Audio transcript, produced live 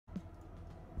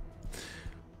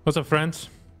What's up, friends?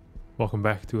 Welcome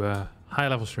back to a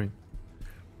high-level stream.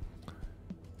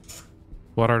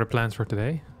 What are the plans for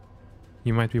today?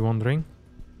 You might be wondering.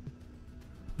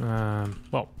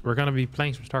 Well, we're going to be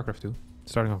playing some StarCraft 2,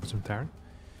 starting off with some Terran.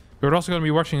 We're also going to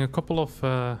be watching a couple of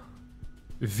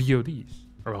VODs.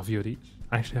 Or, well, VODs.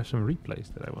 I actually have some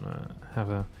replays that I want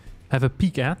to have a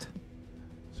peek at,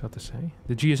 so to say.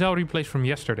 The GSL replays from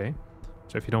yesterday.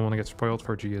 So if you don't want to get spoiled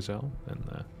for GSL,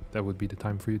 then that would be the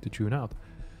time for you to tune out.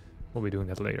 We'll be doing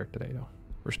that later today, though.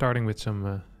 We're starting with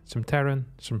some Terran,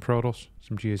 some Protoss,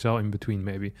 some GSL in between,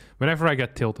 maybe. Whenever I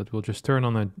get tilted, we'll just turn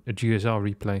on a GSL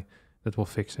replay that will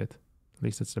fix it. At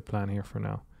least that's the plan here for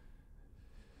now.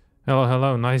 Hello,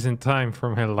 hello. Nice in time for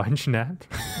my lunch nap.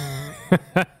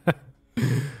 That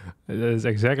is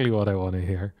exactly what I want to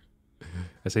hear.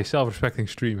 As a self-respecting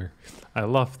streamer, I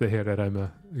love to hear that I'm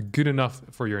good enough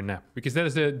for your nap. Because that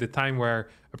is the time where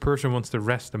a person wants to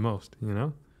rest the most, you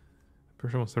know? A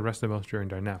person wants to rest the most during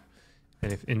their nap.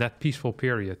 And if in that peaceful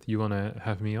period you want to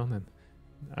have me on, then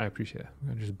I appreciate it. I'm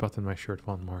going to just button my shirt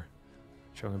one more.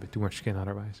 Showing a bit too much skin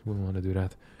otherwise. Wouldn't want to do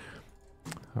that.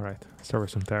 Alright, start with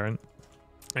some Terran.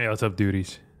 Hey, what's up,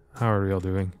 duties? How are we all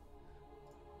doing?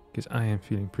 Because I am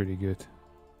feeling pretty good.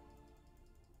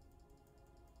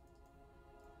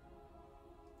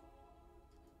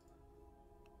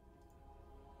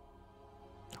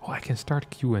 Oh, I can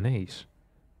start Q&As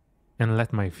and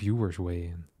let my viewers weigh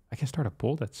in. I can start a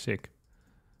poll. That's sick.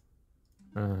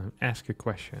 Ask a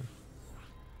question.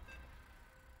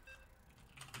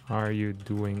 Are you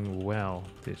doing well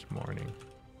this morning?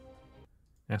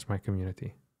 Ask my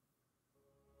community.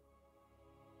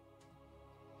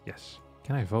 Yes.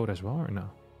 Can I vote as well or no?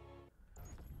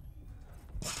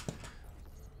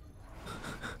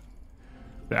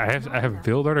 I have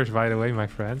build orders, by the way, my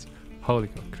friends. Holy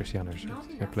cow, Christiana's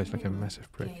plays like a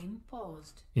massive prick.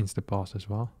 Insta pause as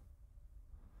well.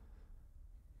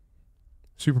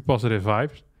 Super positive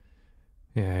vibes.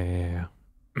 Yeah.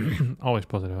 Always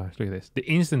positive vibes. Look at this. The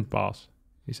instant pause,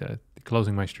 he said,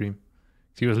 closing my stream.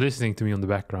 He was listening to me on the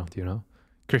background, you know.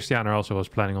 Christiana also was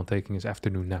planning on taking his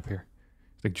afternoon nap here.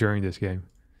 Like during this game.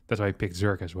 That's why I picked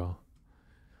Zerg as well.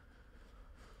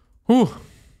 Ooh.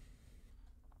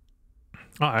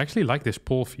 Oh, I actually like this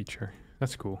poll feature.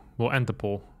 That's cool. We'll end the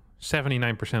poll.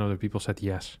 79% of the people said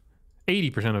yes.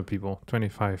 80% of people.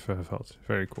 25 votes.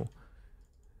 Very cool.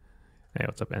 Hey,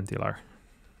 what's up, Antilar?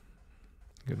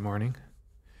 Good morning.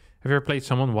 Have you ever played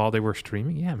someone while they were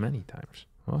streaming? Yeah, many times.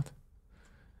 What?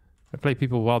 I play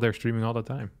people while they're streaming all the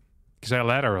time. Because I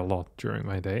ladder a lot during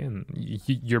my day. And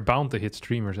you're bound to hit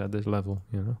streamers at this level,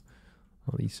 you know?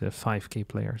 All these 5K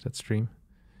players that stream.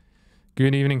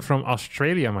 Good evening from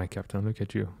Australia, my captain. Look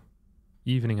at you.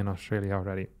 Evening in Australia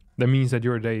already. That means that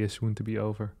your day is soon to be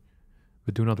over.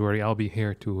 But do not worry, I'll be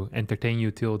here to entertain you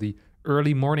till the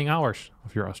early morning hours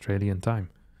of your Australian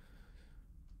time.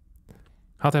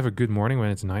 How to have a good morning when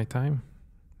it's nighttime?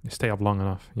 You stay up long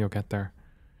enough, you'll get there.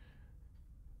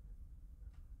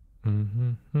 Would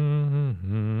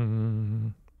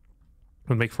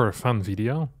make for a fun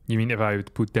video? You mean if I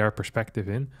would put their perspective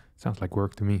in? Sounds like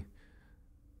work to me.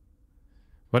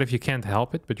 What if you can't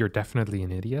help it, but you're definitely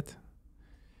an idiot?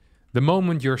 The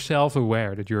moment you're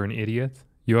self-aware that you're an idiot,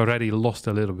 you already lost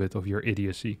a little bit of your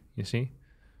idiocy, you see?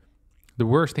 The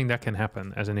worst thing that can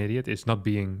happen as an idiot is not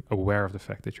being aware of the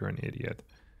fact that you're an idiot.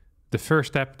 The first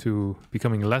step to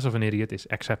becoming less of an idiot is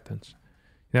acceptance.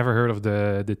 You ever heard of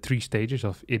the 3 stages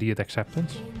of idiot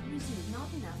acceptance?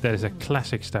 That is a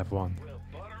classic step 1.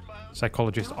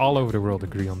 Psychologists all over the world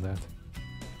agree on that.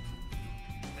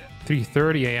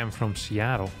 3:30 a.m. from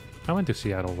Seattle. I went to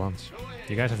Seattle once.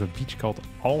 You guys have a beach called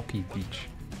Alki Beach,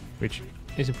 which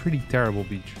is a pretty terrible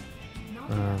beach.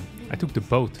 I took the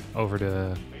boat over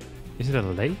the... Is it a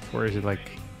lake or is it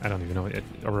like... I don't even know.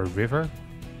 Or a river?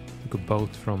 I took a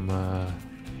boat from...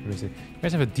 what is it? You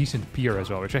guys have a decent pier as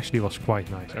well, which actually was quite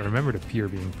nice. I remember the pier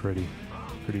being pretty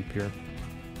pure.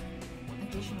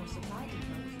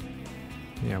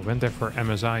 Yeah, I went there for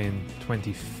MSI in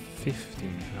 2015,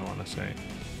 I want to say.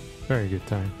 Very good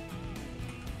time.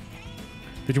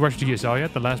 Did you watch GSL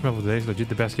yet? The last map of the day is legit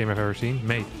the best game I've ever seen.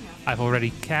 Mate, I've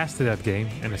already casted that game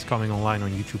and it's coming online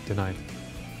on YouTube tonight.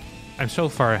 I'm so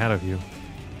far ahead of you.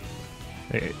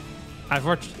 I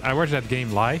watched that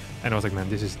game live and I was like, man,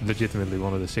 this is legitimately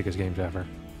one of the sickest games ever.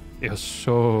 It was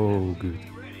so good.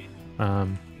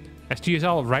 As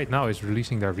GSL right now is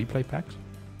releasing their replay packs,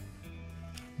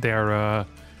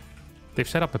 they've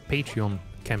set up a Patreon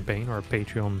campaign or a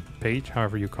Patreon page,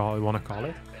 however you want to call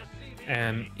it.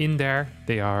 And in there,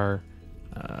 they are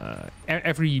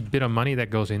every bit of money that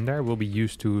goes in there will be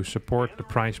used to support the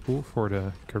prize pool for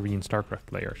the Korean StarCraft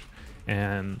players.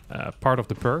 And part of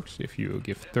the perks, if you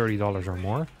give $30 or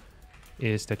more,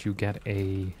 is that you get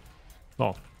a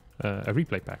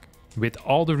replay pack with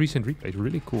all the recent replays.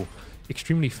 Really cool.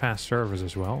 Extremely fast servers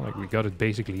as well. Like, we got it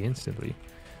basically instantly.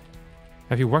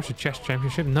 Have you watched the chess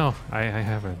championship? No, I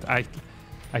haven't. I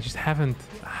just haven't.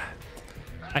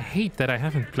 I hate that I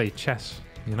haven't played chess,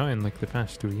 you know, in like the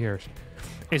past 2 years.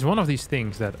 It's one of these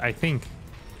things that I think,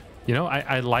 you know,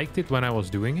 I liked it when I was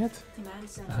doing it,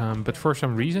 but for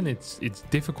some reason it's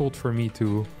difficult for me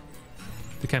to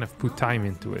kind of put time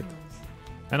into it.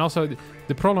 And also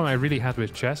the problem I really had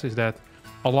with chess is that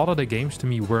a lot of the games to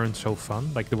me weren't so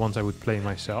fun, like the ones I would play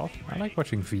myself. I like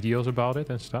watching videos about it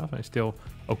and stuff. I still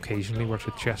occasionally watch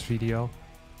a chess video,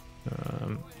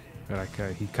 like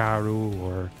Hikaru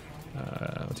or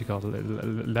what's he called,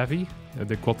 Levy,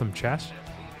 the Gotham Chess.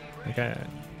 Like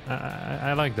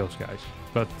I like those guys,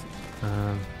 but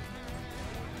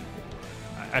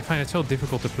I find it so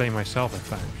difficult to play myself at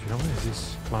times. You know, what is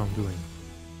this clown doing?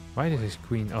 Why is this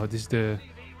queen? Oh, this is the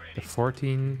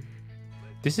 14.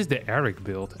 This is the Eric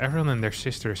build. Everyone and their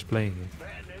sister is playing it.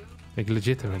 Like,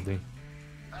 legitimately.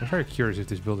 I'm very curious if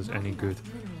this build is any good.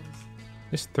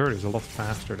 This third is a lot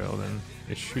faster though than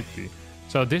it should be.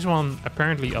 So this one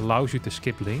apparently allows you to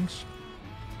skip links,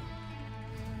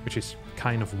 which is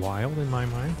kind of wild in my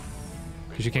mind,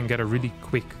 because you can get a really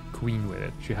quick queen with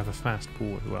it. You have a fast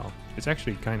pool as well. It's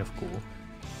actually kind of cool.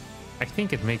 I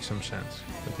think it makes some sense,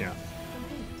 but yeah.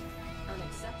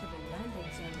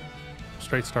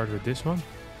 Straight start with this one,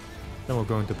 then we'll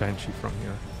go into Banshee from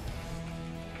here.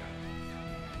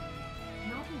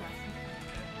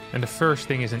 And the first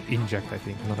thing is an inject, I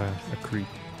think, not a creep.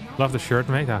 Love the shirt,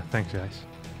 mate. Ah, thanks, guys.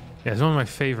 Yeah, it's one of my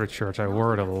favorite shirts. I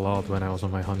wore it a lot when I was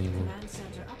on my honeymoon.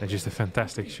 It's just a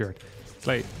fantastic shirt. It's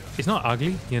like, it's not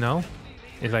ugly, you know?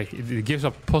 It's like, it gives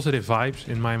up positive vibes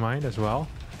in my mind as well.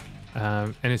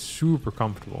 And it's super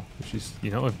comfortable, which is,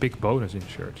 you know, a big bonus in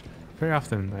shirts. Very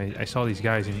often I saw these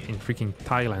guys in freaking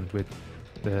Thailand with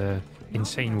the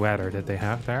insane weather that they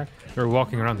have there. They're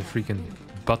walking around the freaking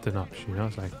button-ups, you know?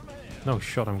 It's like, no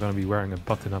shot I'm gonna be wearing a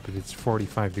button-up if it's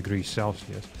 45 degrees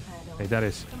Celsius. Hey, that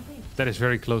is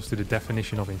very close to the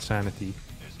definition of insanity,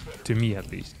 to me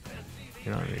at least.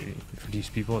 You know, for these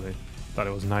people, they thought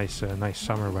it was nice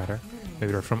summer weather.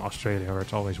 Maybe they're from Australia where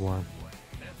it's always warm.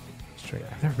 Australia.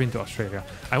 I've never been to Australia.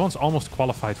 I once almost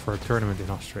qualified for a tournament in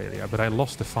Australia, but I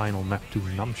lost the final map to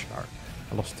Namshar.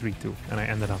 I lost 3-2, and I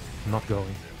ended up not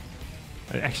going.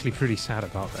 I'm actually pretty sad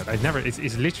about that.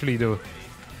 It's literally the,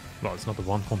 well, it's not the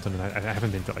one continent. I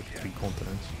haven't been to like 3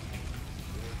 continents,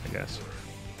 I guess.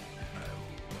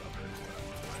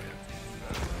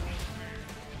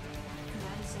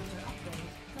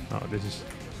 Oh, this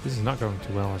is not going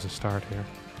too well as a start here.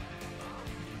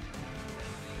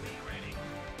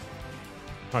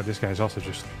 Oh, this guy's also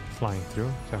just flying through.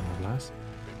 He's having a blast.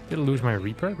 Did lose my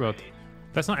Reaper, but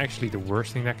that's not actually the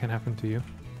worst thing that can happen to you.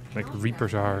 Like,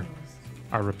 Reapers are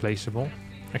replaceable,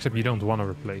 except you don't want to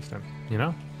replace them, you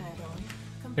know?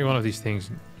 I think one of these things,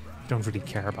 you don't really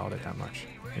care about it that much,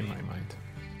 in my mind.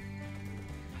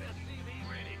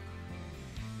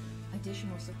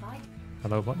 Additional supply.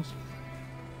 Hello, boys.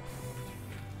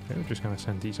 Okay, we're just gonna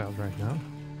send these out right now.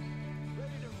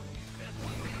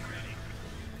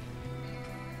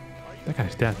 That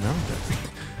guy's dead now.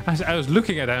 I was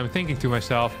looking at that and thinking to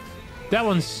myself, that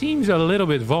one seems a little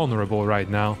bit vulnerable right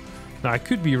now. Now, I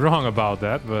could be wrong about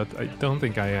that, but I don't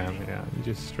think I am. Yeah, he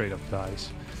just straight up dies.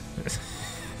 It's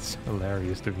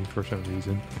hilarious to me for some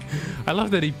reason. I love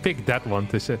that he picked that one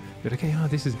to say, okay, oh,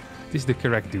 this is the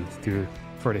correct dude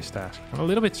for this task. I'm a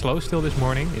little bit slow still this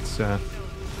morning. It's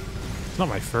not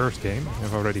my first game.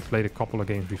 I've already played a couple of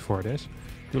games before this.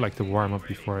 I do like to warm up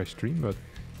before I stream, but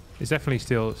it's definitely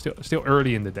still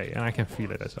early in the day, and I can feel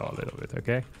it as well a little bit.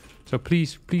 Okay, so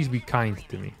please be kind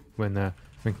to me when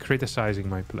criticizing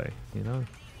my play. You know,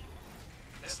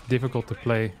 it's difficult to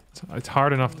play. It's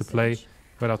hard enough to play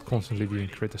without constantly being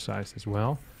criticized as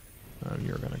well.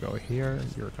 You're gonna go here.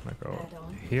 You're gonna go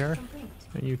here,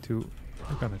 and you two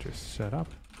are gonna just set up.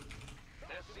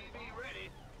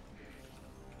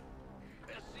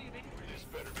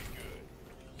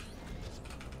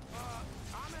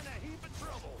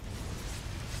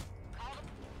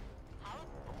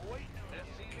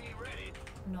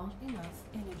 Not enough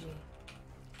energy.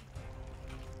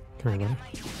 Come here,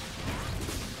 buddy.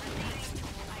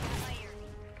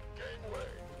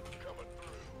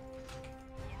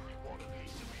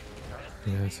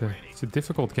 Yeah, it's a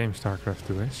difficult game, StarCraft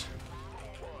 2 is.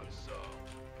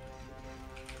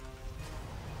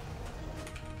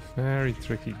 Very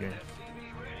tricky game.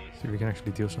 See if we can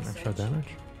actually deal some extra damage.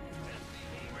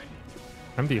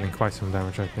 I'm dealing quite some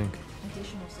damage, I think.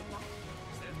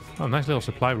 Oh, nice little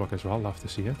supply block as well. Love to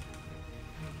see it.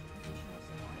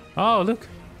 Oh, look.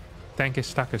 Tank is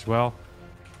stuck as well.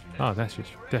 Oh, that's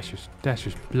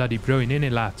just bloody brilliant, in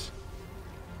it, lads.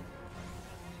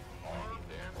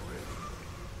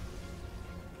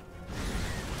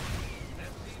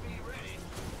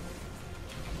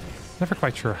 Never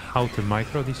quite sure how to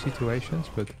micro these situations,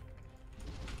 but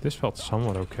this felt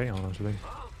somewhat okay, honestly.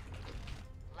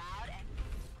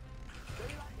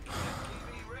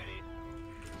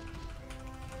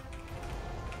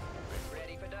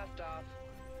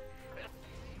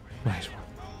 Nice one.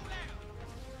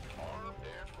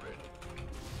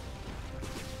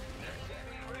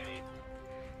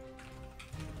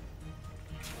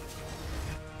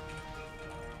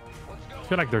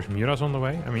 I feel like there's Muras on the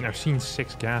way. I mean, I've seen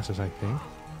 6 gases, I think.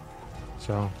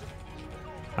 So,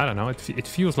 I don't know. It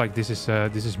feels like this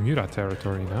is Mura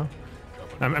territory now.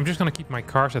 I'm just gonna keep my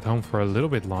cars at home for a little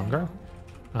bit longer.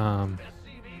 And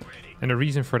the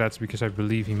reason for that is because I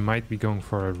believe he might be going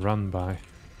for a run by.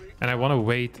 And I want to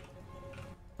wait.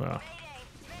 Well.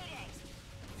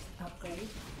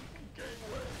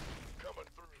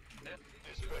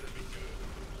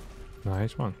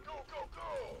 Nice one.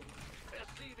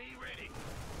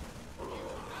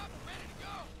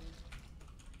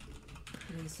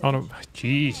 Oh no,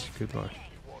 jeez, good lord.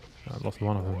 I lost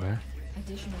one of them there.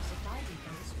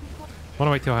 Want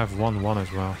to wait till I have 1-1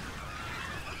 as well.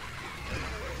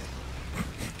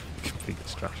 Complete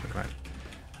destruction, right?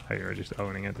 Oh, you're just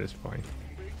owning at this point.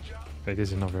 Okay,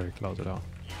 this is not very close at all.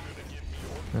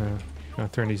 Gonna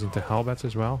turn these into Hellbats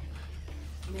as well.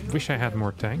 Wish I had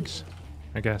more tanks.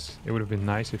 I guess it would have been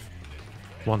nice if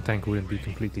one tank wouldn't be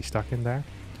completely stuck in there.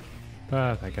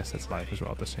 But I guess that's life as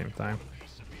well at the same time.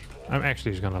 I'm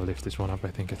actually just gonna lift this one up,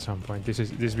 I think, at some point. This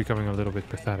is becoming a little bit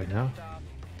pathetic now.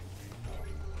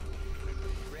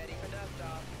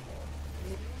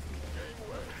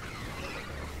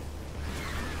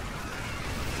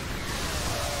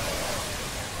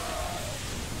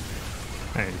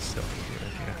 Hey, it's still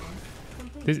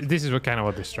yeah. This is what kind of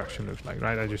what destruction looks like,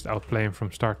 right? I just outplay him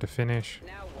from start to finish.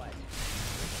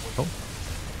 Oh,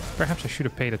 perhaps I should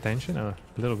have paid attention a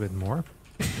little bit more.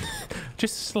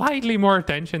 Just slightly more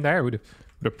attention there would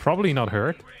have probably not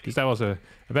hurt, because that was a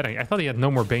bad thing. I thought he had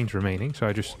no more Banes remaining, so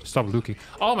I just stopped looking.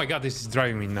 Oh my god, this is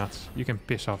driving me nuts. You can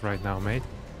piss off right now, mate.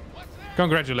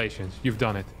 Congratulations, you've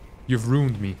done it. You've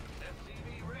ruined me.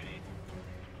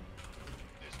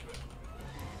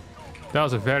 That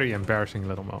was a very embarrassing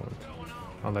little moment.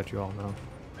 I'll let you all know.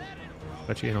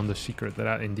 Let you in on the secret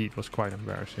that indeed was quite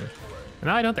embarrassing.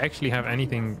 And I don't actually have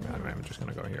anything. I'm just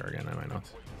gonna go here again, am I not?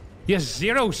 Yes,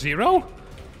 0-0?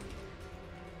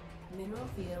 Mineral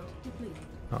field depleted.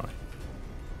 Oh.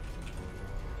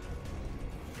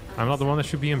 I'm not the one that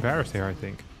should be embarrassed here, I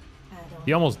think.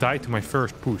 He almost died to my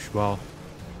first push, while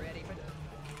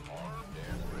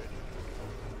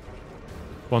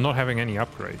not having any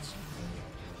upgrades.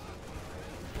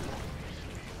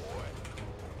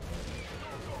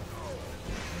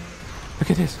 Look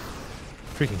at this.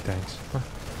 Freaking tanks. Huh.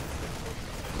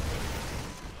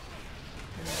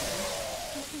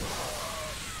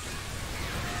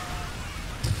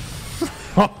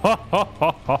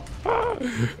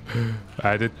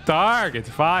 Bij de target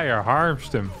fire,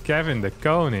 Harstem, Kevin de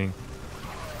Koning.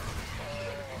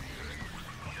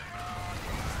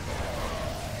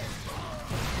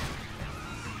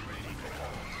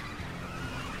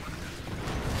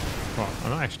 Well, I'm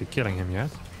not actually killing him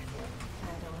yet.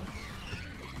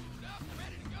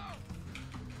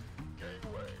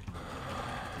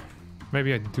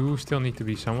 Maybe I do still need to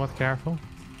be somewhat careful.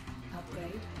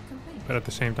 But at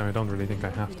the same time, I don't really think I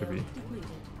have to be.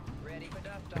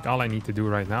 Like, all I need to do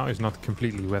right now is not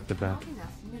completely wet the bed.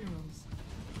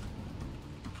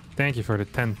 Thank you for the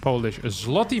 10 Polish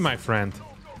zloty, my friend.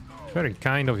 Very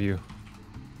kind of you.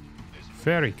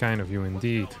 Very kind of you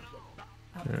indeed.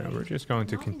 We're just going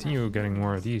to continue getting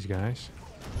more of these guys.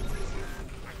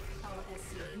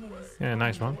 Yeah,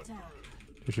 nice one.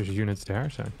 There's just units there,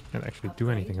 so I can't actually do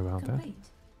anything about that.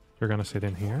 We're gonna sit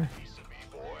in here.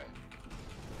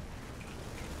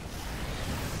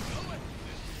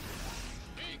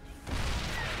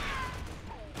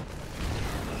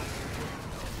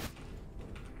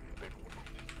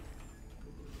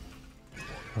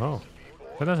 Oh,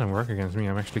 that doesn't work against me.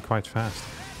 I'm actually quite fast.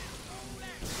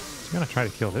 Is he gonna try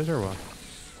to kill this or what?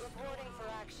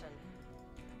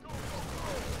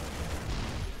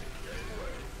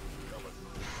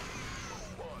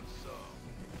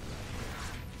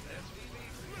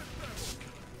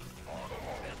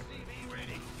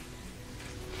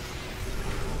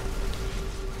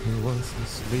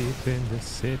 Asleep in the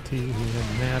city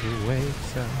that never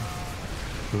wakes up,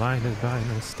 blinded by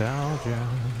nostalgia.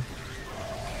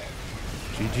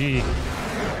 GG.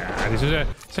 Yeah, this is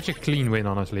such a clean win,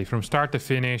 honestly. From start to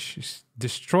finish,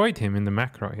 destroyed him in the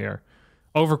macro here.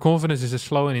 Overconfidence is a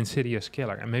slow and insidious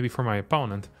killer, and maybe for my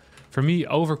opponent. For me,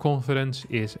 overconfidence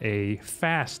is a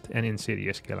fast and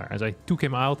insidious killer, as I took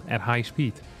him out at high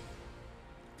speed.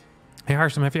 Hey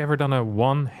Harstem, have you ever done a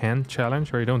one-hand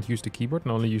challenge where you don't use the keyboard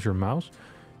and only use your mouse?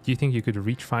 Do you think you could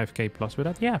reach 5k plus with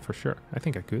that? Yeah, for sure. I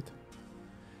think I could.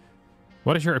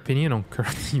 What is your opinion on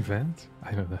current events?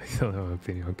 I don't know. I don't have an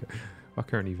opinion on what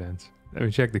current events. Let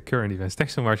me check the current events.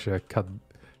 Thanks so much,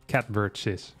 Catbird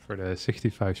Sis, for the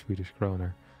 65 Swedish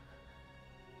kroner.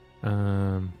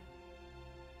 I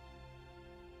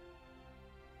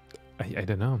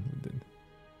don't know.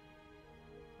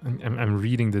 I'm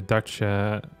reading the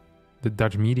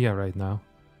Dutch media right now.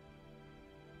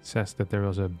 It says that there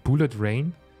was a bullet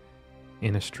rain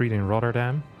in a street in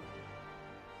Rotterdam,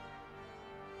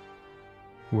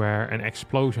 where an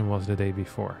explosion was the day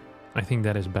before. I think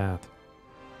that is bad.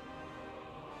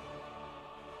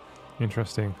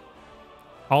 Interesting.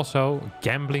 Also,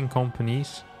 gambling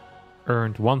companies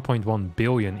earned 1.1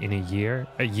 billion in a year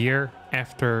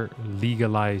after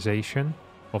legalization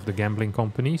of the gambling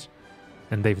companies,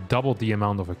 and they've doubled the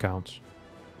amount of accounts.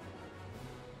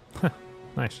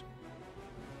 Nice.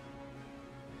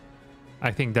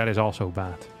 I think that is also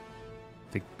bad.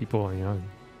 I think people, you know,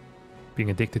 being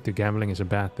addicted to gambling is a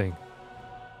bad thing.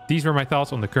 These were my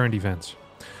thoughts on the current events.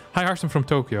 Hi, Harstem from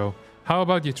Tokyo. How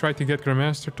about you try to get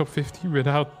Grandmaster top 50 with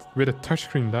a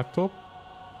touchscreen laptop?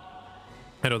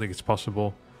 I don't think it's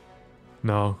possible.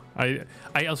 No. I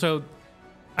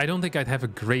don't think I'd have a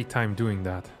great time doing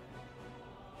that.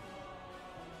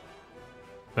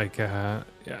 Like, yeah,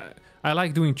 I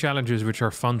like doing challenges which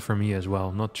are fun for me as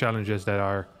well, not challenges that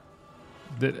are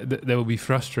that will be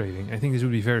frustrating. I think this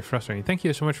would be very frustrating. Thank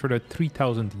you so much for the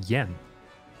 3,000 yen.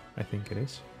 I think it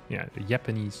is. Yeah, the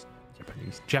Japanese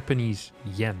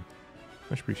yen.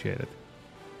 Much appreciated.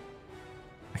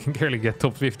 I can barely get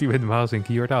top 50 with mouse and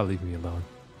keyboard. I'll leave me alone.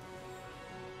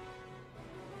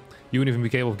 You wouldn't even be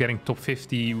capable of getting top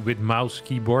 50 with mouse,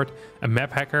 keyboard, a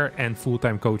map hacker, and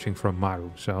full-time coaching from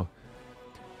Maru. So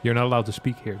you're not allowed to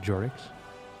speak here, Jorix.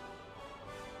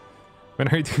 When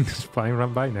are you doing the spine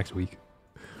run by? Next week.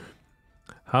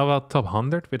 How about top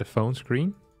 100 with a phone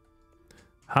screen?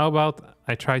 How about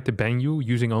I try to bang you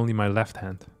using only my left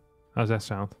hand? How's that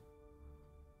sound?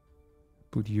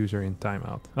 Put user in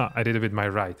timeout. Ah, I did it with my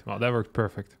right. Well, that worked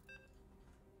perfect.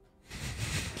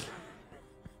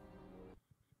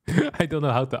 I don't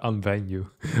know how to unban you.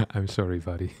 I'm sorry,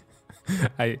 buddy.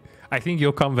 I think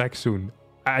you'll come back soon.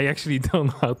 I actually don't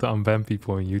know how to unban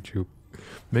people on YouTube.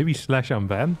 Maybe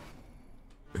 /unban?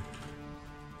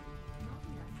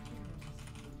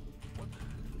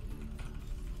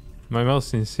 My most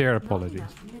sincere apologies.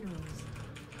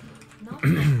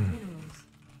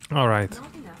 Alright.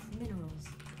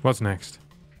 What's next?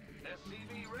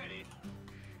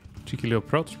 Cheeky little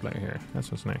Protoss player here. That's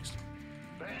what's next.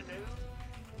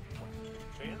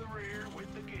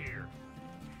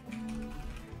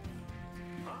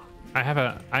 I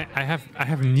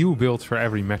have new builds for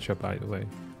every matchup, by the way.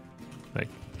 Like,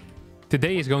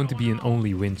 today is going to be an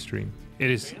only win stream. It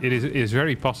is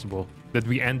very possible that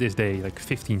we end this day like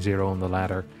 15-0 on the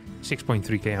ladder,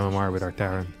 6.3k MMR with our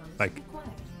Terran. Like,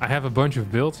 I have a bunch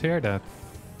of builds here that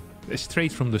is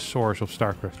straight from the source of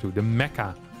StarCraft 2, the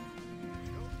mecca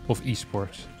of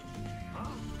esports.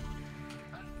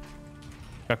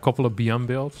 A couple of Beyond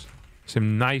builds,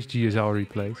 some nice GSL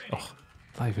replays. Oh,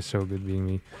 life is so good being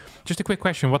me. Just a quick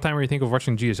question: what time were you think of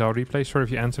watching GSL replays? Sorry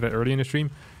if you answered that early in the stream.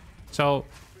 So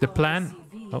the plan.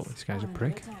 Oh, this guy's a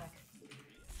prick.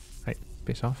 Hey,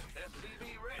 piss off.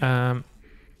 The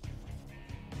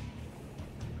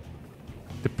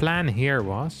plan here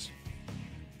was...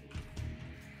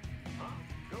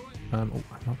 oh, I'm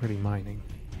not really mining.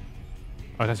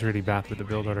 Oh, that's really bad with the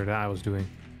build order that I was doing.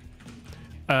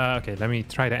 Okay, let me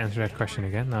try to answer that question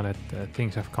again, now that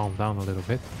things have calmed down a little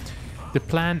bit. The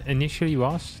plan initially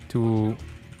was to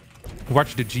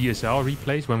watch the GSL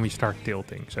replays when we start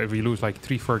tilting. So if we lose like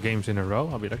 3-4 games in a row,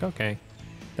 I'll be like, okay,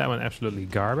 that one absolutely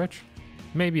garbage.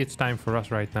 Maybe it's time for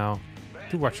us right now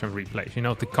to watch some replays, you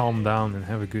know, to calm down and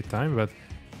have a good time. But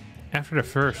after the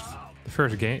first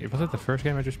game, was it the first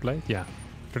game I just played? Yeah.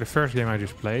 After the first game I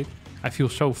just played, I feel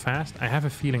so fast. I have a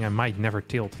feeling I might never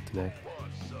tilt today.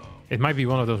 It might be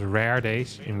one of those rare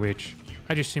days in which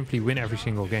I just simply win every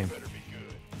single game.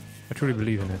 I truly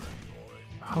believe in it.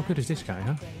 How good is this guy,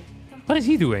 huh? What is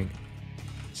he doing?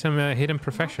 Some hidden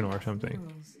professional or something.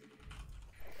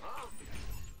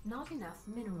 Not enough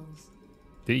minerals.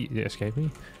 Did he escape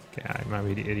me? Okay, I might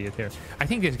be the idiot here. I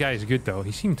think this guy is good though.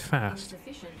 He seemed fast.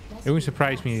 It wouldn't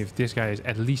surprise me if this guy is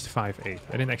at least 5'8".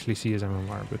 I didn't actually see his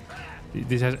MMR, but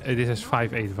this has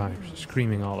 5'8" vibes,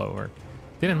 screaming all over.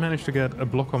 Didn't manage to get a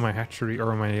block on my hatchery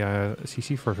or on my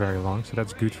CC for very long, so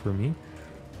that's good for me.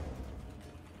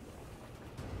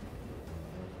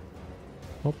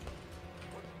 Hop.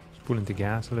 Just pulling the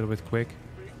gas a little bit quick.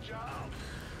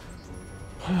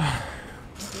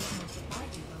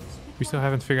 We still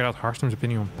haven't figured out Harstem's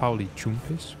opinion on Pauli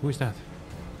Chumpis. Who is that?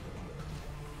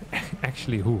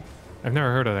 Actually, who? I've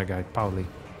never heard of that guy, Pauli.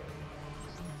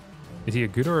 Is he a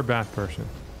good or a bad person?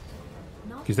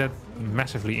 Because that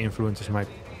massively influences my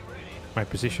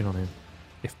position on him.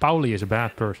 If Pauli is a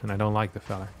bad person, I don't like the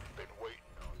fella.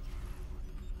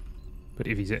 But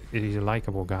if he's a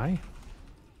likable guy,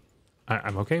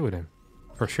 I'm okay with him,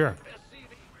 for sure.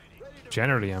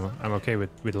 Generally, I'm okay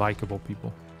with likable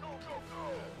people.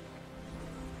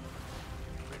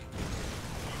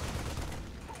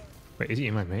 Wait, is he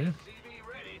in my main?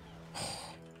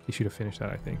 He should have finished that,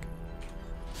 I think.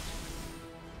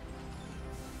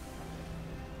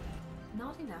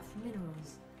 Not enough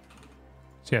minerals.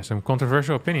 So yeah, some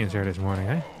controversial opinions here this morning,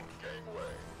 eh?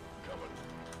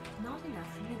 Not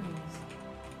enough minerals.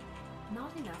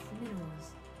 Not enough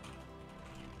minerals.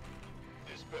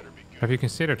 Have you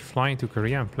considered flying to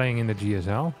Korea and playing in the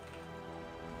GSL?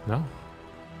 No?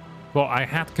 Well, I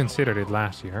had considered it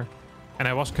last year. And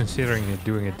I was considering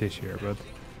doing it this year, but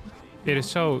it is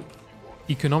so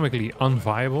economically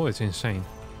unviable, it's insane.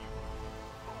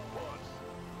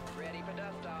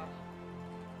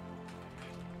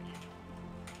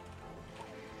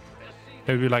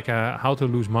 It would be like a how to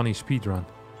lose money speedrun.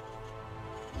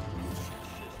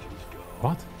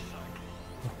 What?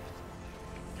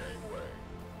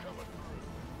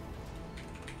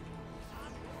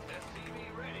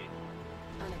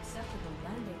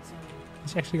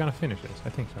 He's actually gonna finish this. I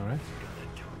think so, right?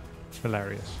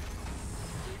 Hilarious.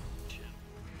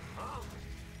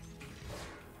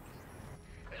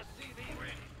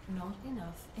 Not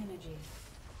enough energy.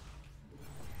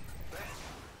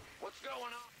 What's going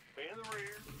on? In the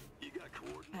rear. You got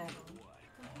coordinates.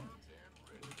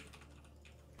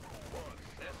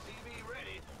 SCV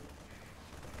ready.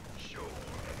 Sure.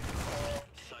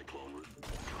 Cyclone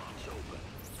console back.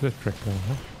 This trick though,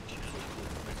 huh?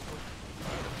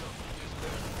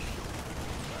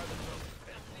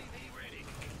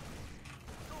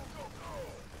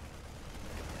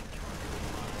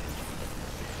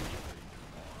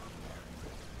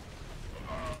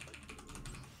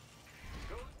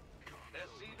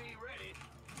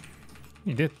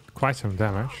 He did quite some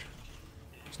damage.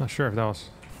 Just not sure if that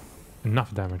was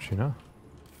enough damage, you know?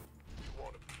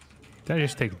 Did I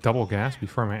just take double gas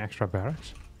before my extra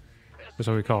barracks? That's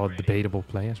what we call a debatable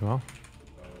play as well.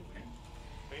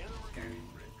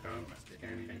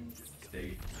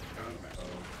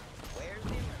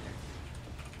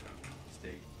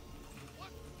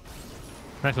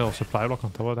 Nice little supply block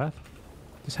on top of that.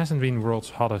 This hasn't been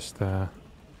world's hottest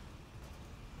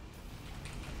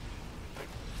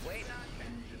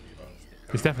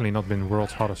it's definitely not been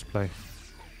world's hottest play.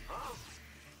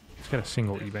 Let's get a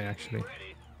single eBay actually.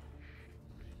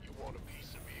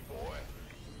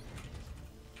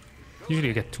 Usually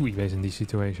you get 2 eBays in these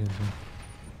situations.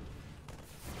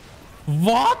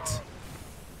 What?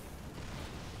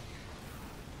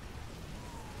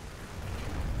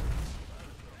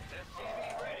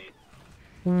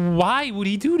 Why would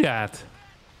he do that?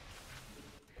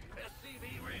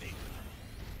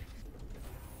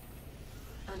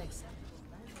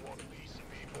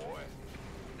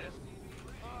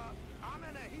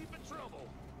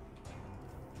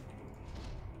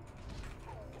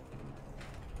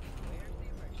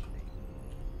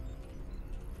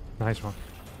 Nice one.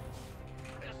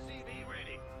 SCV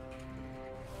ready.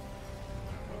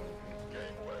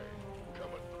 Gateway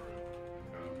coming through.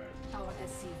 Our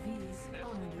SCVs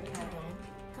under add-on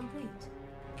complete.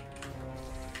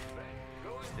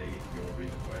 State your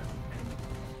request.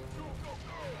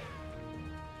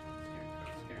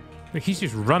 He's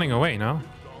just running away now.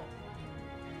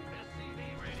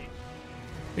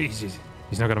 He's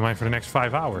not gonna mine for the next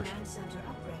 5 hours.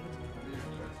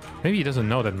 Maybe he doesn't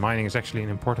know that mining is actually an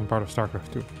important part of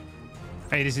StarCraft 2.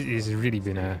 Hey, this has really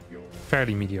been a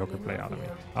fairly mediocre play out of me.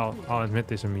 I'll admit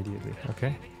this immediately,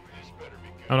 okay?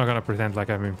 I'm not gonna pretend like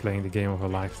I've been playing the game of a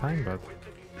lifetime, but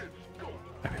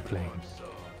I've been playing.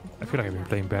 I feel like I've been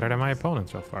playing better than my opponent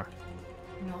so far.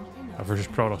 Versus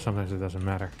Protoss, sometimes it doesn't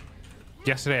matter.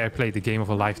 Yesterday I played the game of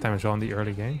a lifetime as well in the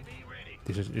early game.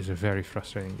 This is a very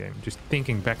frustrating game. Just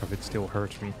thinking back of it still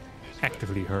hurts me.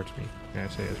 Actively hurts me, can I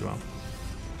say as well.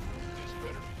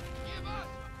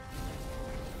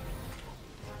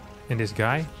 And this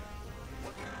guy,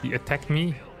 he attacked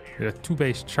me with a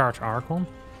 2-base charge Archon.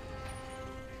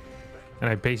 And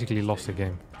I basically lost the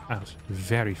game. I was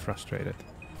very frustrated.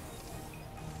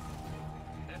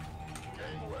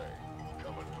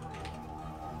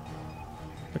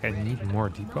 Look, I need more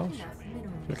depots. I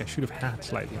feel like I should have had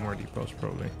slightly more depots,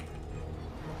 probably.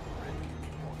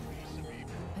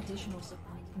 Additional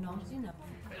supply. Not enough.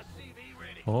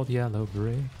 Old yellow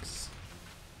bricks.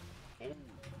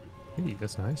 Hey,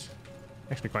 that's nice.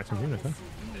 Actually quite some units, huh?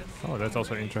 Oh, that's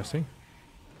also interesting.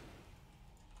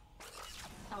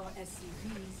 Our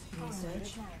SCV's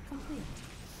research complete.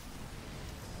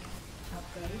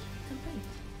 Upgrade complete.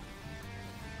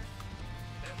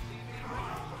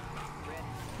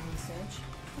 Research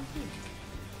complete.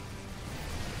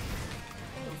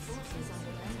 All forces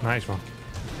under Nice one.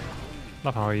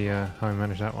 Love how he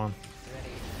managed that one.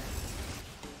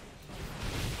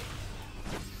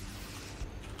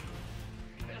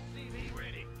 SCV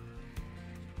ready.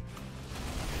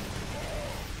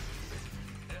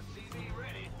 SCV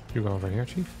ready. You go over here,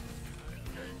 Chief.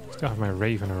 Still have my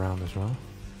Raven around as well.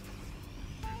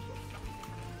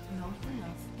 not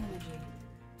enough energy.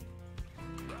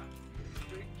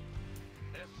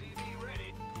 SCV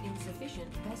ready.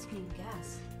 Insufficient Vespine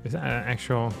gas. Is that an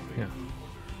actual... Yeah.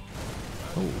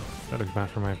 Oh, that looks bad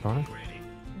for my opponent.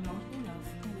 Not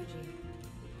enough energy.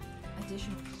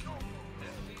 Additional.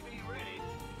 SCV ready.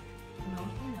 Not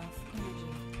enough energy.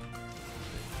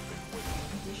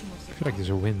 Additional I feel supply. like there's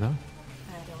a win, though.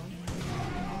 Add-on.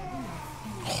 Not enough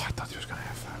Oh, I thought he was gonna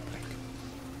have Blink.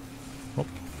 Oh,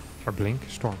 or Blink,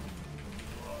 Storm.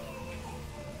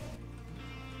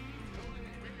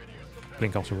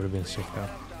 Blink also would have been sick, though.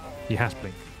 He has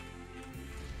Blink.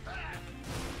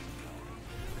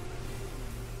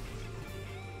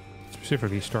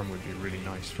 Specifically, Storm would be really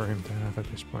nice for him to have at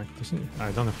this point. Doesn't he?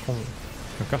 I don't have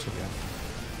concussive yet.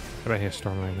 I bet he has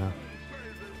Storm right now.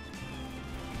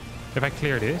 If I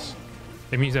clear this,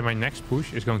 it means that my next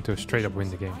push is going to straight up win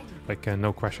the game. Like,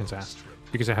 no questions asked.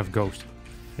 Because I have Ghost.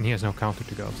 And he has no counter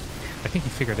to Ghost. I think he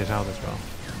figured this out as well.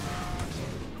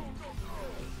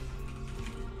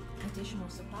 additional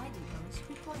supply depots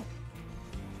required.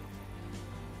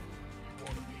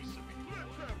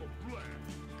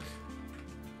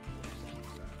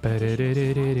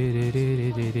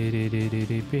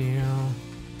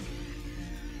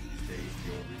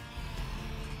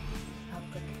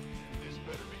 Upgrade.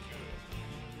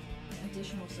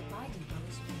 Additional supply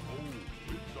depots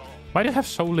required. Why do you have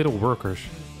so little workers?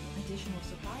 Additional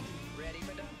supply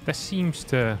depots. That seems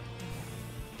to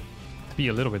be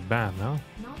a little bit bad, no?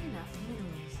 Not enough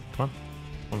minerals. Come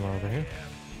on. One more over here.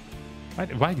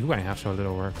 Why do I have so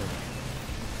little workers?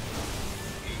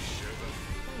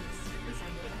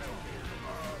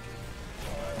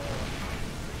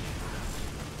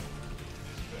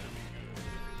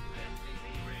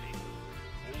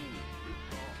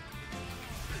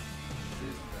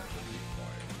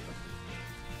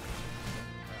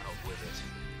 Base is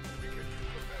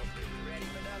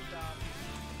under attack.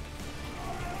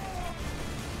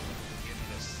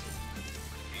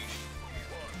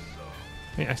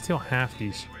 I mean, I still have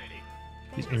these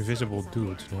invisible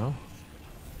dudes, no?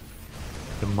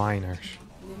 The miners.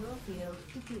 Mineral field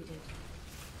depleted.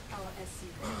 Our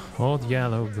SCV Old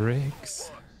yellow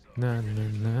bricks. Na na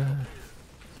na. not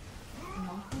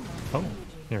enough Oh, energy.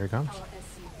 here he comes. Our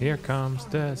SCV Here comes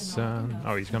the sun.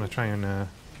 Oh, he's gonna try and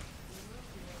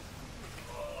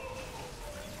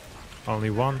only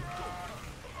one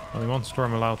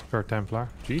storm allowed per Templar.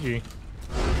 GG.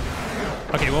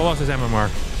 Okay, what was his MMR?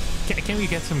 Can we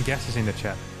get some guesses in the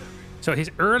chat? So his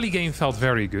early game felt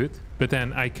very good, but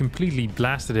then I completely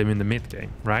blasted him in the mid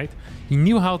game, right? He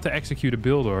knew how to execute a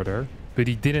build order, but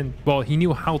he didn't. Well, he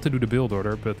knew how to do the build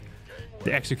order, but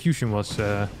the execution was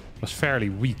fairly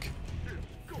weak.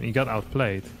 And he got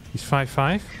outplayed. He's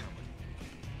 5'5",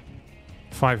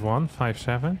 5'1",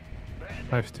 5'7",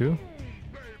 5'2".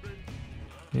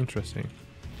 Interesting.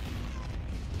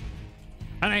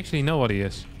 I don't actually know what he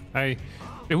is.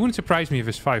 It wouldn't surprise me if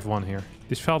it's 5'1" here.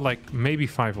 This felt like maybe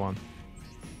 5'1".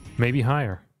 Maybe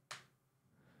higher.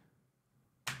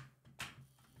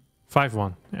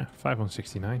 5'1". Yeah,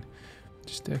 5'1",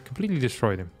 Just completely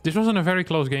destroyed him. This wasn't a very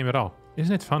close game at all.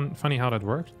 Isn't it funny how that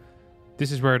works?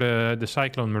 This is where the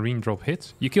Cyclone Marine drop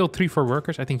hits. You kill 3-4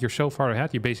 workers. I think you're so far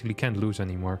ahead, you basically can't lose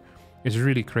anymore. It's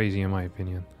really crazy in my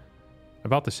opinion.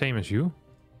 About the same as you.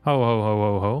 Ho, ho, ho,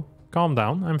 ho, ho. Calm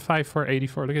down. I'm 5'4",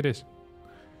 84. Look at this.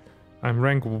 I'm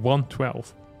rank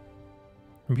 112.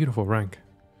 A beautiful rank.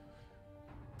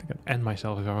 I think I'd end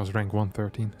myself if I was rank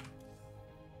 113.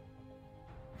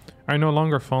 Are you no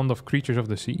longer fond of creatures of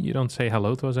the sea? You don't say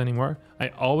hello to us anymore? I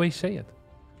always say it.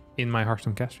 in my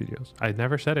Harstem cast videos. I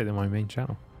never said it in my main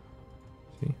channel.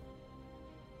 See?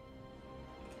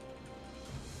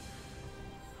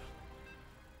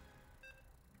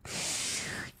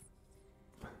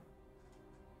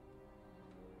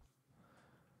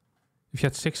 If you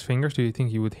had 6 fingers, do you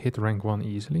think you would hit rank 1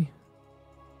 easily?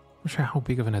 I'm not sure how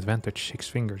big of an advantage 6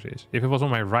 fingers is. If it was on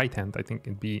my right hand, I think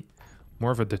it'd be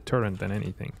more of a deterrent than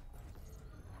anything.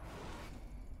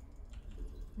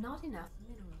 Not enough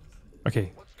minerals.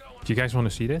 Okay, do you guys want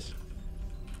to see this?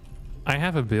 I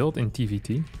have a build in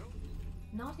TVT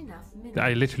Not enough minerals. that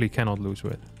I literally cannot lose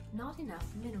with. Not enough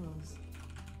minerals.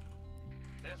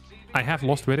 I have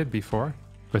lost with it before,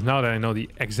 but now that I know the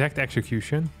exact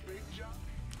execution,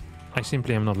 I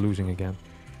simply am not losing again.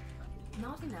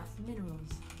 Not enough minerals.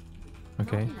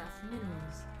 Okay. Not enough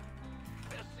minerals.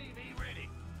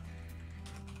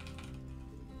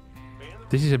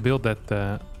 This is a build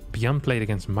that Beyond played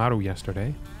against Maru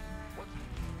yesterday,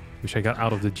 which I got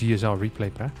out of the GSL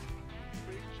replay pack.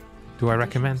 Do I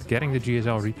recommend getting the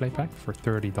GSL replay pack for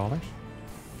 $30?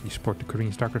 You support the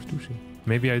Korean StarCraft 2 scene.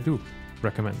 Maybe I do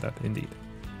recommend that indeed.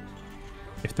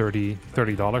 If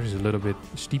 $30 is a little bit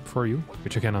steep for you,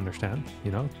 which I can understand,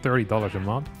 you know, $30 a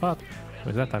month, but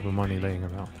with that type of money laying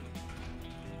around.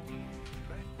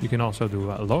 You can also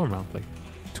do a lower amount, like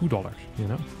 $2, you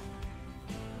know.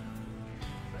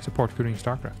 Support Korean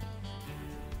StarCraft.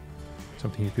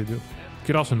 Something you could do. You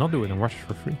could also not do it and watch it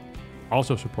for free.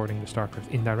 Also supporting the StarCraft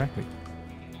indirectly.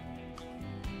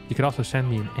 You could also send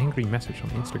me an angry message on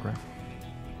Instagram,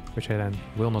 which I then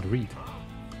will not read.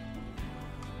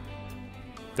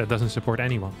 That doesn't support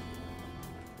anyone.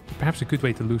 Perhaps a good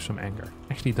way to lose some anger.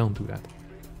 Actually, don't do that.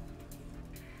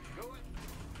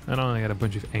 I don't get a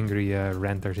bunch of angry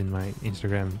ranters in my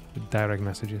Instagram direct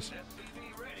messages.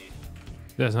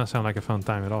 Does not sound like a fun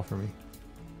time at all for me.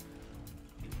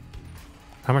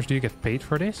 How much do you get paid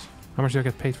for this? How much do I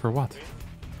get paid for what?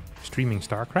 Streaming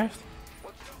StarCraft?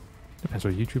 Depends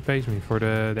what YouTube pays me for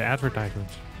the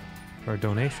advertisements or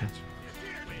donations.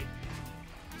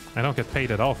 I don't get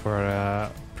paid at all for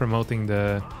promoting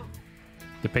the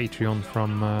Patreon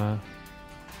from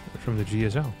the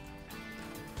GSL.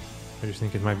 I just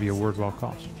think it might be a worthwhile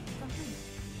cause.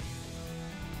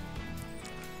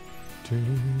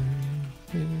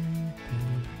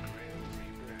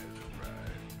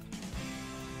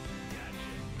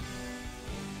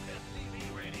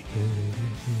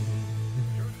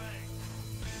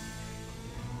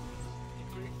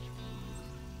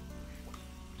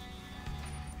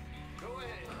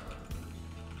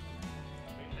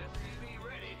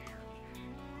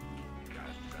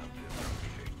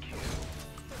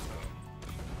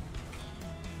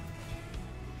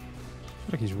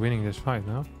 Like he's winning this fight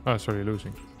now. Oh, sorry,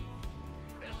 losing.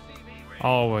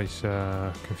 Always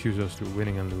confuse those two,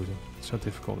 winning and losing. It's so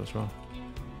difficult as well.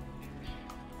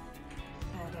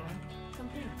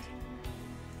 Complete.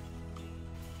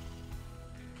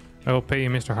 I will pay you,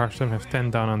 Mr. Harstem. Have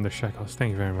 10 down on the shekels.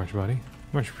 Thank you very much, buddy.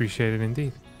 Much appreciated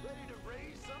indeed.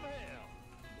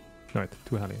 Right,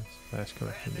 2 Hellions. That's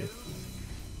correct indeed.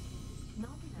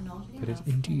 That is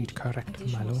indeed correct,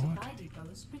 my lord.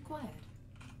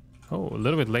 Oh, a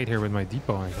little bit late here with my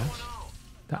depot, I guess.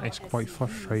 That is quite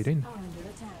frustrating.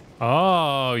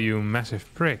 Oh, you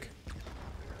massive prick.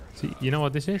 See, you know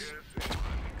what this is?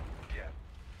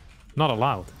 Not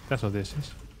allowed. That's what this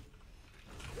is.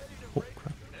 Oh,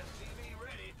 crap.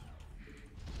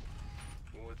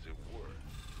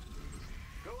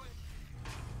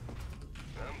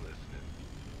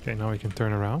 Okay, now we can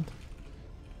turn around.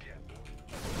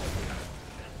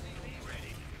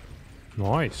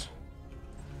 Nice.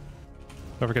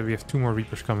 Don't forget we have 2 more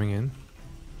Reapers coming in.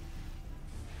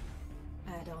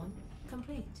 Add-on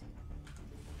complete.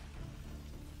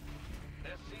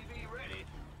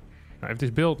 Now, if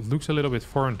this build looks a little bit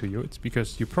foreign to you, it's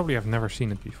because you probably have never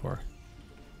seen it before.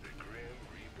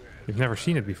 You've never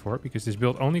seen it before because this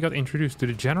build only got introduced to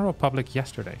the general public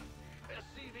yesterday.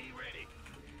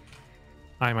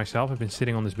 I myself have been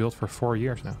sitting on this build for 4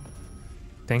 years now.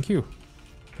 Thank you.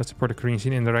 Let's support the Korean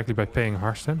scene indirectly by paying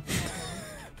Harstem.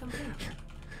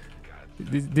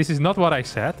 This is not what I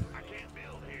said,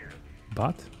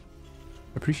 but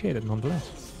appreciate it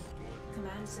nonetheless.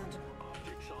 Command center.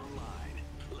 Objects online.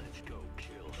 Let's go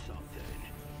kill something.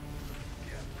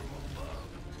 Get from above.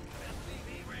 SCV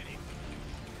ready.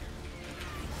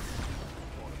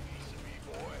 Want a piece of me,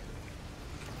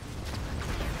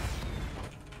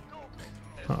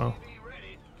 boy? Uh-oh.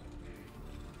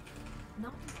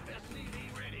 Not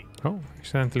Oh,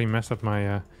 accidentally messed up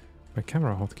my my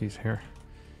camera hotkeys here.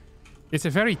 It's a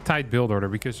very tight build order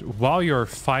because while you're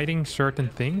fighting certain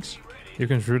things, it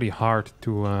becomes really hard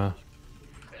to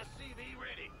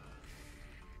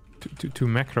too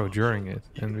macro during it,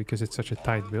 and because it's such a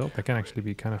tight build, that can actually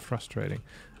be kind of frustrating.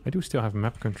 I do still have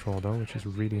map control though, which is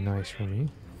really nice for me.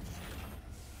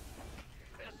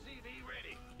 SCV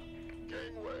ready.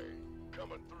 Gangway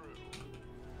coming through.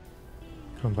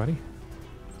 Come on, buddy.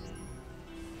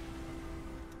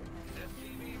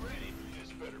 SCV ready.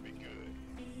 This better be good.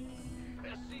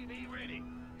 SCV ready.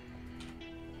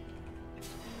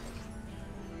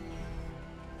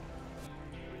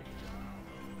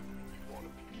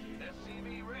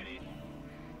 SCV ready.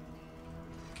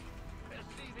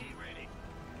 SCV ready.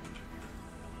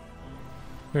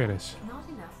 Look at this. Not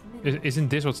enough minerals. Isn't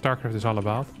this what StarCraft is all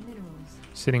about? Minerals.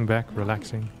 Sitting back,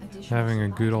 relaxing, Additional having a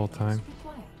good old supply time.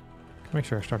 required. Make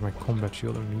sure I start my combat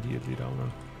shield immediately though,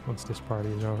 once this party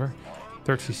is over.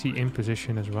 3rd CC in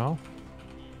position as well.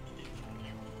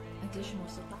 Additional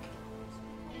supply.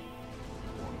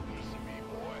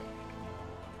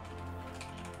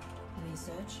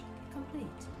 Research complete.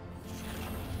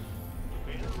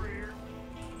 In the rear.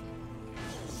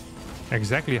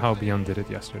 Exactly how Beyond did it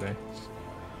yesterday.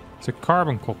 It's a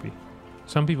carbon copy.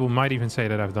 Some people might even say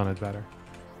that I've done it better.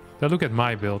 They'll look at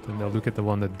my build and they'll look at the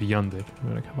one that Beyond did. And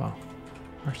they're like, wow,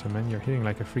 Harstem, man, you're hitting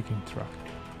like a freaking truck.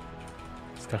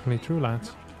 It's definitely true,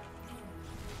 lads.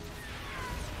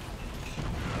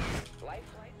 Life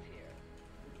flight's here.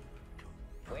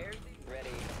 Where's the ready?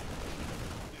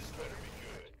 This better be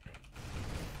good.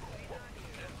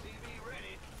 SCV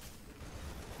ready.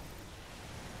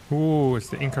 Ooh, it's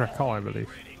the incorrect call, I believe.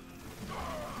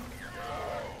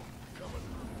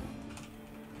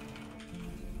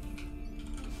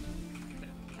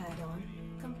 Add-on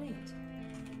complete.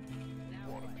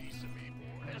 Want a piece of me,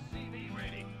 boy? SCV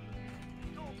ready.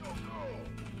 Go, go, go.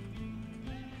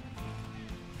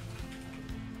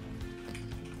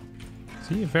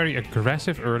 See, a very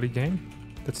aggressive early game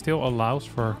that still allows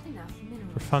for Not enough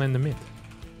minerals. fun in the mid.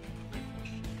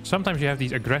 Sometimes you have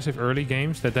these aggressive early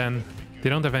games that then they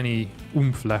don't have any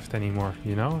oomph left anymore,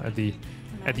 you know, at the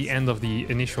end of the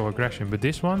initial aggression. But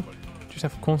this one, just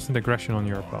have constant aggression on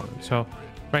your opponent. So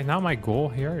right now my goal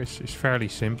here is fairly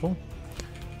simple.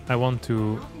 I want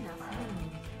to Not enough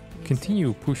minerals.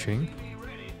 continue pushing,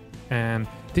 and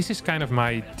this is kind of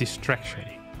my distraction.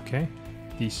 Okay,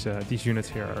 these units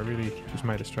here are really just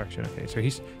my distraction. Okay, so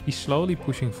he's slowly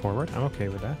pushing forward. I'm okay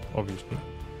with that, obviously.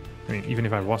 I mean, even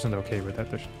if I wasn't okay with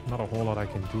that, there's not a whole lot I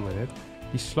can do with it.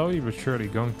 He's slowly but surely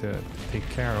going to take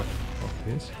care of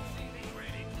this.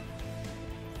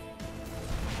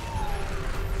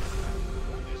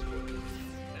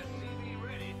 SCV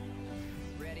ready.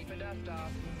 Ready for dust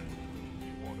off.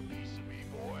 Want a piece of me,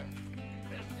 boy?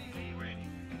 SCV ready.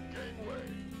 Gangway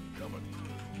coming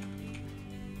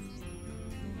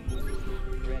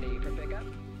through. Ready for pickup.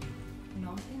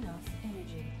 Not enough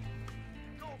energy.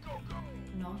 Go, go, go.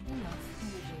 Not enough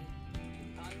energy.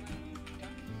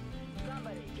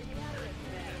 Somebody, get me out of this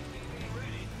mess. SCV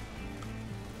ready.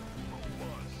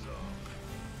 Want some?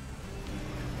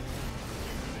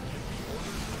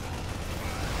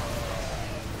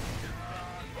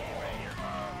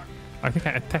 I think I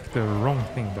attacked the wrong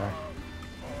thing there,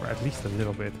 or at least a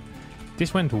little bit.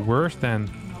 This went worse than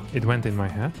it went in my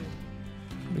head.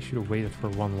 Probably should have waited for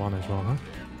 1-1 as well, huh?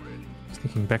 Just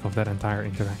thinking back of that entire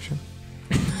interaction.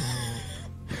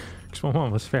 Because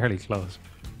 1-1 was fairly close.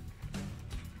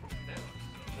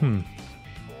 Wonder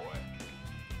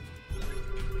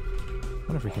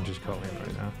if we can just go in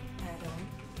right now. Add-on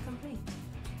complete.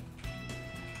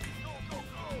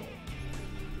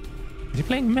 Is he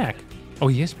playing mech? Oh,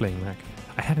 he is playing mech.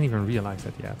 I hadn't even realized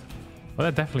that yet. Well,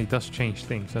 that definitely does change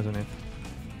things, doesn't it?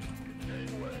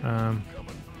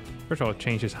 First of all, it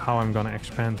changes how I'm gonna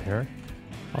expand here.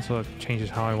 Also, it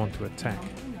changes how I want to attack. Not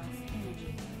enough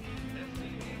energy.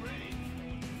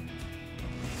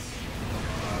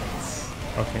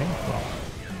 Okay, well,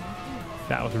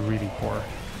 that was really poor.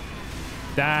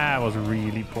 That was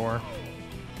really poor.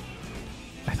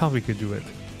 I thought we could do it.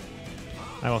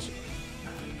 I was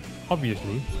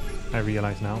obviously, I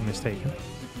realize now, mistaken.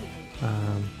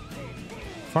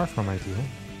 Far from ideal.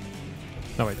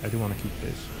 No, wait, I do want to keep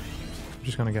this. I'm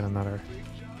just gonna get another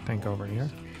tank over here.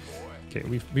 Okay,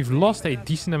 we've lost a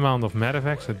decent amount of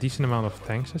medevacs, a decent amount of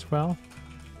tanks as well.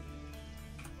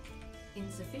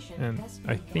 Insufficient And best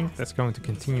I think gas. that's going to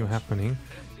continue happening.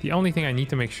 The only thing I need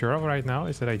to make sure of right now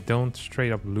is that I don't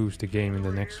straight up lose the game in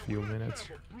the next few minutes.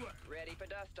 Ready for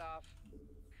dust off.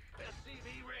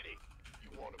 SCV ready.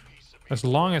 You want a piece of me? As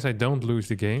long as I don't lose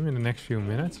the game in the next few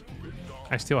minutes,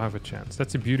 I still have a chance.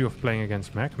 That's the beauty of playing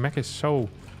against mech. Mech is so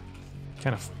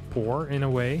kind of poor in a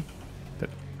way that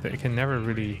it can never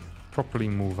really properly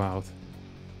move out.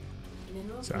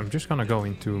 Minerals So I'm just gonna go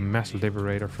into Mass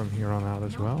Liberator from here on out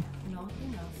as well. not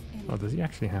enough energy. Oh, does he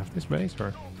actually have this base,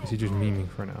 or is he just memeing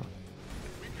for now?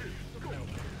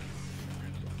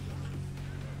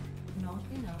 Not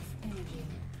enough energy.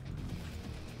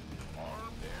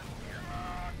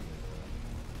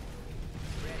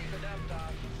 Ready for dust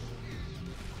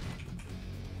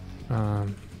off.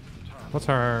 What's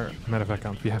our medevac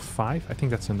count? We have 5. I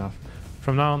think that's enough.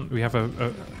 From now on, we have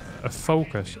a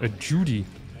focus, a duty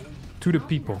to the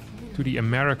people, to the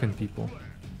American people,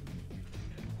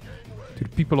 to the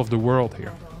people of the world here.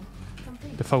 Add-on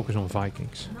complete. The focus on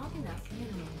Vikings. Not enough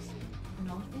minerals.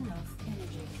 Not enough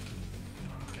energy.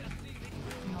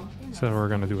 Not enough. So we're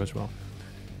gonna do as well.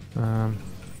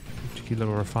 Cheeky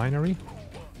little refinery.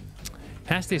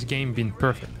 Has this game been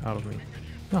perfect out of me?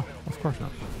 No, of course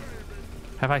not.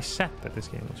 Have I said that this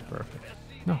game was perfect?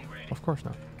 No, of course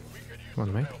not. Come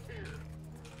on, mate.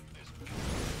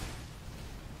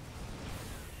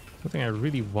 Something I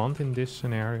really want in this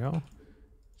scenario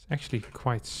is actually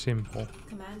quite simple.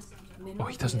 Command mineral Oh,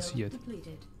 he doesn't field see it.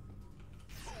 depleted.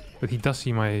 But he does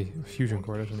see my fusion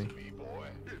core, doesn't he?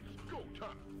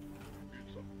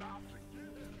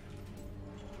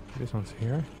 This one's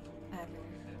here.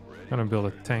 Admiral. Gonna build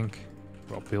a tank.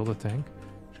 Well, build a tank.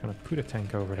 Just gonna put a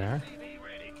tank over there.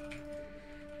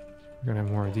 We're gonna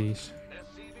have more of these.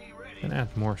 And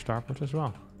add more starports as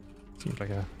well. Seems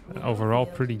like an overall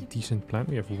pretty decent plan.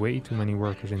 We have way too many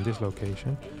workers in this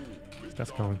location. That's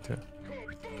going to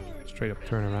straight up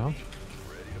turn around.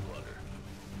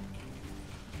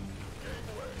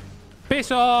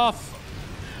 Piss off!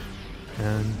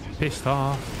 And pissed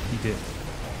off he did.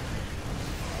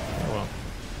 Oh well.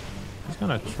 He's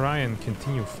gonna try and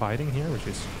continue fighting here, which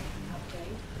is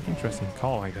an interesting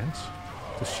call, I guess.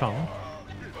 To some.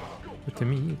 But to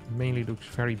me, it mainly looks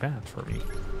very bad for me.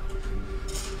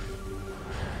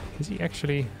 Is he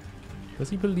actually...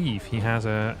 Does he believe he has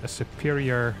a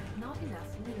superior... Not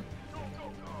enough minerals.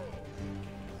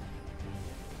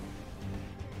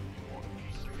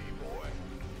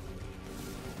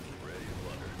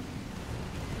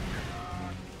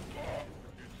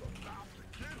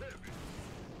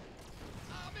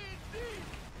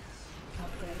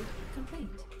 Upgrade complete.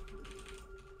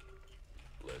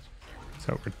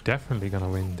 So we're definitely gonna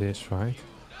win this fight.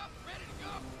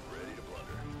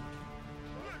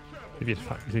 If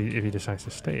he decides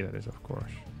to stay, that is, of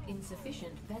course.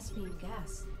 Insufficient Vespine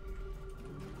gas.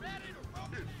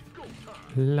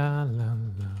 La la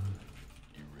la.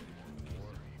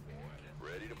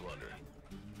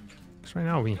 Because right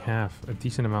now we have a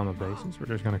decent amount of bases. We're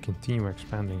just gonna continue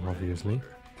expanding, obviously.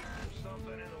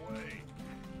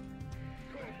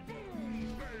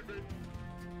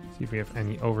 See if we have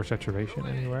any oversaturation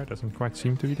anywhere. Doesn't quite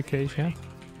seem to be the case yet.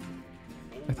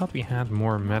 I thought we had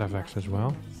more medevacs as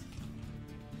well.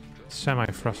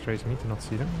 Semi-frustrates me to not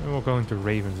see them. And we'll go into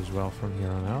Ravens as well from here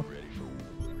on out.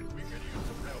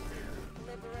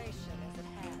 Liberation is at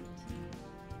hand.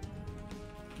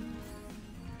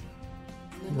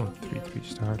 Mineral 133 field.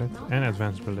 started. And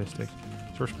advanced ballistics.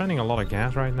 So we're spending a lot of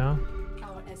gas right now.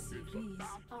 Our SCVs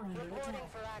are under Ready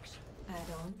attack. for action.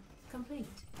 Add-on complete.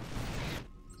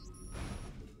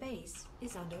 Base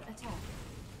is under attack.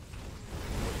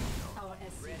 Our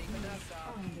SCVs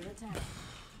are under attack.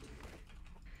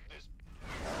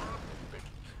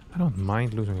 I don't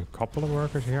mind losing a couple of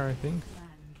workers here, I think. Land.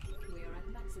 We are at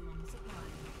maximum supply.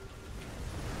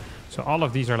 So all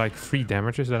of these are like free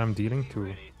damages that I'm dealing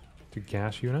to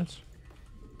gas units.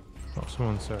 Oh,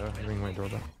 someone's ringing my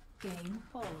doorbell. Game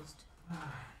paused.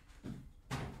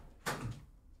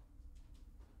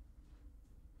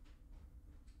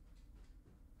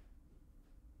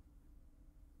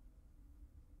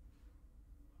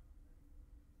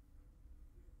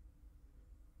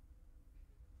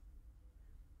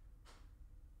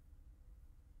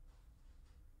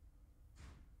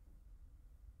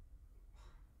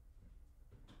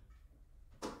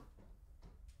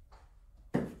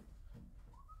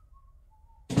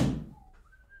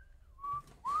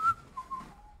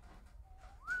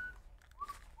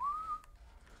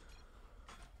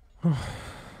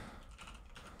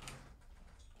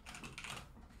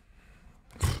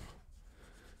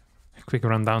 Quick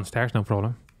run downstairs, no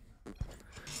problem.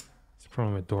 It's a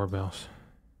problem with doorbells.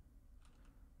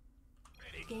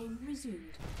 Game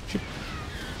resumed. Chip.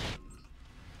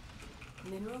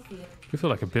 Mineral field. You feel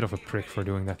like a bit of a prick for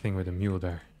doing that thing with the mule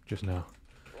there just now.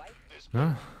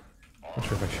 No? Not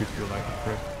sure if I should feel like a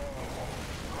prick.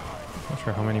 Not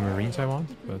sure how many Marines I want,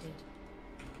 but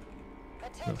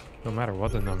no matter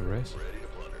what the number is.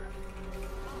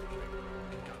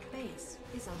 Base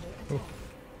is under Oh. attack.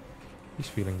 He's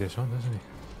feeling this one, doesn't he?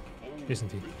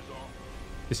 Isn't he?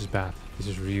 This is bad. This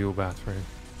is real bad for him.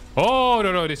 Oh,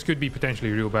 no, this could be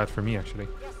potentially real bad for me, actually.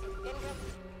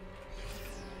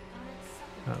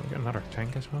 We got another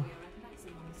tank as well.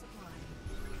 Maximum supply.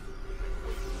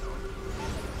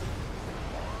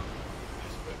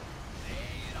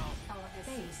 Our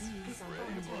base is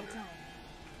under attack.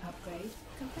 Upgrade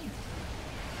complete.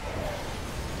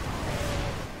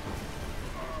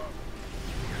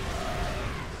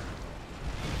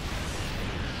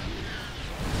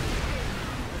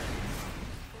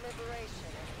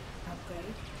 Liberation.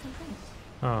 Upgrade complete.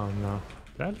 Oh no.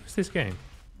 Did I lose this game?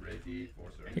 Ready for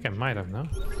I think I might have now.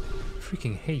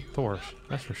 Freaking hate Thors,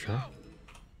 that's for sure.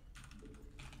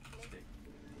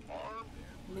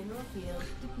 Mineral field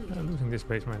depleted. Losing this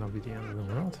base might not be the end of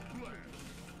the world.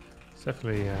 It's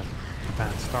definitely a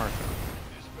bad start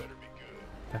though.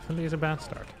 Definitely is a bad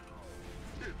start.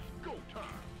 You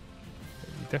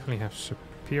definitely have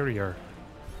superior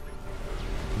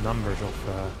numbers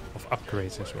of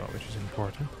upgrades as well, which is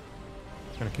important.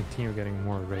 Gonna continue getting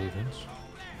more ravens.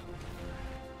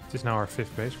 This is now our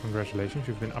 5th base. Congratulations,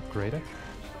 you've been upgraded.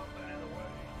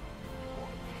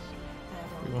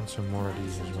 We want some more of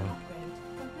these as well. Upgrade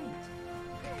complete.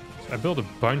 So I built a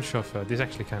bunch of... this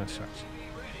actually kind of sucks.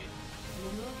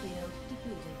 Mineral field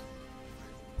depleted.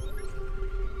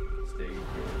 stay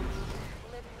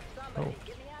Oh,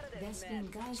 Vespene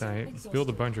geyser so I exhausted. built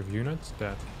a bunch of units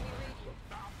that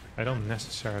I don't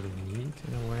necessarily need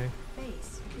in a way.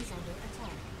 Base is under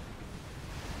attack.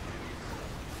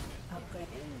 Upgrade.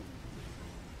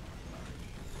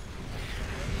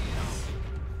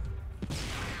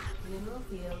 Mineral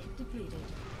field depleted.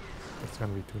 It's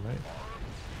gonna be too late.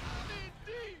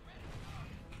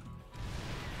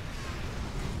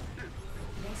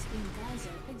 Vespene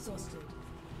geyser exhausted.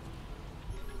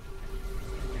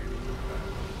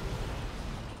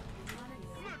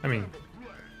 I mean,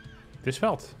 this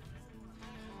felt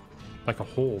like a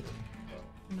hold.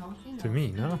 Not enough To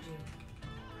me, no? energy.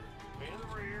 In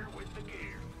the rear with the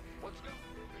gear. What's going?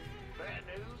 Bad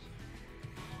news?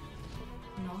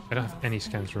 Not I don't have enough any energy.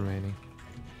 scans remaining,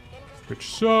 which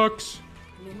sucks.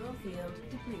 Mineral field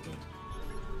depleted.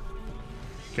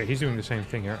 Okay, he's doing the same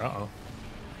thing here. Uh-oh.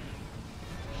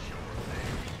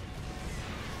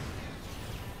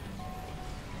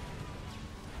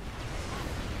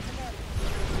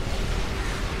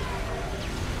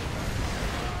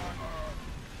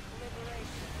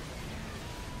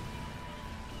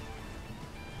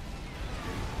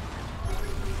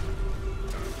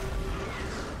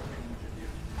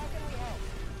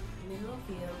 Mineral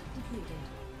field depleted.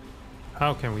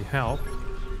 How can we help?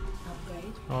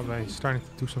 Upgrade. Oh, by starting to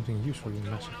do something useful, you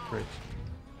massive pricks.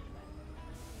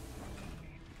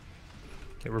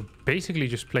 Okay, we're basically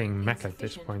just playing mech at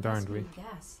this Insufficient point, aren't we? Vespene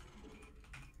gas.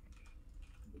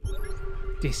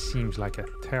 This seems like a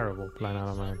terrible plan out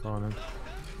of my opponent.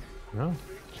 No?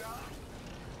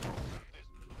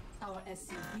 Our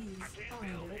SCVs are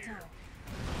under attack.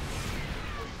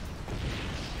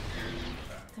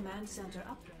 Command center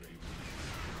upgrade.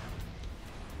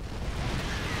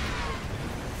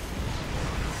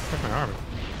 Check my armor.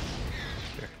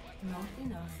 Not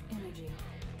enough energy.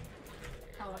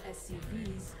 Our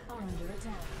SCVs are under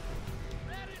attack.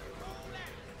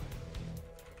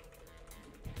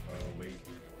 wait.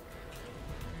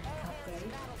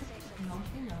 Upgrade. Not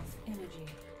enough energy.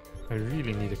 I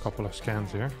really need a couple of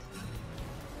scans here.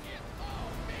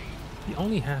 He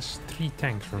only has 3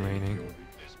 tanks remaining.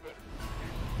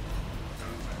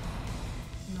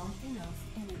 Not enough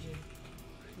energy.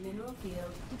 Mineral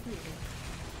field depleted.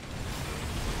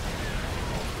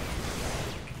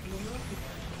 Mineral field.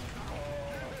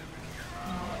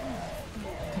 Not enough I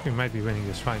energy. think we might be winning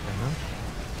this fight right now.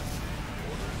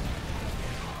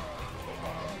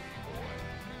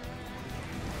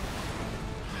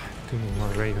 Too many more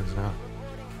ravens now.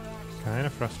 Kind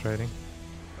of frustrating.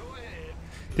 Go ahead.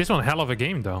 This one hell of a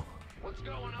game though. What's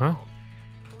going Huh? on?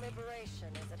 Liberation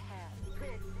is at hand.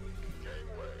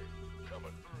 Gateway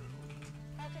coming through.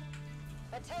 Falcon,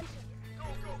 attention. Go,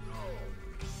 go, go.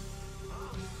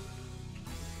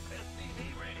 SCV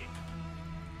ready.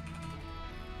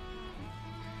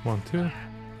 1, 2.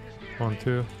 1,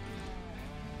 2.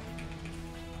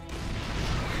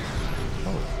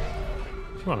 Oh.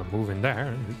 If you want to move in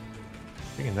there,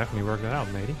 we can definitely work that out,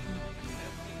 matey.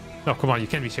 No, come on, you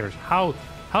can't be serious. How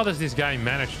does this guy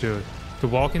manage to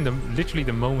walk in literally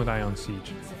the moment I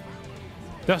unsiege?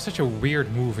 That's such a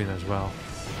weird move in as well.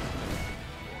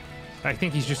 I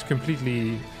think he's just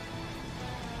completely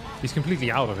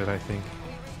out of it, I think.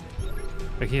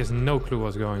 Like he has no clue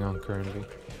what's going on currently.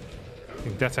 I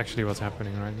think that's actually what's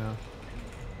happening right now.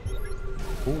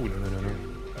 Ooh, no.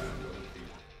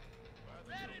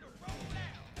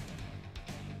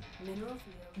 Mineral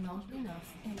field. Not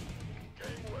enough energy.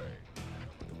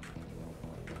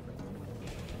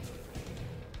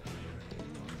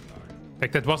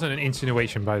 Like, that wasn't an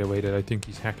insinuation, by the way, that I think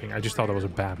he's hacking. I just thought it was a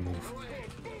bad move.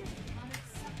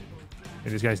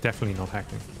 And this guy's definitely not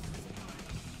hacking.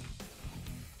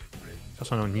 There's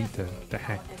also no need to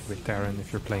hack with Terran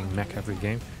if you're playing mech every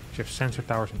game. You have sensor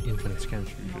towers and infinite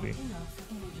scans usually.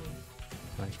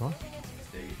 Nice one.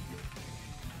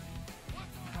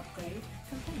 Upgrade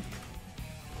complete.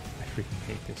 I freaking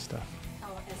hate this stuff. Our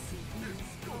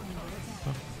SCVs are under attack.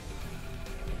 Oh.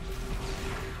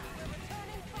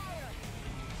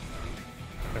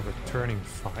 A returning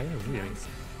fire? Really? Is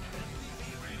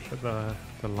that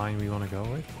the line we want to go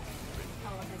with?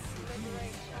 Our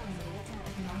SCVs are under attack.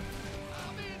 Not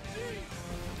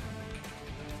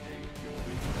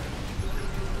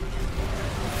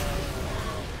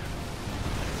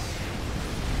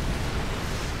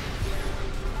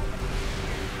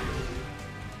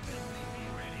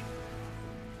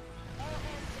All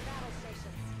hands to battle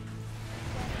stations.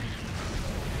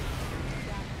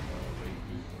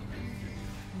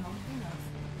 not enough.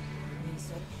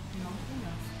 Research. Not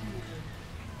enough energy.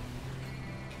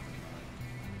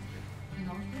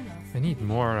 Not enough. I need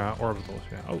more orbitals,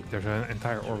 yeah. Oh, there's an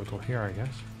entire orbital here, I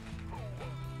guess.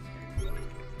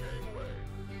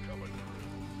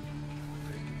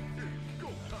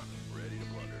 Ready to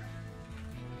blunder.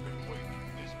 Wait,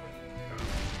 this way.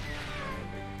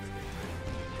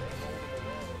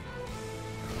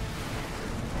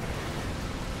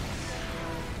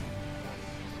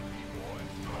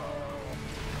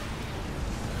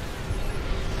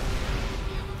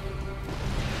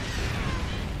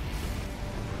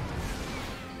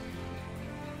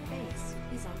 Base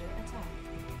is under attack.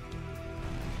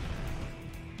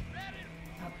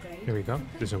 Upgrade. Here we go.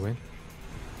 complete. This is a win.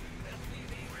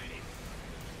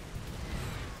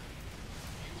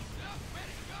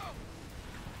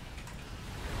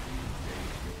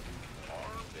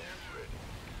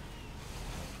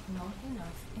 Not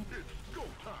enough.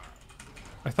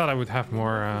 I thought I would have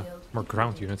more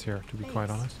ground units here, to be quite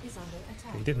Base honest. is under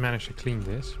attack. He did manage to clean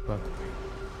this, but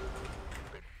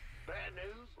Bad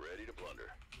news. Ready to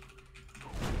blunder.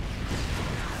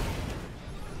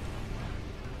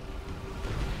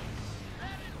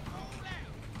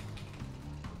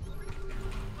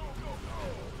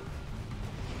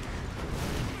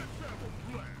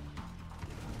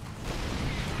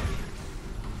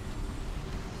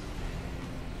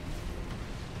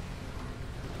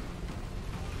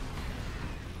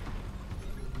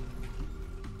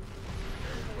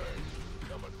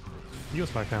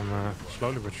 feels like I'm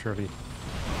slowly but surely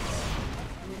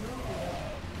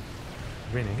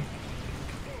winning.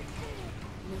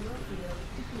 Mineral field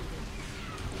depleted.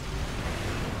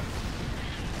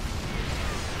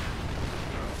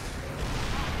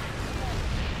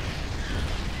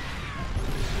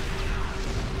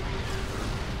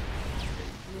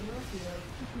 Mineral field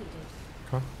depleted.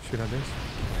 Come on, shoot at this.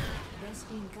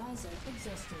 Resting geyser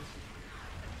exhausted.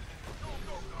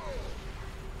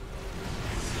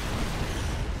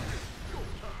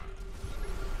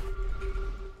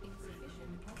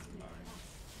 Insufficient oxygen.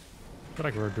 I feel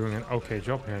like we're doing an okay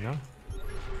job here now.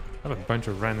 I have a bunch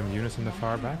of random units in the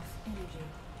far back. Energy.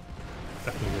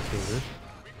 Definitely will feel good.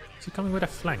 Is he coming with a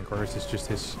flank, or is this just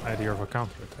his idea of a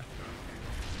counter attack?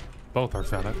 Both are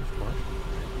valid, of course.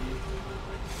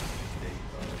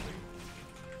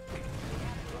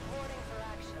 Reporting for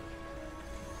action.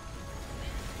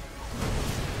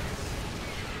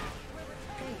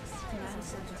 Base command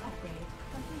center upgrade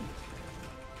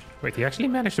complete. Wait, he actually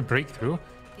managed to break through?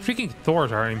 Freaking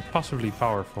Thors are impossibly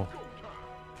powerful.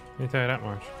 Let me tell you that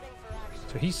much.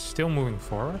 So he's still moving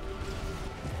forward.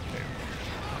 Okay.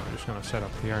 I'm just gonna set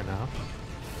up here now.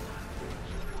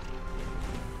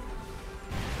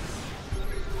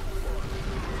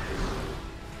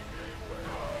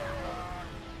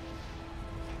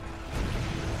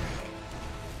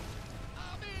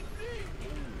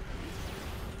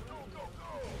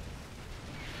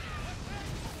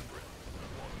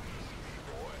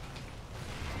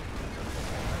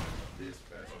 This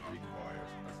battle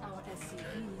requires Our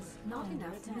SCVs not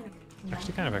enough mineral.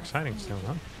 Actually kind of exciting still,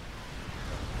 huh?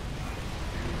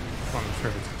 Well, I'm not sure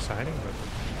if it's exciting, but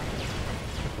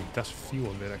it does feel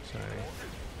a bit exciting.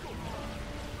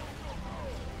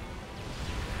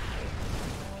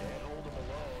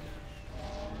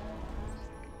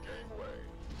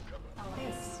 Our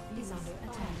base is under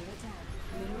attack.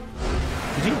 Mineral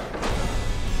Did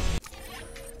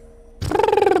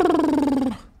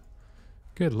you?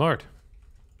 Good lord.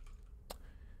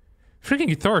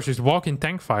 Freaking Thor just walk in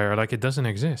tank fire like it doesn't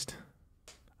exist.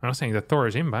 I'm not saying that Thor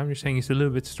is imba, I'm just saying he's a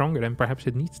little bit stronger than perhaps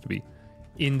it needs to be.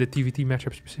 In the TVT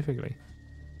matchup specifically.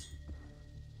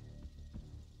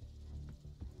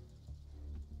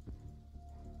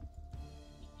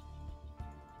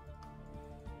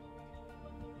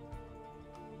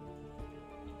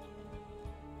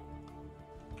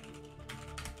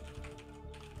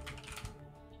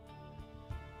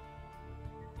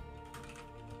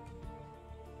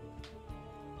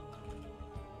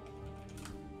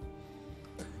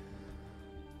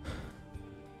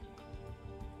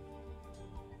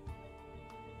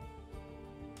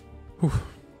 Whew.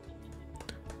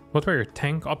 What were your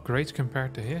tank upgrades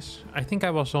compared to his? I think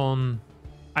I was on...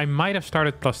 I might have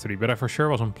started +3, but I for sure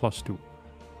was on +2.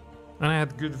 And I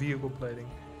had good vehicle plating.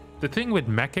 The thing with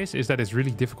mech is that it's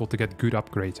really difficult to get good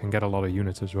upgrades and get a lot of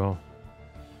units as well.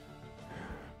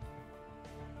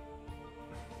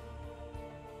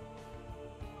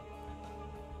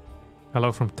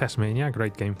 Hello from Tasmania,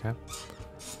 great game cap.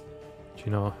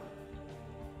 You know,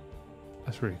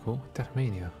 that's really cool.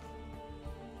 Tasmania.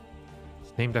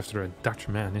 It's named after a Dutch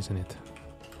man, isn't it?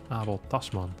 Abel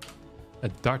Tasman, a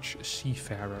Dutch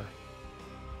seafarer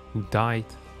who died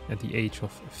at the age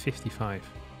of 55.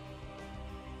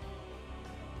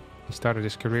 He started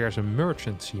his career as a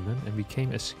merchant seaman and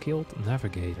became a skilled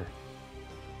navigator.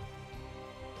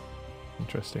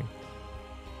 Interesting.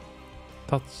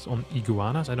 Thoughts on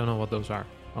iguanas? I don't know what those are.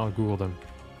 I'll Google them.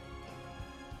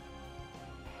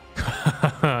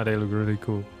 They look really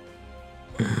cool.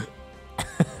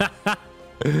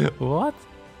 What?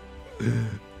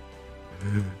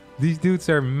 These dudes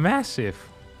are massive.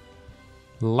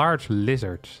 Large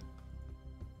lizards.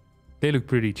 They look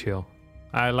pretty chill.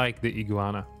 I like the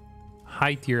iguana.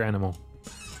 High tier animal.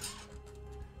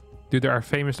 Dude, there are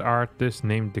famous artists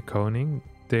named De Koning.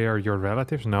 They are your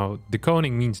relatives? No, De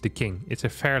Koning means the king. It's a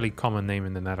fairly common name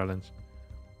in the Netherlands.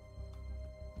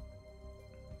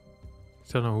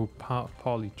 Still know who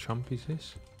Paulie Chumpies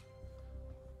is?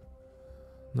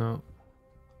 No.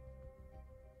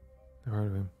 Never heard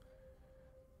of him.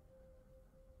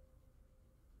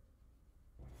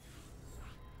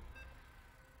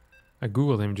 I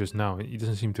googled him just now. He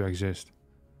doesn't seem to exist.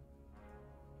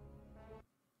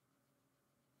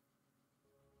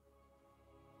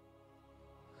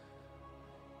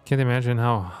 Can't imagine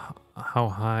how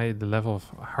high the level of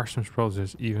Harstem's pros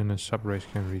is. Even a sub race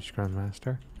can reach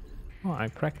Grandmaster. Well, I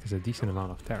practice a decent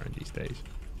amount of Terran these days.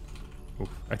 Oof.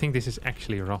 I think this is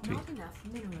actually Rotti.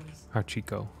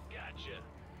 Hachiko. Gotcha.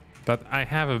 But I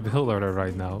have a build order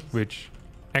right now, which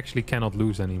actually cannot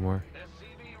lose anymore.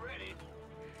 SCV ready.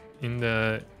 In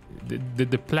the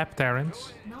Pleb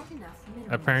Terrans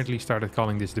apparently started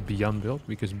calling this the Beyond build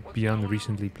because Beyond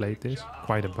recently played this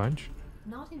quite a bunch.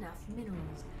 Not enough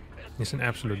minerals. It's an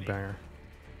absolute banger.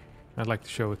 I'd like to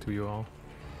show it to you all.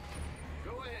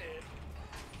 Go ahead.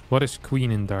 What is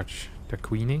queen in Dutch? The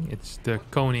queening? It's the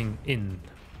koning in.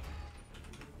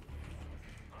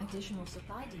 Additional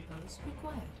supply depots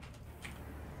required.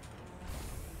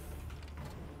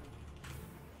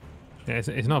 Yeah,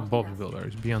 it's not Bob's build order,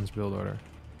 it's Beyond's build order.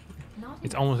 Not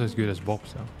It's enough almost as good as minerals.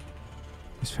 Bob's though.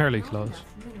 It's fairly Not close. enough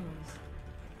minerals.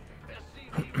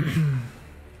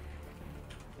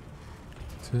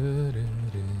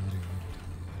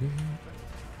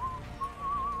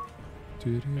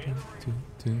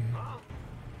 SCV.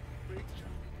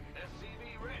 SCV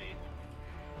ready.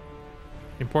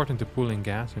 Important to pull in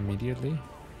gas immediately.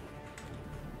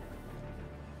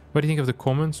 What do you think of the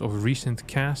comments of recent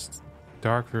cast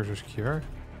Dark versus Cure?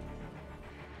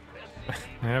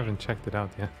 I haven't checked it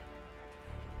out yet.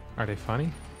 Are they funny?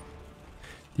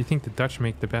 Do you think the Dutch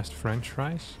make the best French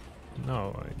fries?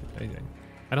 No,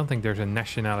 I don't think there's a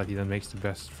nationality that makes the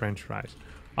best French fries.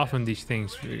 Often these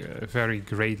things vary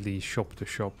greatly shop to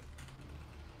shop.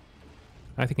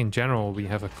 I think in general we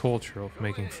have a culture of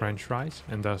making French fries,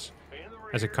 and thus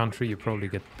as a country you probably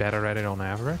get better at it on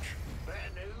average.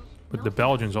 Bad news. But the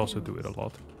Belgians also do it a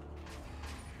lot.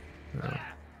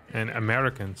 And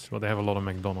Americans, well, they have a lot of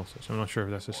McDonald's. So I'm not sure if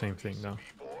that's the same thing though.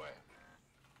 Boy.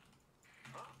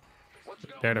 What's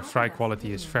going There the fry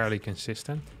quality is fairly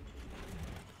consistent.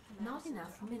 Not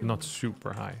enough minerals. Not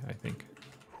super high, I think.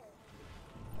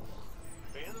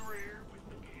 in the rear?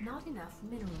 Not enough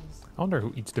minerals. I wonder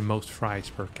who eats the most fries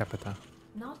per capita.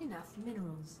 Not enough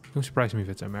minerals. It wouldn't surprise me if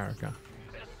it's America.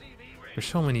 SCV ready. There's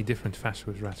so many different fast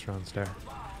food restaurants there.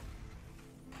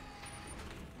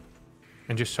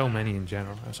 And just so many in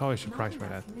general. I was always surprised by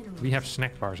that. We have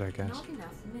snack bars, I guess. Not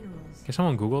enough minerals. Can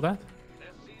someone Google that?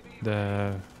 SCV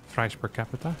The fries per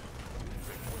capita?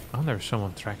 I wonder if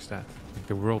someone tracks that. Like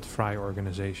the World Fry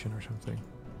Organization or something.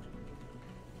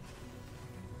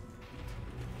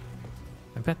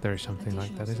 I bet there is something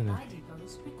like that, isn't it? Additional supply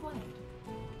depots required.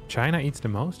 China eats the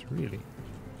most? Really?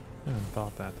 I hadn't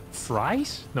thought that.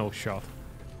 Fries? No shot.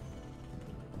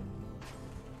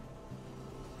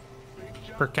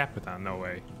 Per capita? No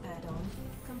way. Add-on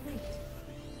complete.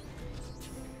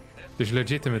 There's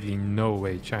legitimately no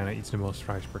way China eats the most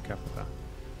fries per capita.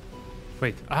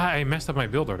 Wait, I messed up my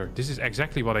build order. This is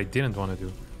exactly what I didn't want to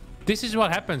do. This is what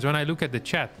happens when I look at the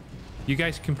chat. You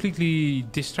guys completely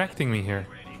distracting me here.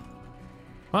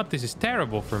 What? This is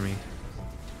terrible for me.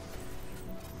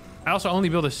 I also only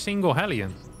built a single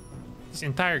Hellion. This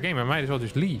entire game, I might as well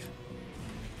just leave.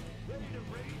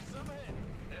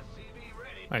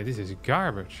 Hey, this is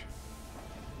garbage.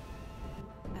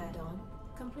 Add-on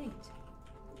complete.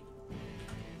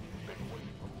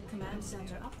 Command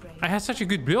center upgrade. I had such a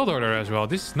good build order as well.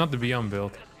 This is not the Beyond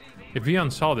build. If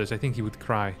Beyond saw this, I think he would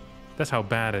cry. That's how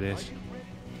bad it is.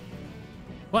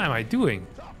 What am I doing?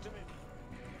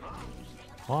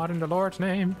 What in the Lord's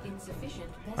name Insufficient.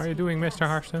 are you doing, Mr.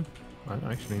 Harstem? Well,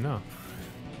 actually, no.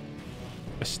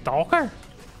 A stalker?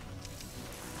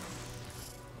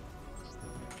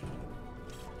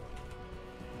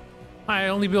 I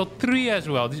only built 3 as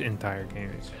well. This entire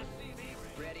game is.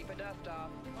 Ready for dust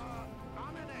off.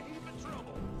 I'm in a heap of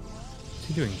trouble. Is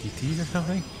he doing DTs or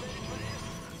something?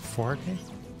 4K?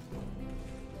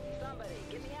 Somebody,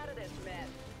 get me out of this mess.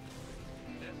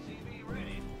 SCV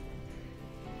ready.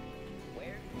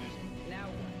 Where? Now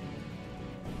what?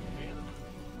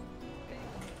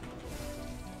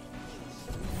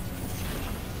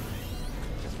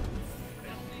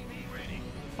 SCV ready.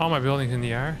 All my buildings in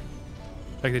the air.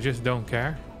 Like they just don't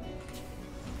care.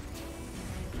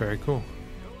 Very cool.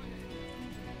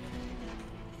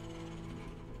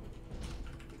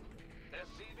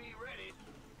 SCV ready.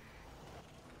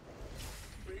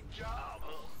 Big job.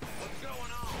 What's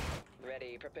going on?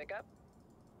 Ready for pickup?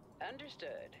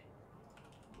 Understood.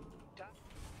 Top.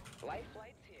 Life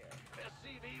flight's here.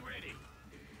 SCV ready.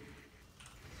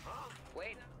 Huh?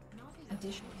 Wait. Not enough.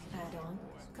 Additional add-on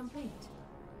complete.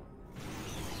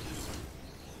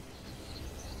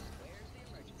 Where's the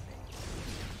emergency?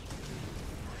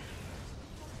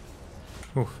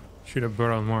 Oof. Should have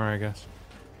burrowed more, I guess.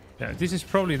 Yeah, this is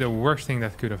probably the worst thing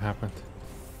that could have happened.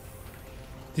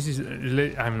 This is...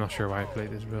 I'm not sure why I played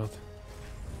this build.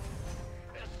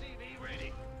 SCV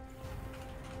ready.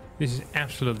 This is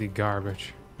absolutely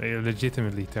garbage.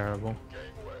 Legitimately terrible.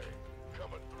 Gangway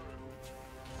coming through.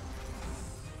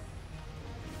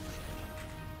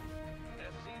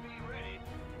 SCV ready.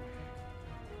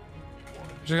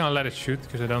 I'm just gonna let it shoot,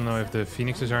 because I don't know if the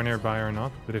phoenixes are nearby or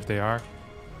not. But if they are,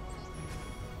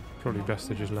 probably best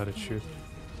to just let it shoot.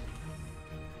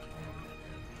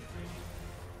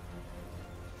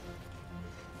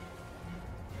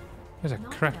 There's a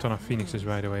crap ton of phoenixes,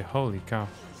 by the way. Holy cow.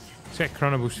 This guy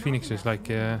Chrono Boost phoenixes like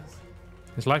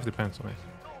his life depends on it.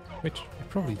 Which it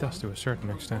probably does to a certain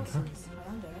extent, huh? Forces are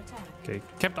under attack. Okay,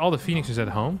 kept all the phoenixes at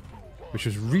home, which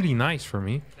was really nice for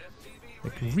me.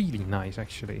 Like really nice,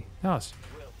 actually. That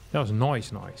was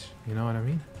nice, you know what I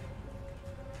mean?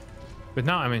 But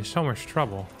now I'm in so much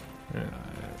trouble.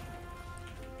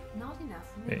 Not enough.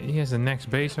 He has the next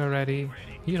base already.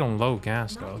 He's on low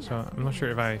gas though, so I'm not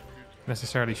sure if I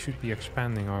necessarily should be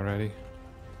expanding already.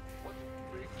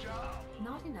 Big job.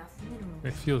 Not enough minerals.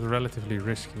 It feels relatively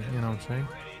risky, you know what I'm saying?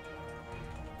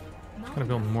 Not Gonna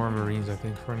build enough. more marines, I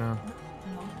think, for now.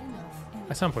 Not enough.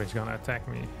 At some point he's gonna attack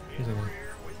me, isn't he?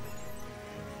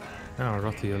 Oh,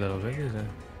 Rotti a little bit.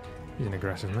 He's an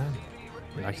aggressive man.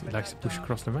 He likes to push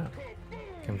across the map.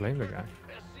 Can't blame the guy.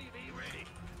 SCV ready.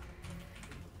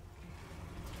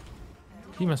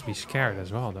 He must be scared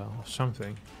as well, though, of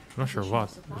something. I'm not sure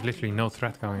what. There's literally no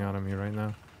threat going out of me right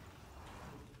now.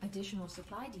 Additional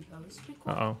supply depots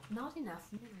required. Uh-oh. Not enough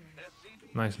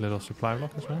minerals. Nice little supply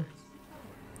block as well.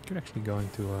 Could actually go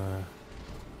into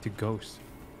to Ghost.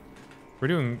 We're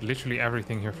doing literally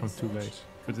everything here from 2 base.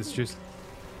 But it's just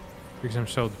because I'm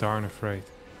so darn afraid.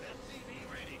 SCV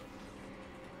ready.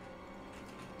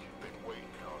 Been waiting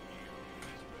on you.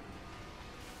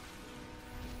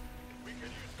 We can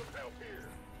use some help here.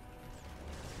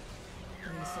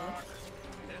 Research.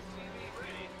 SCV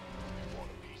ready. Want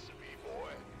a piece of me,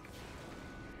 boy?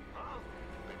 Huh?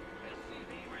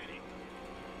 SCV ready.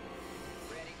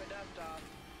 Ready for dust off.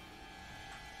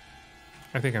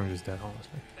 I think I'm just dead,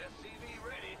 honestly. SCV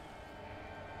ready.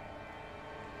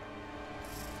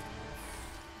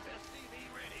 SCV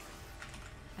ready.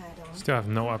 Add-on. Still have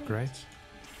no upgrades.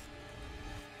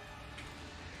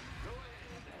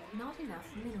 Not enough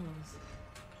minerals.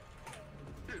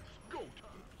 It's go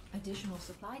time. Additional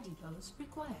supply depots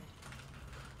required.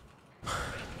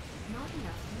 Not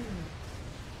enough minerals.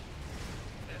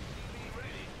 SCV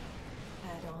ready.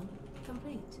 Add-on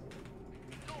complete.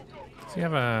 Does he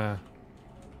have a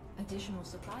Additional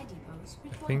supply depots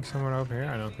required. thing somewhere over here?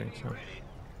 I don't think so.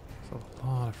 There's a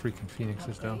lot of freaking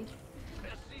phoenixes though. Upgrade.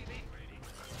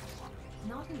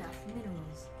 Not enough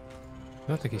minerals. I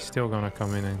don't think he's still gonna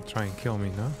come in and try and kill me,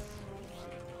 no?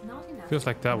 Not enough. Feels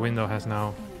like that window has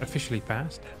now officially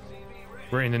passed.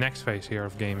 We're in the next phase here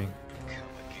of gaming.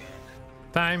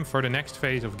 Time for the next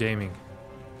phase of gaming.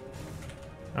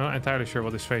 I'm not entirely sure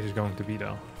what this phase is going to be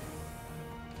though.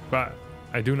 But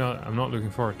I do know I'm not looking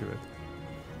forward to it.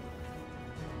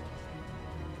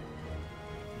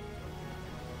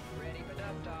 Ready for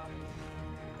dust off.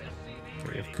 Okay,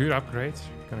 we have good upgrades.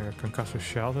 Gonna get concussive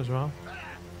shells as well. You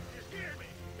scared me.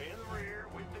 In the rear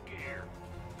with the gear.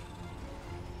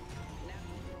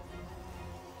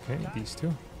 Okay, these two.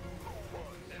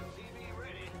 SCV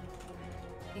ready.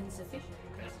 Insufficient.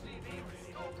 SCV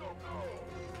ready. Go, go,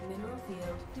 go. Mineral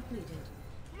field depleted.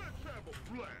 Let's have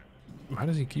a blast. Why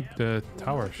does he keep the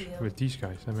towers with these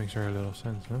guys? That makes very little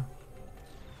sense, huh?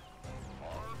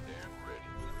 Armed and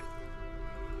ready.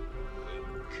 By the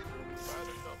numbers, boys.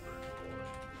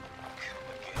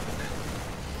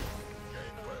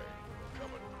 Gangway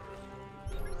coming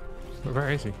through.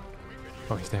 Where is he?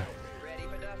 Oh, he's there. Ready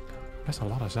for dust off. That's a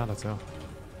lot of zealots though.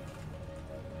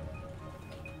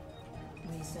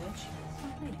 Research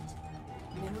complete.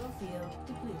 Mineral field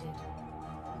depleted.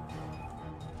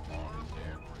 Armed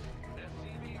and ready.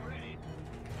 SCV ready.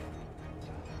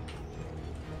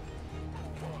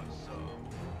 Want some?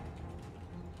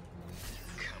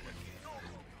 Coming in.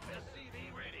 SCV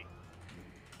ready.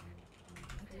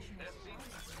 Additional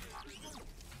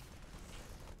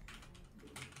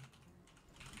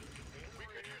We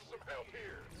could use some help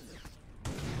here.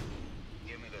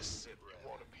 Give me the sit rep. You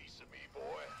want a piece of me,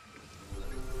 boy?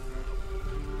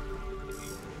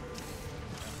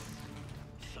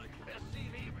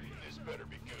 SCV ready. This better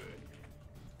be good.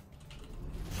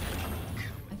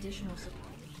 additional support.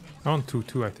 I want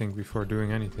 2-2, I think, before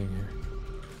doing anything here.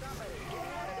 Somebody get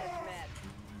out of this mess.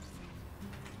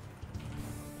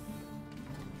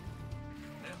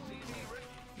 SCV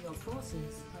ready. Your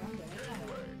forces are under attack.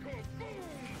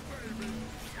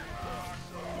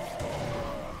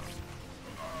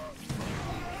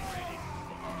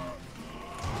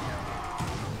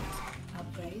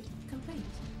 Upgrade complete.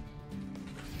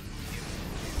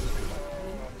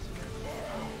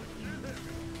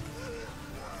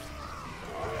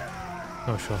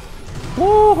 No shot.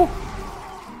 Woo!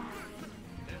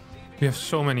 We have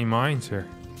so many mines here.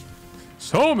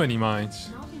 So many mines.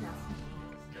 Not enough.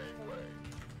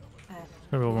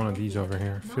 I will one of these over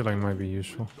here. I feel like it might be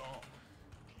useful.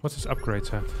 What's his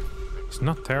upgrades at? It's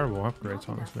not terrible upgrades,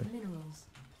 Not enough honestly. minerals.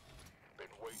 Been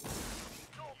waiting.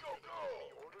 Go, go, go.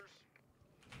 Orders.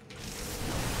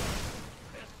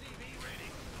 SCV ready.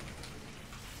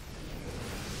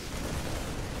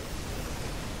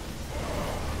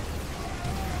 Ready for dust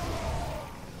off.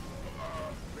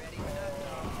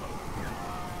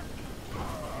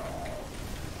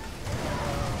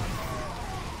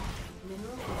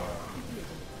 Mineral field depleted.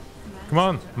 Command Come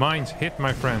on, center. mines, hit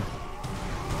my friend.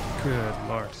 Good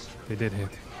lord, they did hit.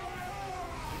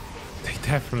 They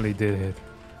definitely did hit.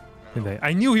 Didn't they?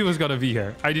 I knew he was gonna be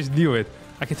here. I just knew it.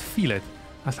 I could feel it.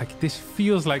 I was like, this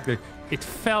feels like the... It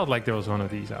felt like there was one of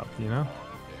these out, you know?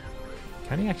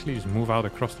 Can he actually just move out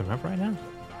across the map right now?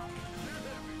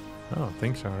 I don't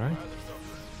think so, right?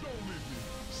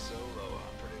 Solo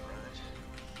operating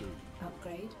right.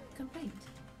 Upgrade complete.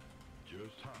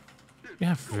 Just hot. We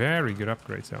have very good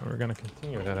upgrades though. We're gonna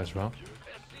continue that as well.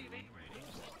 SCV ready.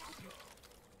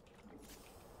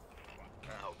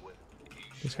 Out with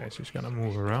it. This guy's just gonna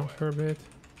move around for a bit.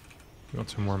 We want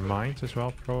some more mines as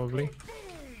well, probably. Boom,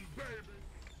 baby.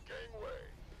 Gangway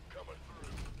coming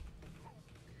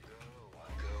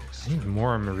through. I need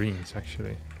more marines,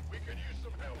 actually. We could use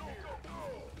some help here. Go, go.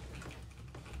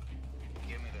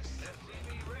 Give me the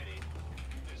SCV ready.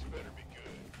 This better be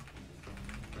good.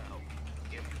 Now,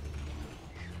 give me.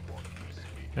 Want a piece of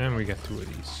me? And we get 2 of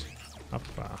these.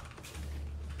 Hoppa.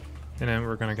 And then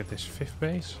we're gonna get this 5th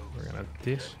base. We're gonna have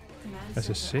this. Command That's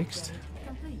a center 6th. upgrade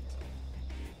complete.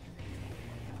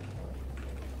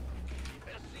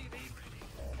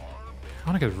 I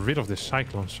wanna get rid of this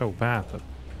cyclone so bad, but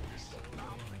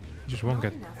you just won't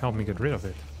help me get rid of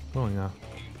it. Oh yeah.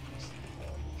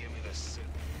 Give me the sit.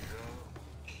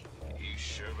 You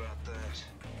sure about that?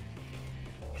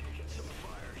 Get some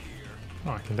fire here.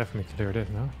 Oh, I can definitely clear this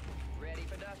now. Ready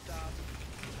for dust off.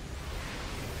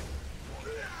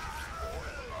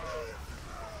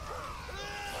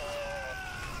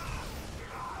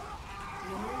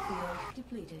 Mineral field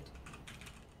depleted.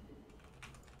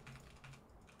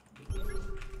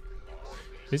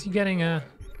 Is he getting a...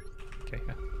 Okay,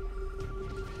 yeah.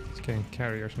 He's getting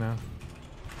carriers now.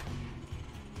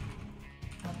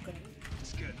 Upgrade.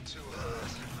 It's getting too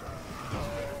hot.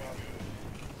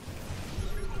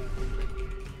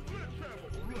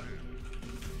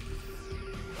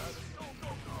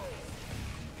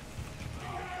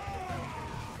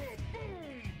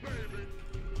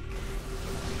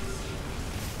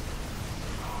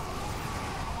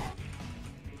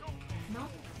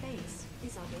 North base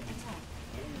is under attack.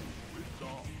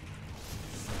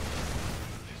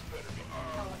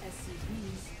 Our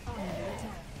SCVs are under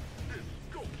attack.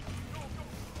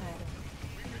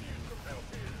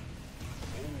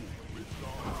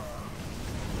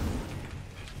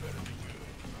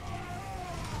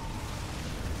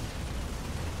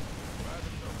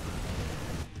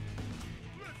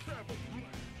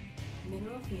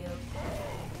 Mineral field.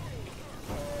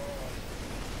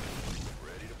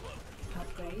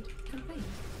 Upgrade complete.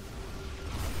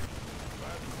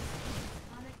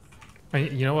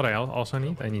 You know what I also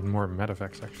need? I need more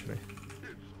medevacts actually.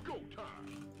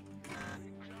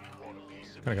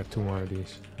 I got 2 more of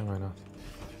these. Why not?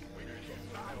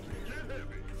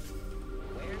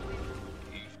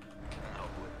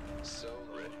 So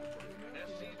ready.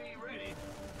 SCV ready.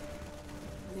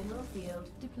 Mineral field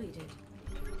depleted.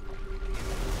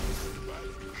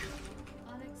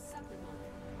 Unacceptable.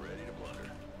 Ready to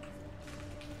plunder.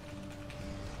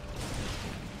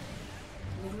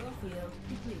 Mineral field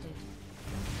depleted.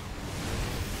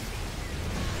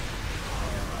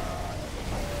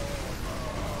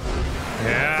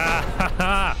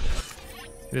 Yeah!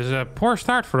 It is a poor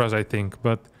start for us, I think,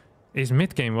 but his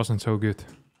mid game wasn't so good.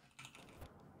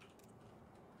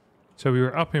 So we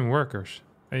were up in workers.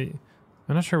 I'm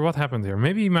not sure what happened here.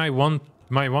 Maybe my one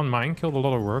mine killed a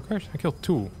lot of workers. I killed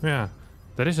 2. Yeah,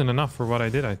 that isn't enough for what I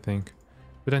did, I think.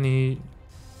 But then he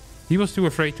was too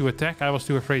afraid to attack. I was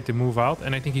too afraid to move out,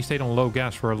 and I think he stayed on low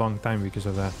gas for a long time because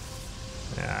of that.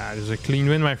 Yeah, this is a clean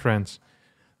win, my friends.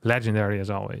 Legendary as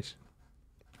always.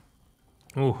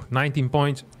 Ooh, 19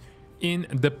 points in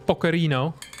the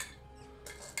Pokerino.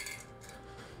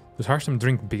 Does Harstem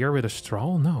drink beer with a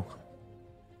straw? No.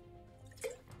 I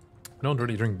don't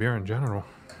really drink beer in general.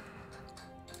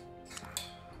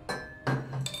 Oh,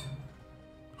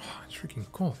 it's freaking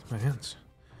cold, my hands.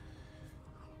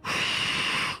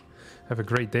 Have a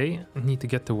great day. I need to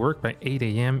get to work by 8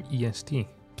 AM EST. I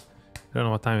don't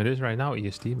know what time it is right now,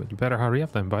 EST, but you better hurry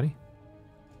up then, buddy.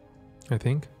 I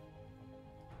think.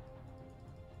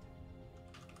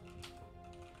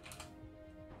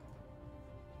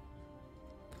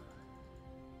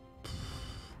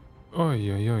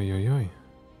 Oi, oi, oi, oi, oi.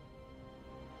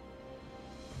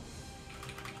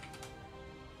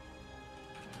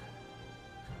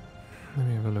 Let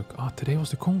me have a look. Oh, today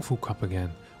was the Kung Fu Cup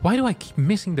again. Why do I keep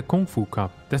missing the Kung Fu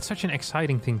Cup? That's such an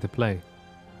exciting thing to play.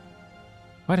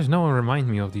 Why does no one remind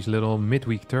me of these little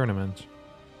midweek tournaments?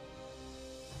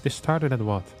 This started at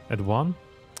what? At 1?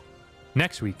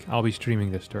 Next week, I'll be streaming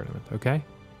this tournament, okay?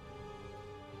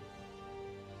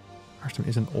 Harstem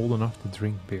isn't old enough to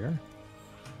drink beer.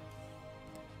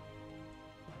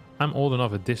 I'm old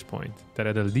enough at this point that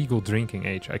at a legal drinking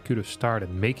age, I could have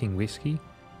started making whiskey,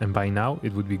 and by now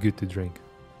it would be good to drink.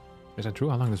 Is that true?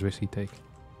 How long does whiskey take?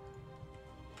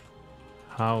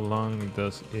 How long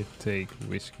does it take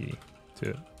whiskey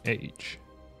to age?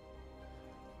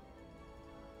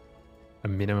 A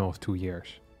minimum of 2 years.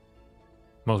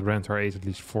 Most brands are aged at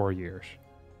least 4 years.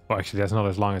 Well, actually, that's not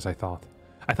as long as I thought.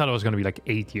 I thought it was going to be like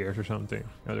 8 years or something.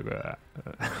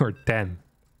 Or 10.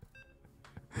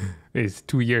 It's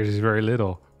 2 years is very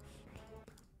little.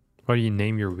 What do you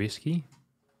name your whiskey?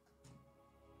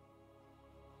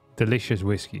 Delicious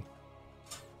whiskey.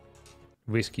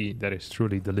 Whiskey that is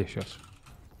truly delicious.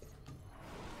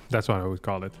 That's what I would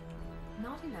call it.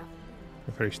 Not enough.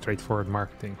 A very straightforward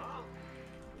marketing.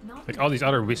 Not Like all these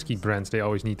other whiskey brands, they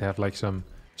always need to have like some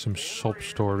sob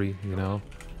story, you know,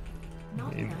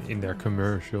 in their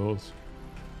commercials.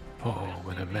 Oh,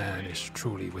 when a man is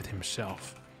truly with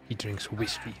himself, he drinks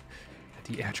whiskey at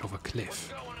the edge of a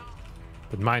cliff.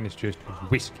 But mine is just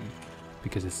whiskey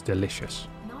because it's delicious.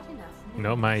 Not enough. You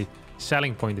know, my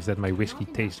selling point is that my whiskey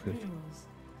tastes good,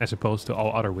 as opposed to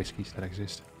all other whiskeys that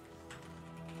exist.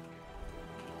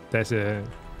 There's a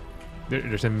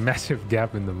massive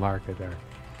gap in the market there.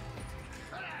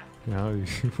 You know,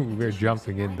 we're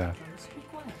jumping in that.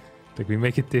 Like we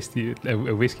make it tasty, a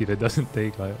whiskey that doesn't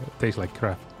taste like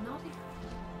crap.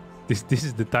 This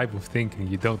is the type of thinking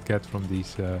you don't get from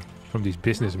these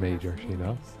business majors, you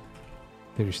know.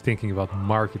 They're just thinking about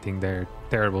marketing their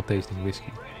terrible tasting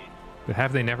whiskey. But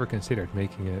have they never considered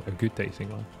making a good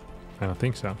tasting one? I don't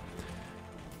think so.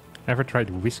 Ever tried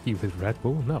whiskey with Red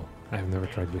Bull? No, I have never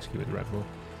tried whiskey with Red Bull.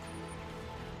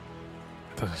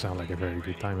 It doesn't sound like a very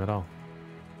good time at all.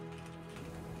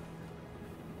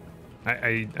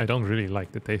 I don't really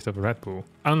like the taste of Red Bull,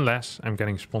 unless I'm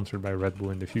getting sponsored by Red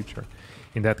Bull in the future.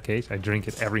 In that case, I drink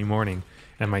it every morning,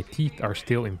 and my teeth are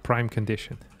still in prime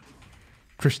condition.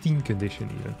 Pristine condition,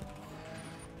 even.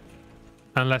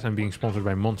 Unless I'm being sponsored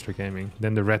by Monster Gaming,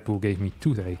 then the Red Bull gave me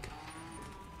toothache.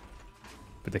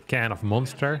 But the can of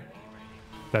Monster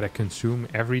that I consume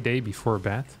every day before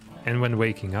bed, and when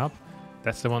waking up,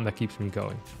 that's the one that keeps me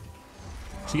going.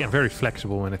 See, I'm very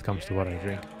flexible when it comes to what I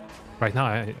drink. Right now,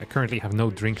 I currently have no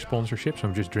drink sponsorship, so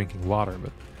I'm just drinking water,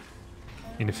 but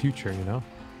in the future, you know?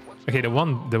 Okay, the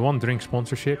one drink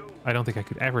sponsorship I don't think I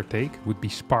could ever take would be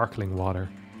sparkling water.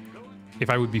 If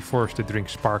I would be forced to drink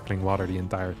sparkling water the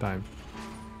entire time.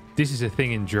 This is a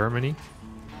thing in Germany.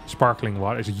 Sparkling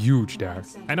water is huge there.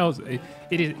 I know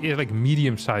it is like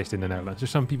medium-sized in the Netherlands. There's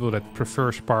some people that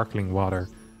prefer sparkling water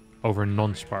over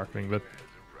non-sparkling, but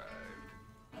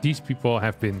these people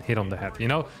have been hit on the head. You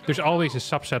know, there's always a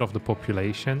subset of the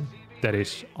population that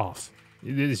is off.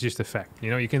 It is just a fact. You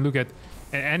know, you can look at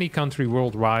any country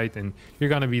worldwide and you're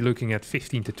going to be looking at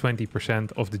 15 to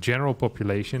 20% of the general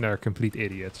population that are complete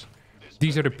idiots.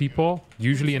 These are the people,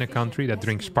 usually in a country, that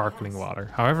drink sparkling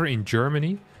water. However, in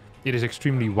Germany, it is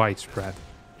extremely widespread.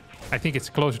 I think it's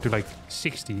closer to like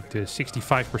 60 to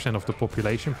 65% of the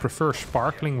population prefer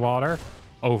sparkling water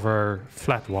over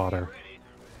flat water.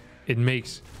 It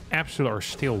makes absolute, or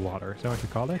still water, is that what you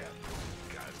call it?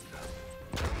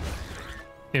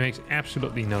 It makes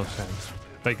absolutely no sense.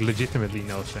 Like, legitimately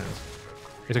no sense.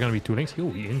 Is there going to be 2 links?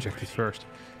 Oh, he injected first.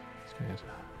 This guy has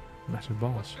massive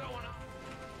balls.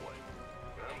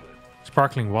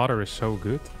 Sparkling water is so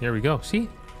good. Here we go. See?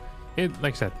 It,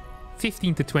 like I said,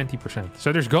 15 to 20%.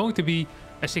 So there's going to be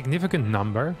a significant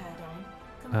number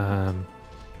of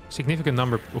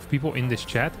people in this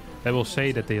chat that will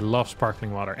say that they love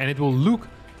sparkling water, and it will look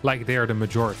like they're the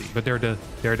majority, but they're the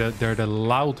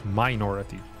loud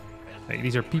minority. Like,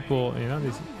 these are people, you know,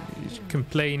 this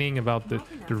complaining about the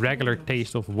regular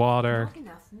taste of water. Not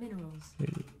enough minerals.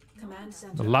 Command The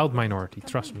center. loud minority,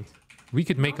 trust me. We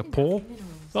could make a poll.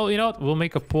 Well, you know what? We'll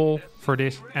make a poll for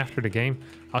this after the game.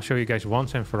 I'll show you guys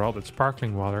once and for all that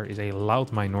sparkling water is a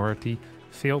loud minority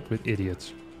filled with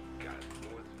idiots.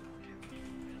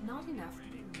 Not enough.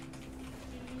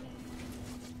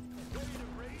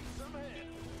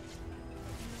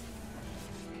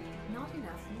 Not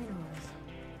enough minerals.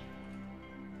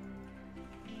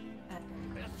 At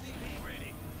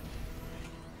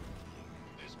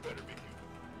This better be good.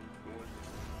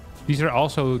 These are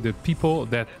also the people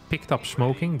that picked up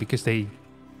smoking because they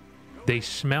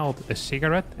smelled a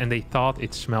cigarette and they thought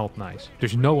it smelled nice.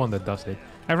 There's no one that does it.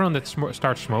 Everyone that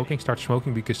starts smoking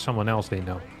because someone else they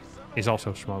know is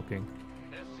also smoking.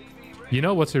 You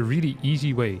know what's a really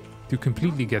easy way to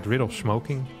completely get rid of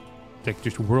smoking, like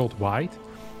just worldwide?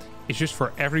 It's just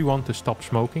for everyone to stop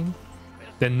smoking,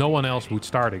 then no one else would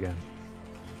start again.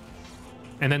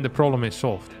 And then the problem is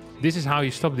solved. This is how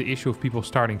you stop the issue of people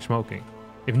starting smoking.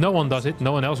 If no one does it,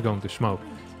 no one else is going to smoke.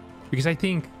 Because I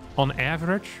think, on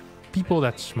average, people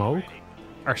that smoke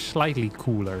are slightly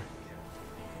cooler.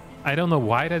 I don't know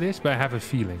why that is, but I have a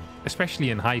feeling. Especially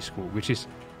in high school, which is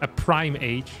a prime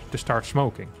age to start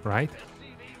smoking, right?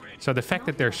 So the fact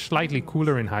that they're slightly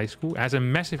cooler in high school has a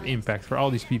massive impact for all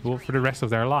these people for the rest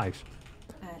of their lives.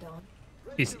 add on.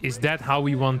 Is that how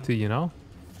we want to, you know?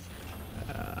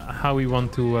 How we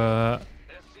want to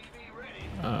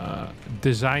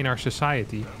design our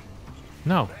society?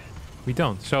 No, we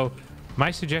don't. So my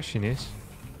suggestion is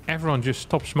everyone just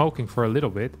stop smoking for a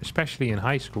little bit, especially in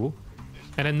high school,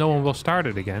 and then no one will start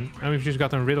it again, and we've just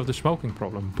gotten rid of the smoking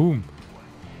problem. Boom.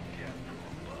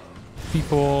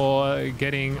 People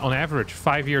getting on average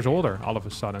 5 years older all of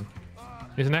a sudden.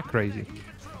 Isn't that crazy?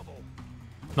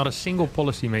 Not a single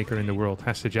policymaker in the world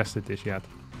has suggested this yet,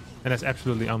 and that's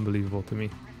absolutely unbelievable to me.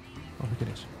 Oh, look at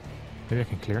this. Maybe I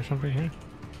can clear something here.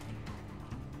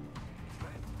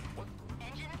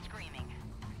 Engine screaming.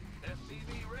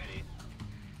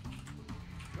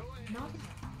 Not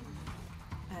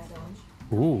add on.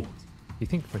 Ooh. You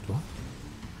think, wait, what?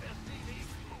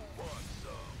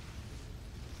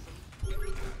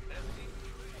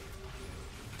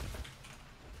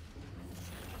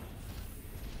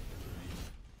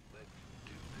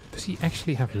 Does he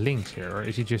actually have links here, or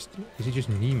is he just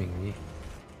memeing me?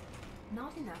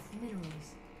 Not enough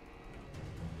minerals.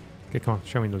 Okay, come on,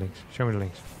 show me the links. Show me the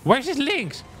links. Where's his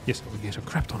links? Yes, oh, he has a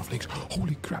crap ton of links.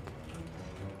 Holy crap.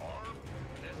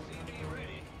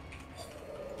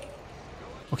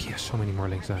 Okay, he has so many more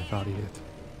links than I thought he did.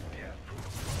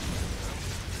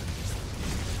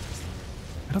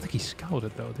 I don't think he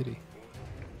scouted though, did he?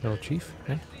 Little chief,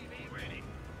 eh?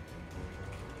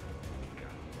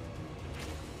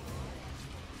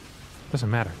 Doesn't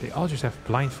matter. They all just have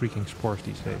blind freaking spores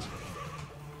these days.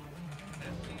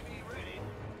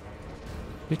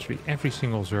 Literally every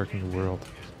single Zerg in the world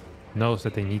knows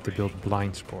that they need to build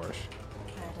blind spores. Add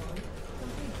on. Complete.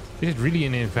 This is really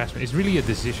an investment. It's really a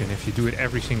decision if you do it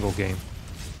every single game.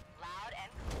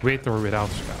 With or without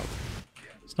scout.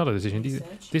 It's not a decision.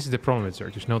 This is the problem with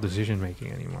Zerg. There's no decision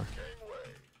making anymore.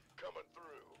 Coming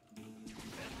through.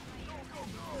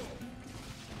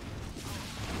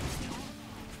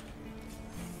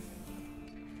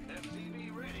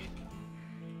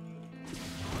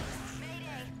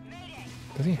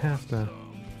 Does he have the...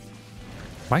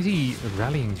 Why is he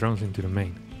rallying drones into the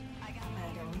main? Add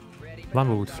on. Ready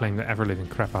Lambo would flame the ever-living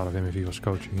crap out of him if he was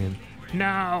coaching him.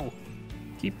 No!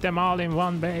 Keep them all in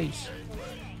one base.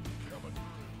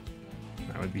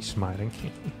 I would be smiling.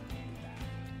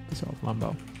 Piss off,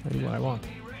 Lambo. I do what I want.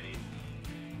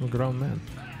 I'm a grown man.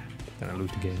 Then I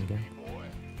lose the game again.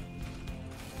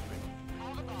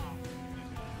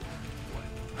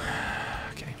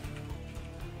 Okay.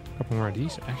 A couple more of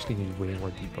these. I actually need way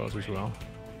more depots as well.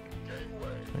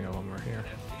 I got one more here.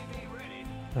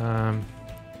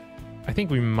 I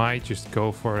think we might just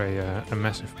go for a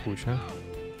massive push, huh?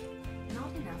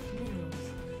 Not enough minerals.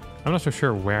 I'm not so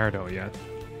sure where though yet.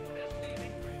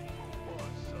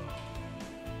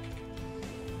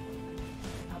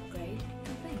 Upgrade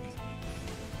complete.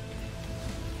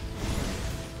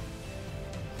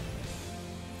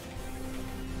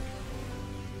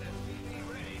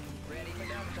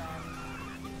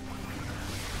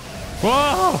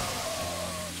 Whoa!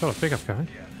 Shot a pickup guy.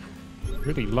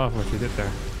 Really love what you did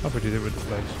there. Love what you did with the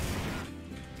place.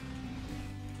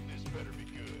 This better be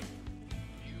good.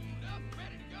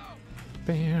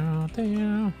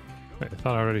 Wait, I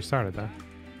thought I already started that.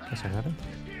 Guess I hadn't.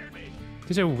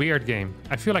 This is a weird game.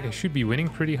 I feel like I should be winning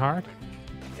pretty hard.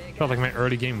 Felt like my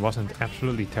early game wasn't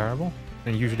absolutely terrible.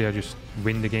 And usually I just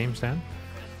win the games then.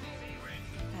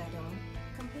 Add-on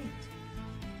complete.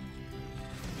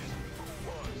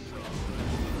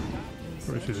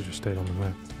 Or should have just stayed on the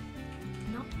map.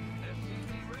 Not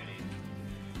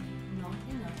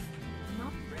enough.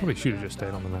 Not Probably should have just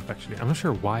stayed on the map actually. I'm not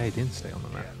sure why I didn't stay on the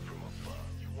map.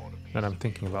 That I'm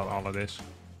thinking about all of this.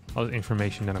 All the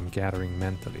information that I'm gathering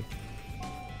mentally.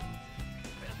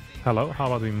 Hello, how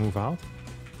about we move out?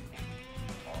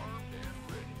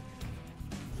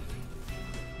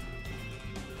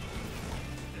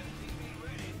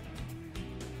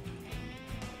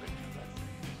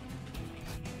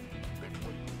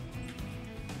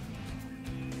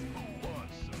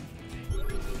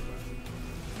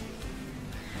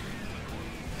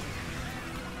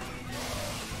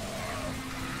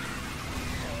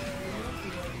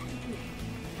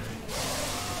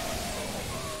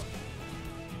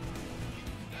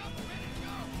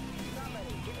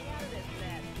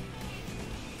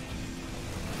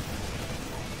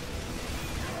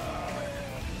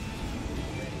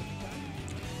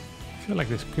 I feel like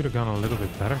this could have gone a little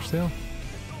bit better still.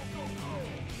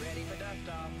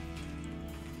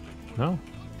 No?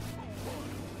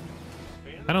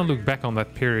 I don't look back on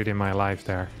that period in my life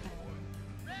there.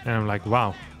 And I'm like,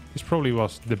 wow, this probably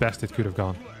was the best it could have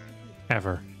gone.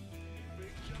 Ever.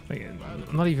 Like,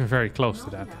 not even very close to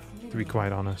that, to be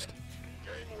quite honest.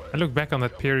 I look back on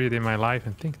that period in my life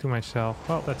and think to myself,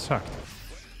 well, that sucked.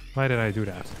 Why did I do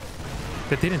that?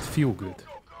 That didn't feel good,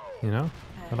 you know?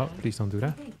 Hello, please don't do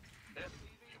that. You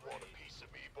want a piece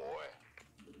of me, boy?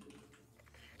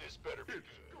 This better be good.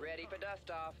 Ready for dust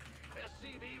off.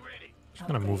 SCV ready. Just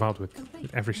gonna move out with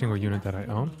every single unit that I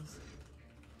own.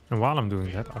 And while I'm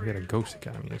doing that, I'll get a Ghost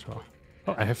Academy as well.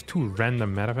 Oh, I have 2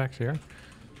 random medevacs here.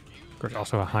 Of course,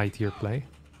 also a high tier play.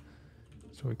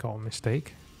 So we call a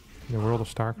mistake in the world of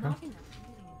StarCraft. enough minerals.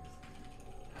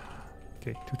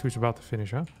 Okay, Tutu's about to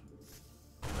finish up.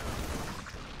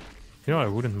 You know what I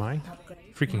wouldn't mind?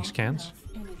 Upgrade. Freaking Not scans.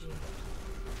 enough energy.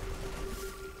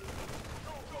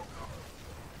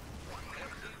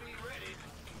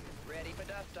 Ready for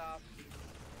dust off.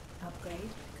 Upgrade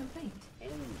complete.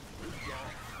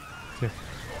 Yeah.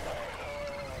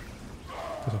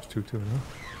 This was 2-2, no?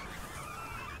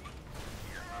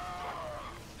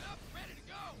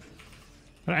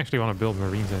 I don't actually want to build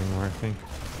Marines anymore, I think.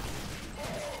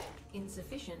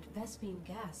 Insufficient Vespine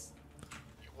gas.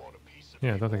 You want a piece of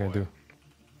Yeah, I don't think I do.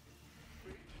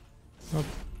 Oh,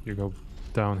 you go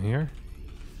down here.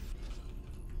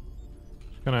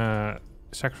 Just gonna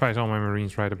sacrifice all my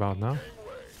Marines right about now.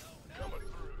 coming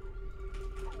through.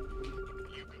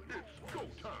 You can it's go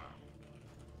time.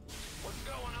 What's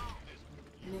going on?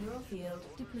 Mineral field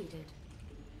depleted.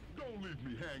 Don't leave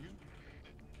me hanging.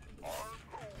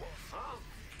 Huh?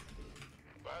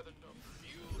 By the number.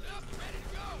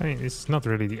 I mean, it's not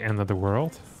really the end of the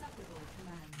world. Acceptable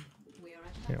command. We are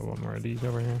at Yeah, one more of these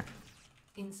over here.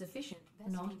 insufficient.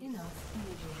 Not enough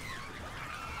energy.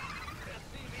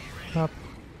 Up.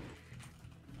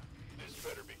 This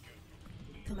better be good.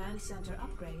 Command center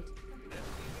upgrade.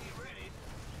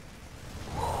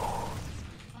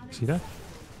 See that?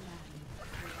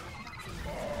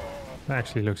 That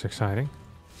actually looks exciting.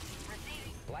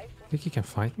 Think you can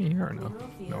fight me here or no? Mineral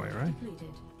field No way, right?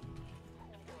 depleted.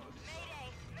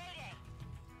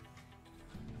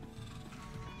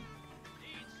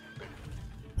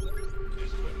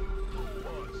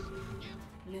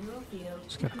 Mineral field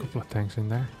Let's get a couple of tanks in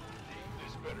there.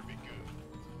 This better be good.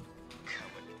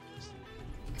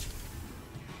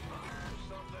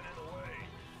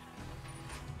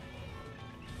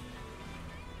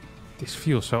 This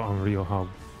feels so unreal how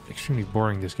extremely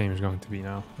boring this game is going to be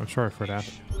now. I'm sorry for that.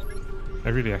 I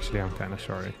really actually am kind of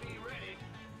sorry.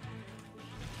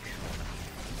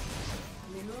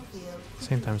 Mineral field. At the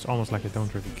same time, it's almost like I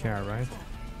don't really care, right?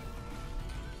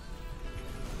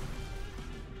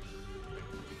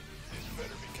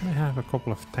 Can I have a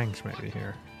couple of tanks maybe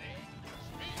here?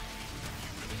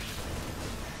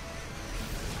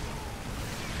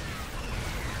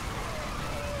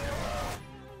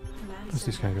 Command What's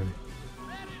this guy center. doing?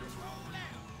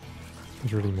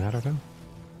 Does it really matter though?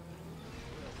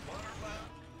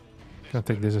 Gonna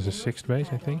take this as a sixth base,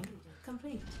 I think.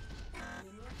 Complete.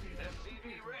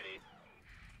 SCV ready.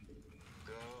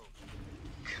 Go.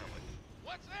 Coming.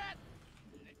 What's that?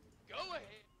 Go ahead.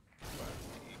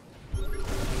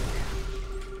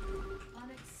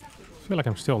 Unacceptable. I feel like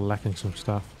I'm still lacking some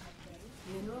stuff.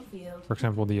 Mineral field. For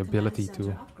example, the Command ability center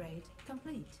to upgrade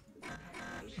complete.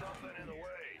 Something in the way.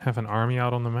 have an army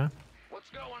out on the map. What's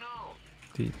going on?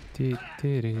 Get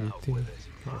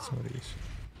some of these.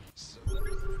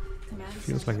 Command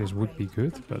Feels center like this would be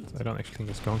upgrade good, but complete. I don't actually think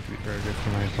it's going to be very good for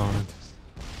my opponent.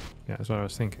 Yeah, that's what I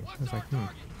was thinking. I was like, Give me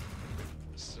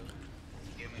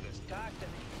this. Talk to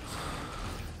me.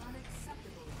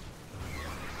 Unacceptable.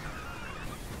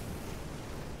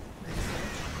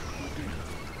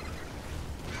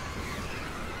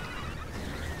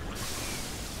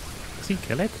 does he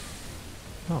kill it?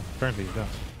 Oh, apparently he does.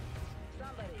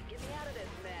 Somebody, get me out of this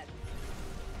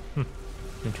mess.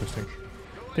 Interesting.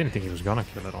 Didn't think he was gonna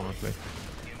kill it, honestly.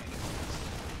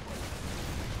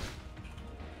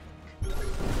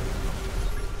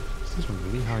 Is this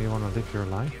really how you want to live your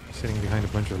life? Sitting behind a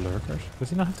bunch of lurkers? Does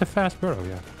he not have the fast burrow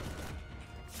yet?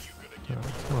 No, I'm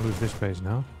gonna lose this base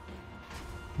now.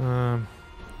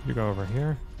 You go over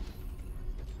here.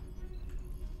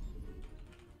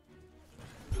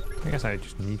 I guess I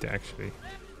just need to actually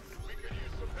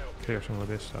clear some of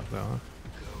this stuff though, huh?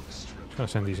 Just gonna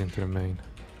send these into the main.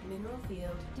 Mineral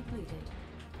field depleted.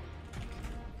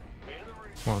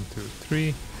 1, 2,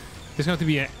 3. This is going to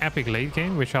be an epic late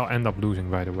game, which I'll end up losing,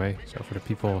 by the way. So for the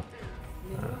people,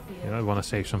 Mineral you know, field. want to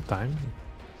save some time.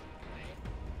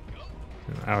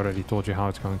 I already told you how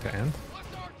it's going to end.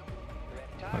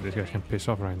 Oh, this guy can piss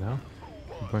off right now.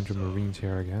 A bunch of marines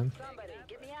here again. Somebody,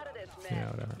 get me out of this mess. Yeah,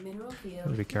 whatever. Mineral I field.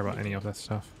 don't really care about any of that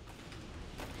stuff.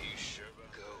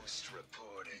 Ghost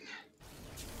reporting.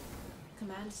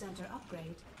 Command center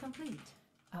upgrade complete.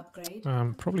 Upgrade.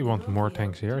 Probably want more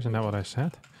tanks here, isn't that what I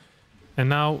said? And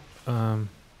now, Out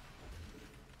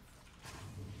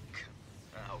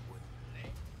with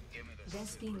it. Give me this.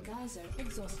 Vespine geyser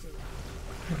exhausted.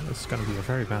 this is going to be a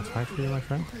very bad fight for you, my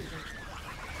friend.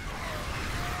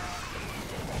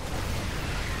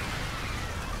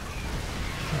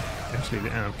 Actually, they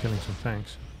end up killing some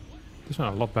tanks. This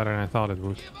went a lot better than I thought it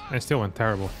would. And it still went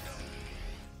terrible.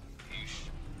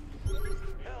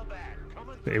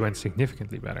 But it went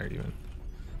significantly better even.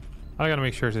 I gotta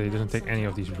make sure that he doesn't take any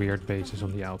of these weird bases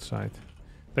on the outside.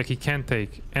 Like he can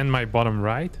take and my bottom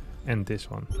right and this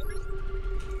one.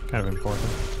 Kind of important.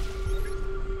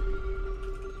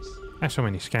 I have so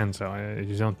many scans though, I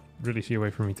just don't really see a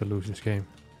way for me to lose this game.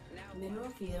 Mineral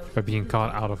field. By being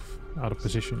caught out of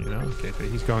position, you know? Okay, so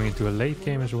he's going into a late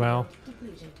game as well.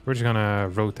 Depleted. We're just gonna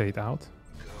rotate out.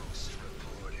 Ghost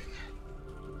reporting.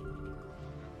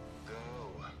 Go.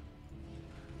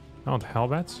 I want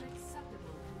hellbats.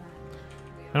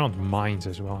 I want mines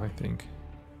as well, I think.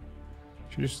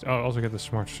 Should just also get the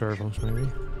smart servos maybe.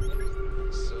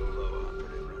 Solo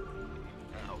operative.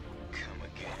 Out. Come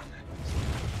again.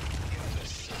 Give me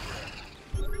this.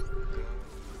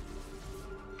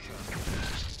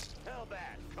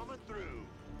 Hellbat, coming through.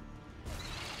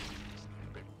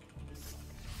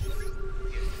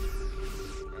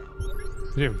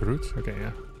 Do you have brutes? Okay,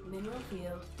 yeah. Mineral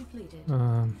field depleted.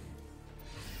 Damn.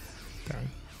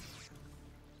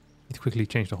 Need to quickly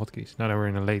change the hotkeys now that we're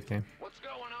in a late game. What's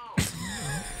going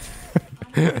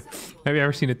on? Have you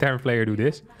ever seen a Terran player do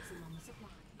this?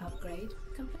 Upgrade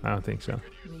complete. I don't think so.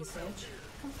 Research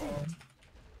complete.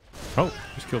 Oh,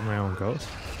 just killed my own ghost.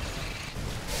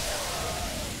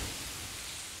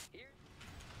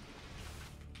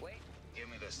 Wait. Give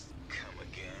me this. Come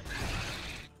again.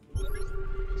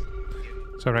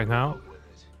 So right now With it.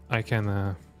 I can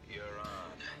You're on.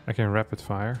 I can rapid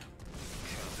fire. Copy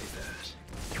that.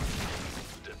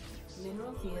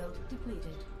 Mineral field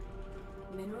depleted.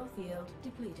 Mineral field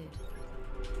depleted.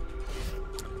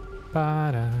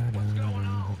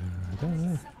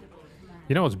 Ba-da-da-da-da-da.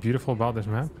 You know what's beautiful about this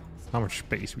map? How much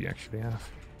space we actually have.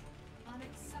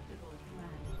 Unacceptable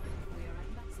command. We are at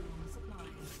maximum supply.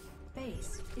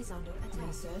 Base is under attack.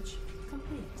 Research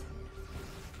complete.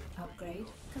 Upgrade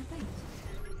complete.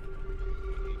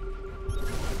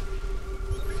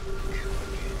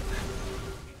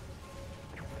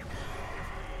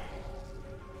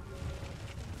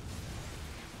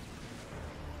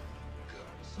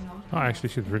 Not Oh, I actually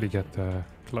should really get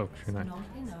cloak, shouldn't I? Not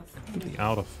enough. Completely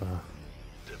out of...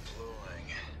 Deploying.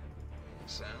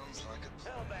 Sounds like a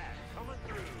Hellbat, coming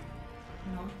through.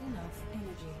 Not enough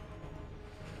energy.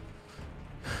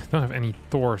 don't have any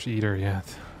Thors either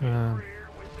yet. I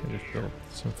just built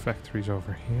some factories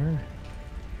over here.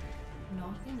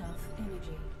 Not enough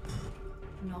energy.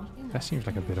 Not enough. That seems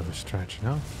like a bit of a stretch,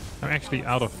 no? I'm actually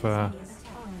out of... Is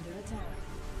under attack.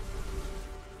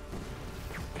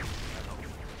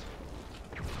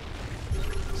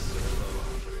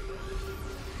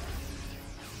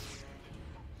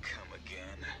 come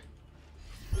again.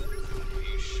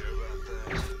 You sure about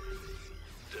that?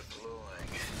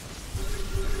 Deploying.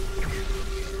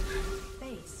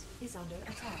 Base is under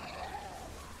attack.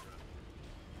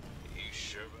 You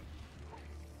sure about...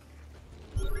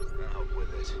 Out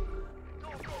with it.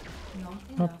 Not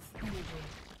enough energy.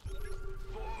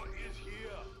 Boy is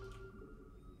here.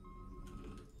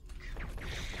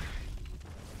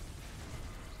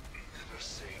 Never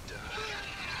say die.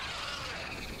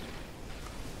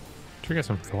 Should we get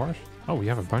some Thors? Oh, we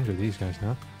have a bunch of these guys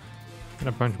now. And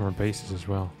a bunch more bases as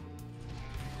well.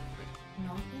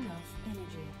 Not enough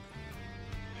energy.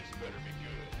 This better be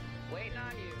good. Waiting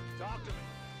on you. Talk to me.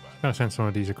 Gonna send some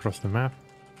of these across the map.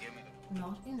 Give me the...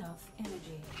 Not enough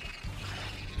energy.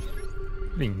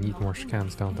 Really need Not more enough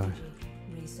scans, don't I? energy.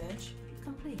 Research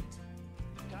complete.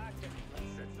 Talk to me.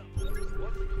 Let's set something.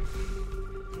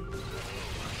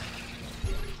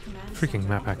 Command Freaking center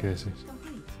map hack this operation is.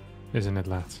 complete. Isn't it,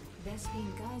 lads?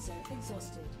 Vespine geyser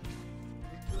exhausted.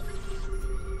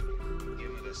 Give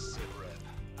me the sit rep.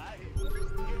 I get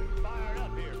fired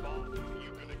up here, boss. You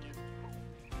gonna get...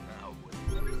 Out with it.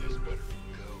 This better be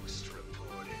ghost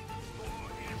reported.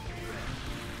 Boy is here.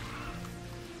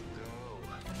 Go.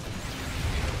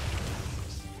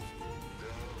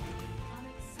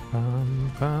 Go.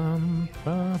 Bum,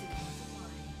 bum.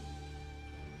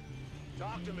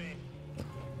 Talk to me.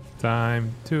 Time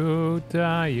to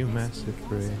die, you massive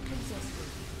freak.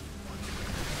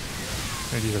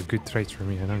 Hey, these are good traits for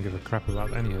me. I don't give a crap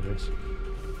about any of this.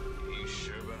 You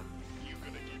sure about... You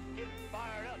gonna get...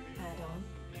 Fired up here. Add-on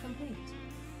complete.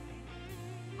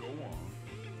 Go on.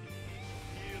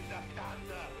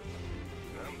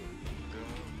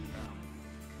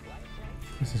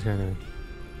 This is gonna...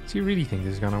 Do you really think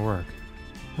this is gonna work?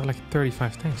 There are like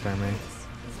 35 tanks there, mate.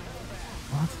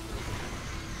 What?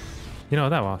 You know what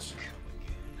that was?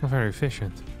 Not very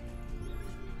efficient.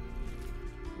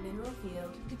 Mineral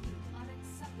field depleted.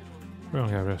 We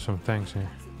only have some tanks here.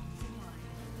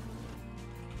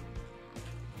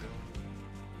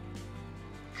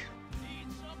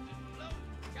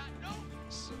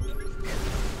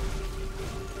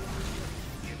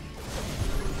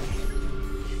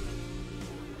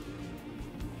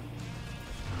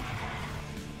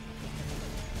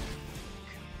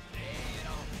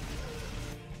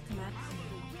 Command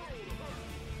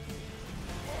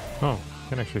Oh,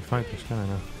 can actually fight this, can I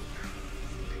now?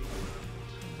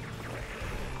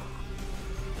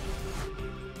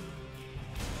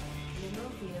 mineral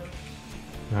field.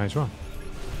 Nice one.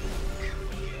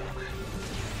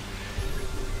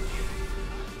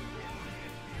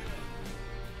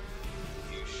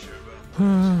 You sure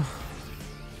about...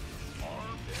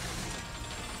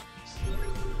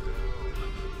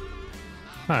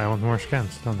 I want more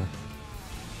scans, don't I?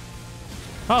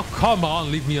 Oh, come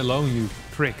on, leave me alone, you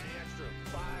prick.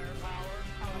 Extra firepower.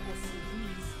 Our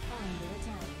SCVs are under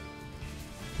attack.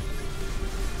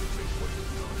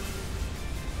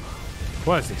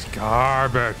 What is this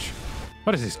garbage?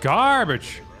 What is this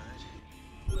garbage?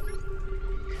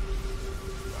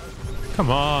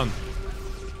 Come on.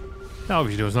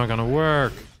 Obviously, it's not gonna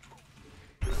work.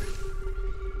 Not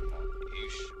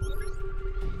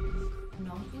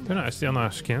enough. Don't know, I still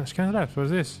not scan left.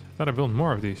 What's this? Thought I built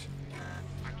more of these.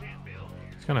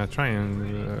 It's gonna try and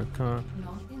Not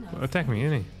enough. attack me,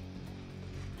 isn't he?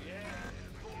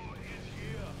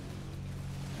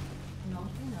 Not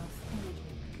enough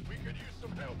energy. We could use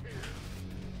some help here.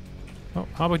 Oh,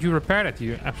 how about you repair that,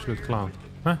 you absolute clown?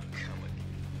 Huh?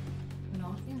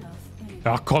 Not enough energy.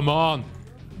 Oh, come on!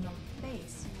 Not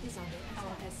base is under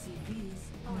our SCVs.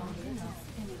 Not enough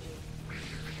energy.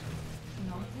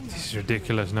 Not enough. This is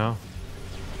ridiculous now.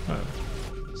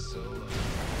 Solo.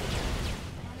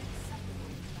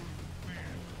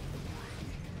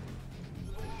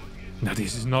 No,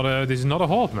 this is not a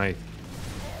halt, mate.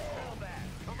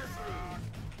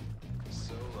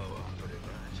 Solo operative,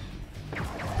 right?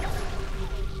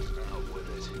 Out with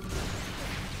it.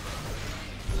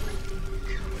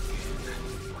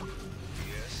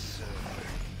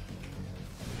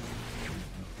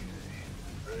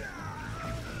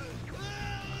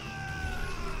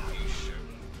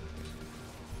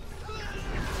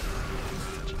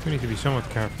 We need to be somewhat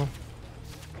careful.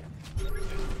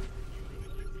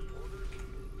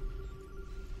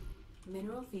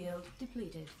 Mineral field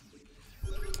depleted.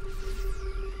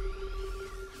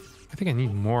 I think I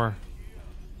need more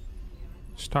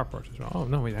starports as well. Oh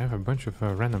no, wait, I have a bunch of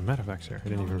random metavacs here. I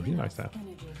didn't even realize that.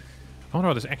 Energy. I wonder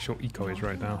what this actual eco is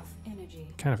right now. Energy.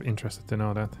 Kind of interested to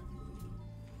know that.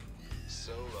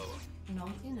 Solo. Not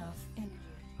enough energy.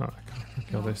 Oh, I can't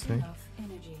kill this thing. Enough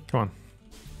energy. Come on.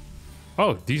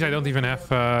 Oh, these I don't even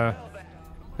have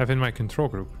in my control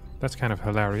group. That's kind of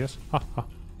hilarious. Ha ha.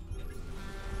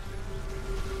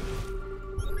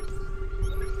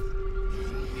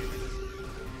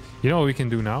 You know what we can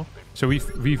do now? So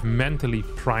we've mentally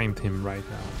primed him right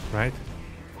now, right?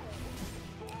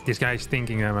 This guy's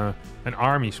thinking I'm an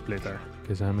army splitter,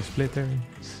 because I'm a splitter.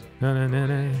 Na na na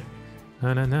na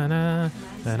na na na na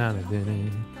na na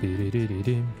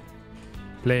na.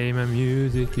 Play my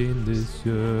music in the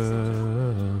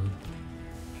sun.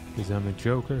 Cause I'm a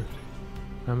joker,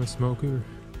 I'm a smoker,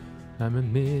 I'm a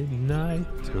midnight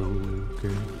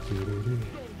toker.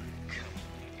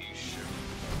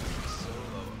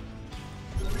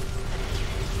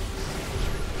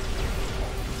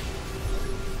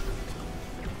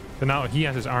 So now he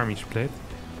has his army split,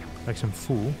 like some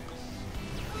fool.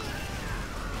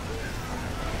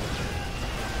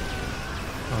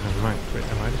 Oh, never mind. Wait,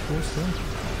 am I the fool still?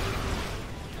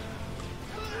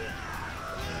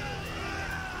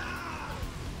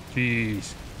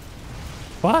 Jeez.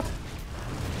 What?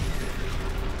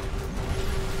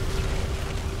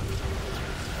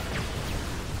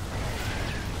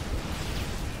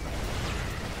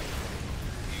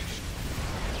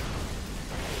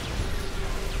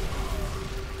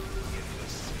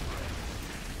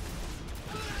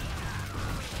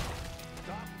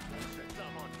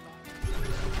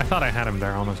 I thought I had him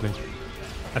there, honestly.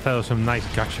 I thought it was some nice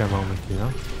gotcha moment, you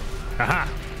know? Aha!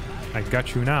 I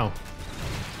got you now.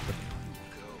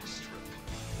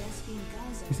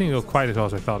 This thing will go quite as well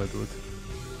as I thought it would.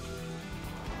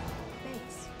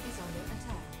 Base is under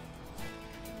attack.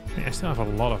 Yeah, I still have a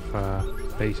lot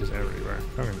of bases everywhere.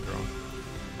 Don't get me wrong.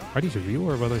 Are these real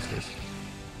or what is this?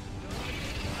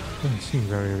 Doesn't seem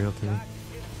very real to me.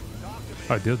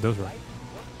 Oh, those were.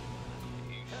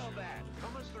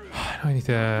 I need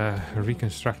to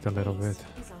reconstruct a little bit.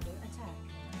 Is under attack.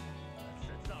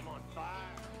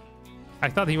 I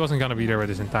thought he wasn't gonna be there with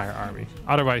his entire army.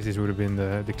 Otherwise, this would have been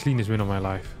the cleanest win of my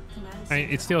life. I mean,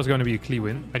 it still is going to be a clean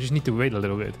win. I just need to wait a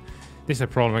little bit. This is a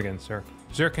problem against Zerk.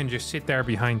 Zerk can just sit there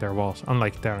behind their walls,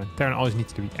 unlike Terran. Terran always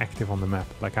needs to be active on the map,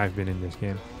 like I've been in this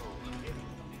game.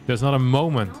 There's not a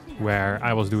moment where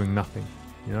I was doing nothing.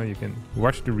 You know, you can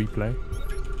watch the replay,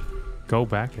 go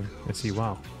back and see,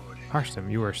 wow, Harstem,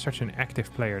 you were such an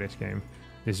active player this game.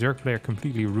 The Zerk player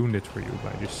completely ruined it for you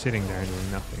by just sitting there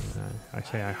doing nothing. I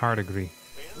say I hard agree.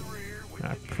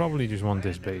 I probably just want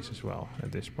this base as well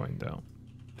at this point though.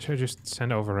 Should I just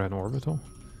send over an orbital?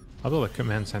 I'll build a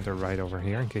command center right over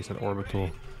here in case that orbital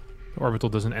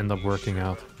doesn't end up working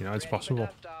out. You know, it's possible.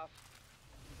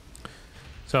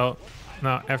 So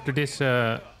now after this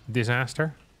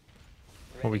disaster,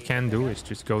 what we can do is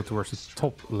just go towards the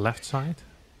top left side.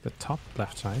 The top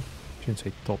left side. Shouldn't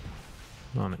say top.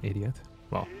 I'm an idiot.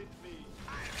 Well,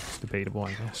 it's debatable,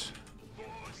 I guess.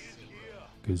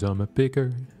 Cause I'm a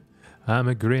picker, I'm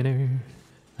a grinner,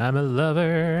 I'm a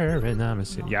lover, and I'm a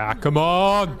sin. Yeah, come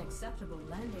on! Unacceptable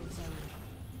landing zone.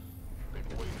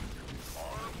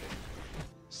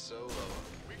 Solo.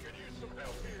 We could use some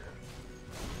help here.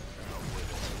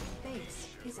 Base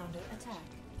is under attack.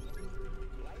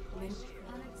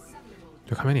 Unacceptable.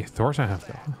 Look how many Thors I have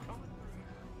though.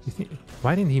 You think,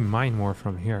 why didn't he mine more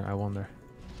from here, I wonder?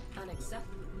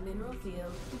 Unacceptable. Mineral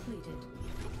field depleted.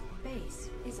 Base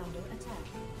is under attack.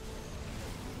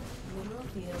 Mineral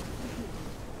field depleted.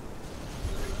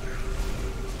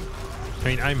 I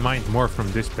mean, I mined more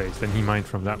from this base than he mined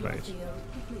from that Mineral base. field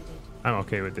depleted. I'm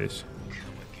okay with this.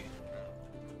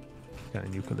 Gotta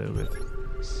nuke a little bit.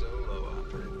 Solo.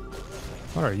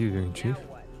 What are you doing, Chief?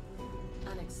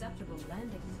 Unacceptable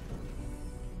landing.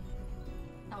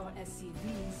 Our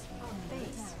SCVs on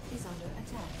base is under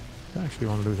attack. I don't actually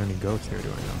want to lose any goats here, do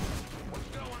I know?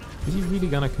 Is he really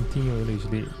gonna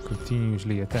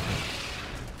continuously attack?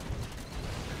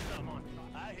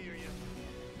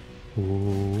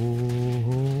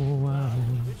 Oh,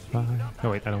 I'm fine. Oh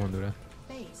wait, I don't want to do that.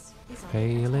 Base is under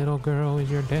Hey little girl, is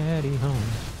your daddy home?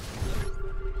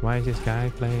 Why is this guy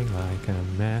playing like a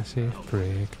massive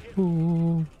prick?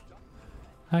 Ooh,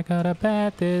 I got a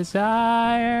bad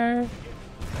desire.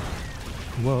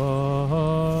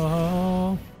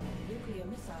 Whoa, nuclear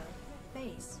missile.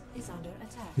 Base is under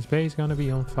attack. his base gonna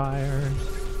be on fire.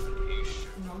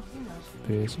 Non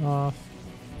Piss off.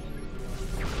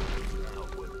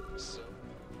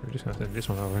 We're just gonna send this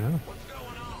one over now.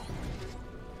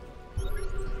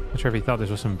 Not sure if he thought this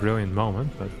was some brilliant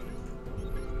moment, but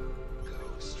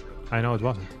I know it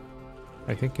wasn't.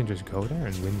 I think you can just go there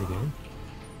and win the game.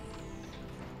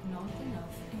 Not enough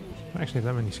energy. I actually have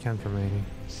that many scans remaining.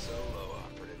 Solo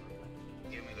operative.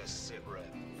 Give me the sit rep.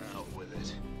 Out with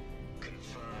it.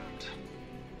 Confirmed.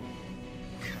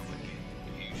 Come again.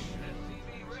 You should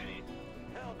be ready.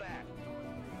 Hell back.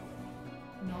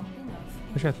 Not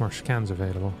enough. Wish I had more scans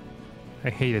available. I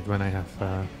hate it when I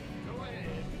have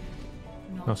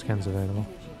no scans available.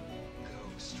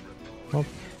 Oh,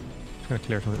 just gonna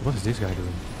clear something. What is this guy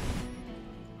doing?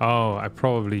 Oh, I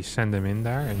probably sent him in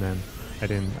there and then I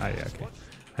didn't. Yeah, okay.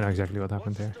 I know exactly what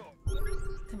happened there.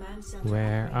 Command center.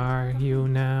 Where are you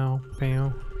now, Pale?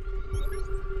 Go.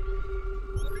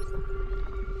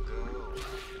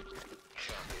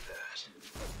 Copy that.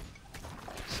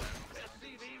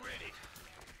 SCV ready.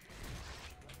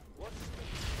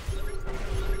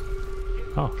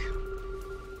 Oh,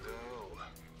 Go.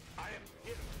 I am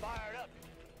getting fired up.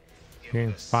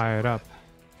 getting fired up.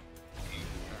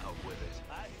 Out with it.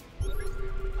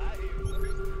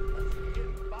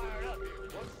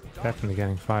 Definitely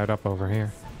getting fired up over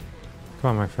here.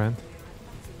 Come on, my friend.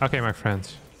 Okay, my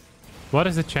friends. What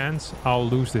is the chance I'll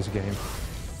lose this game?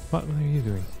 What are you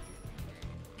doing?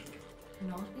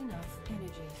 Not enough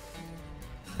energy.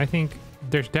 I think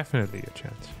there's definitely a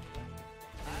chance.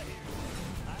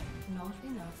 Not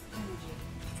enough energy.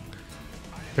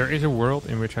 There is a world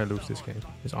in which I lose this game,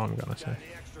 is all I'm gonna say.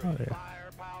 Oh, yeah.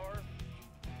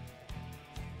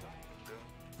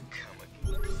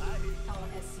 Our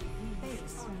SCV base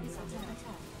is under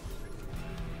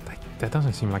attack. That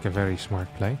doesn't seem like a very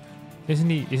smart play.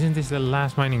 Isn't this the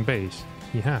last mining base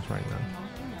he has right now? Not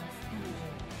enough energy.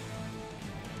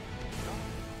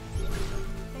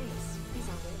 Base is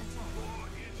under attack.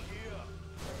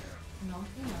 Not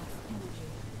enough energy.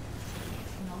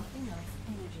 Not enough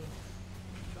energy.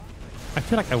 I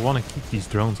feel like I want to keep these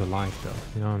drones alive though,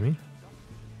 you know what I mean?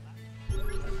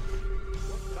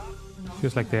 Not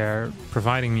Feels like they're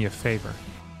providing me a favor.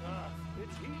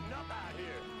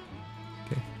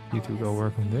 Okay, you two go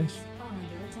work on this. are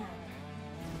under attack.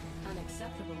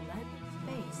 Unacceptable land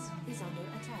base is under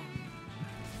attack.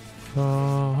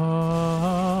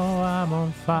 Oh, I'm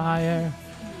on fire.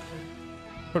 Energy.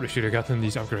 Probably should have gotten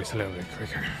these upgrades a little bit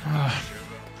quicker.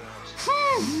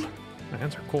 My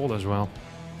hands are cold as well.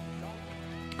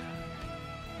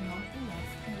 Not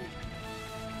enough energy.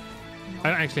 I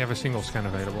don't actually have a single scan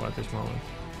available at this moment.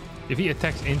 If he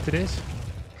attacks into this,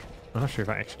 I'm not sure if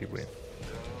I actually win.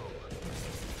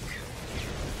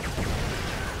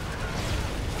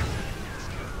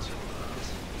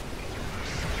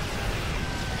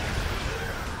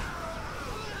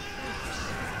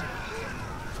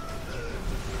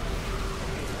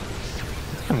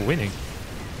 I'm winning.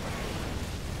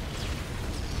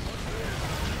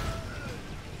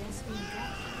 Base being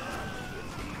dropped.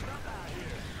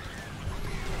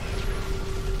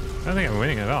 I don't think I'm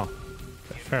winning at all.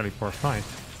 It's a fairly poor fight.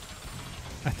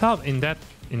 I thought in that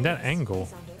angle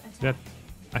Is under attack. that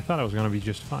I thought I was gonna be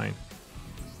just fine.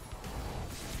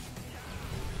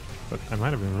 But I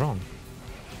might have been wrong.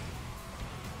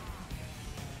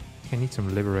 I need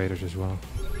some liberators as well.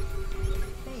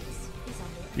 Base is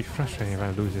under It'd be frustrating if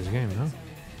I lose this game, no? not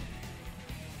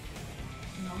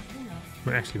enough.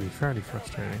 Would actually be fairly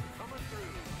frustrating.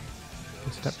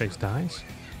 Guess that base dies.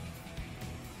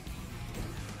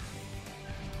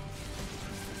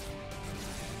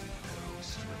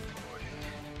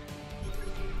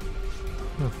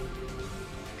 Huh.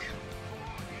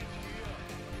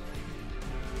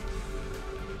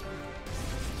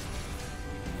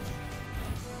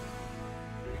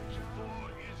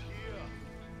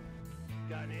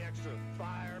 Got any extra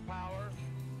firepower?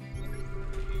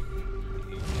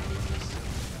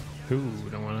 Ooh,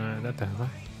 don't want that to happen.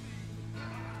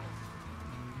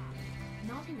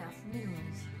 Not enough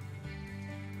minerals.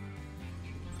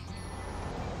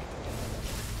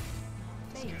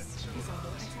 Base is under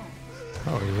attack.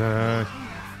 Oh,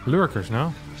 he's lurkers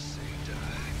now.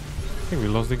 I think we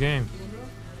lost the game. Mineral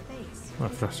base.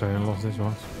 What a frustrating loss this was.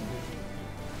 Not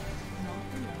enough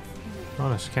energy. I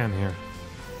want to scan here.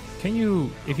 Can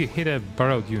you, if you hit a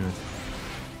burrowed unit?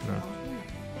 No, Not enough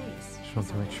base. just want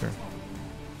to make sure.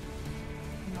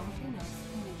 Not enough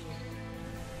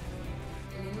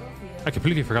energy. Mineral field. I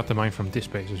completely forgot to mine from this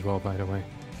base as well, by the way.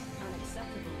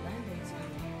 Unacceptable landing zone.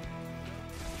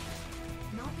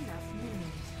 Not enough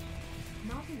minerals.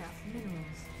 Not enough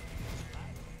minerals.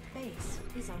 Base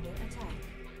is under attack.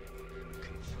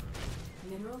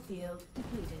 Mineral field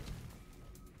depleted.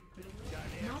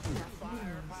 Not enough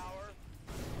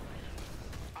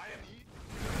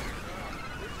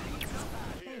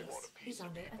minerals. Base is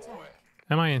under attack.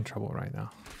 Am I in trouble right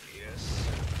now? Yes.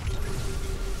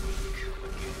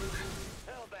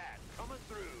 Hellbat, coming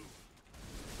through.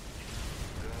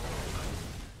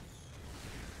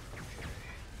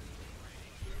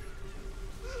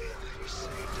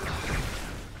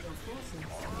 Your forces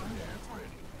are under attack.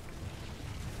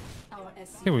 Our SCVs I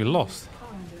think we lost. are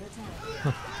under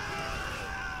attack.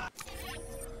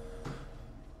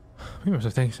 We must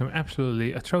have taken some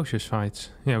absolutely atrocious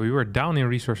fights. Yeah, we were down in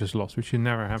resources lost, which should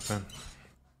never happen.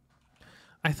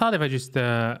 I thought if I just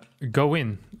go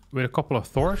in with a couple of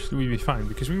Thors, we'd be fine.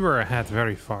 Because we were ahead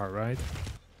very far, right?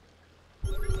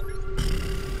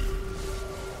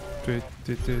 Hey,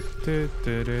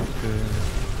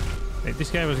 this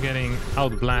guy was getting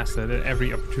outblasted at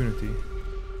every opportunity.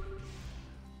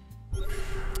 I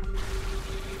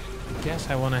guess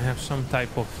I want to have some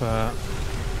type of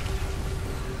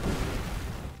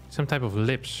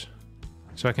lips,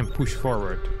 so I can push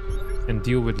forward and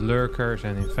deal with lurkers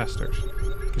and infestors.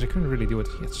 Because I couldn't really deal with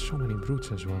it. He had so many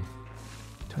brutes as well.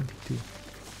 22.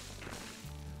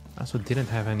 I also didn't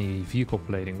have any vehicle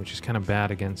plating, which is kind of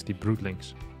bad against the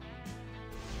broodlings.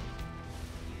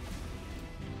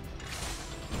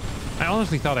 I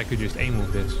honestly thought I could just aim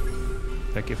with this.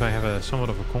 Like if I have a somewhat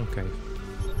of a concave.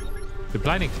 The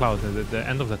Blinding Cloud, the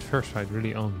end of that first fight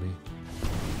really owned me.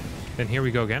 Then here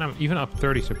we go again. I'm even up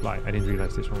 30 supply. I didn't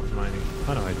realize this one was mining.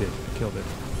 Oh no, I did. I killed it.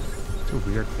 It's a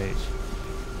weird base.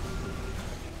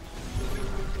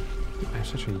 I have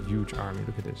such a huge army.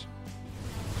 Look at this.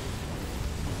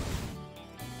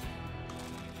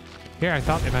 Here I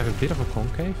thought if I have a bit of a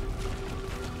concave.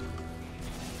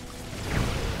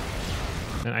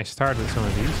 And I start with some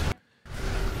of these.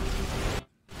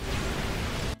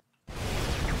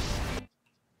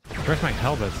 Where's my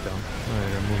Hellbats though? Oh,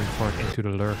 they're moving forward into the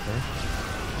lurker.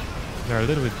 They're a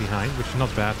little bit behind, which is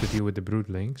not bad to deal with the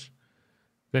broodlings.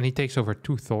 Then he takes over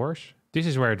 2 Thors. This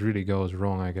is where it really goes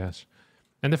wrong, I guess.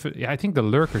 And yeah, I think the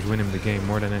lurkers win him the game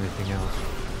more than anything else.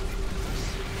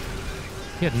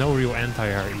 He had no real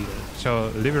anti-air either.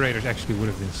 So Liberators actually would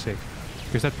have been sick.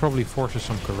 Because that probably forces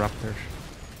some Corruptors.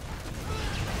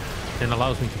 And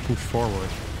allows me to push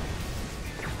forward.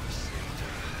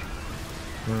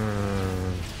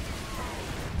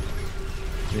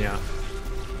 Yeah.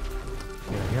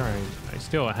 Yeah, here I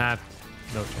still had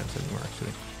no chance anymore,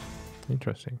 actually.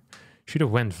 Interesting. Should have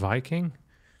went Viking.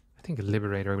 I think a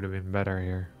Liberator would have been better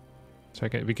here. So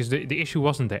because the issue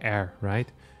wasn't the air,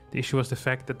 right? The issue was the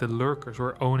fact that the lurkers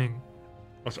were owning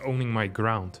my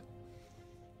ground.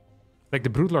 Like the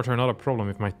Broodlords are not a problem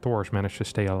if my Thors manage to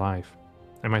stay alive.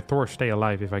 And my Thors stay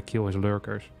alive if I kill his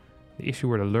lurkers. The issue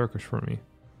were the lurkers for me.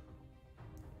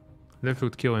 Lips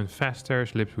would kill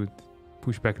infestors, Lips would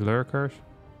push back lurkers.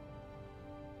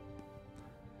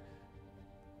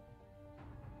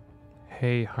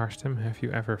 Hey Harstem, have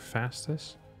you ever fasted?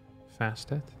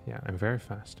 Yeah, I'm very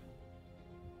fast.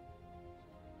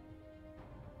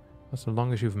 What's the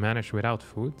longest you've managed without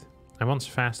food? I once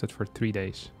fasted for 3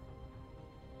 days.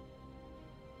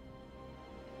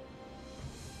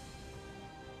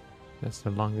 That's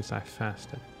the longest I've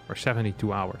fasted. Or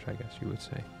 72 hours, I guess you would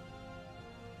say.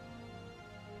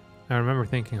 I remember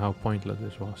thinking how pointless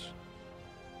this was.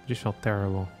 It just felt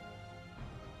terrible.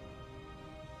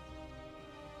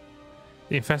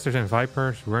 The infestors and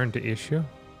vipers weren't the issue.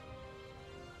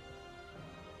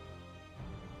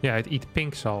 Yeah, I'd eat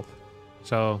pink salt.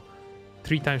 So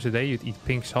 3 times a day you'd eat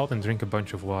pink salt and drink a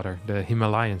bunch of water. The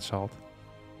Himalayan salt.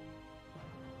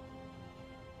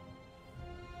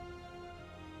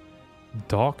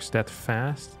 Dogs that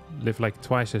fast live like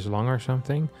twice as long or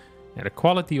something. Yeah, the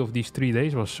quality of these 3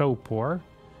 days was so poor.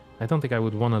 I don't think I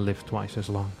would want to live twice as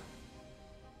long.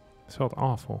 It felt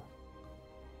awful.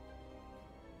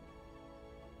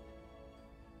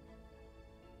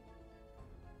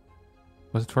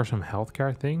 Was it for some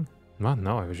healthcare thing? Well,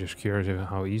 no, I was just curious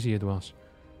how easy it was.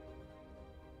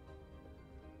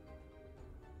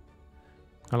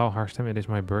 Hello Harstem, it is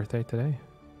my birthday today.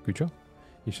 Good job.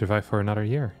 You survived for another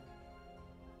year.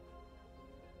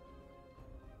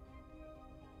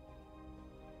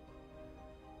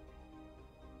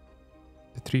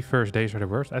 The 3 first days are the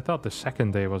worst. I thought the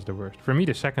second day was the worst. For me,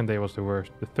 the second day was the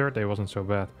worst. The third day wasn't so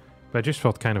bad. But I just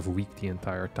felt kind of weak the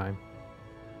entire time.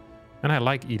 And I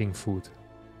like eating food.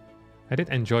 I did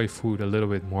enjoy food a little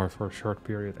bit more for a short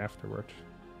period afterwards.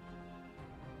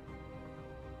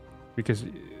 Because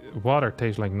water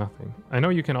tastes like nothing. I know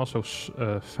you can also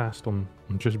fast on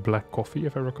just black coffee,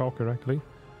 if I recall correctly.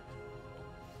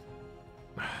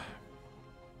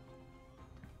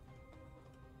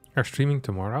 Are streaming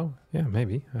tomorrow? Yeah,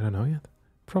 maybe. I don't know yet.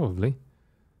 Probably.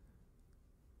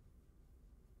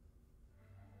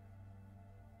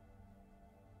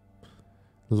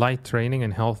 Light training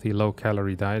and healthy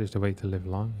low-calorie diet is the way to live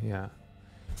long. Yeah.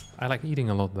 I like eating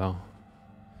a lot, though.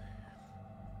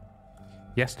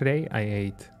 Yesterday, I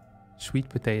ate sweet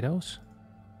potatoes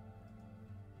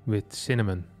with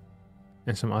cinnamon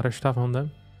and some other stuff on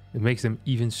them. It makes them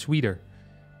even sweeter.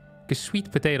 Because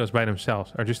sweet potatoes by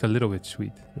themselves are just a little bit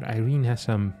sweet. But Irene has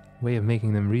some way of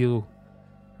making them real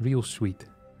sweet.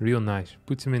 Real nice.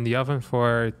 Puts them in the oven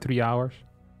for 3 hours,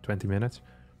 20 minutes.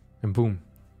 And boom.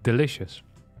 Delicious.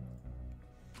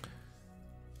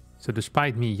 So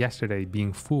despite me yesterday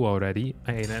being full already,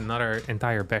 I ate another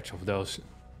entire batch of those.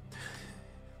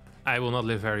 I will not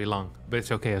live very long, but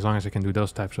it's okay as long as I can do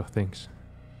those types of things.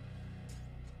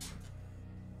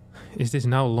 Is this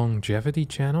now longevity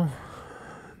channel?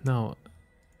 No.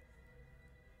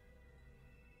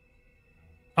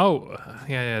 Oh,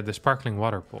 yeah, the sparkling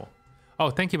water pool.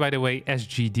 Oh, thank you, by the way,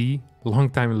 SGD,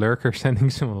 long-time lurker, sending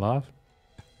some love.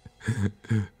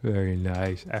 Very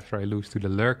nice. After I lose to the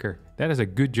lurker. That is a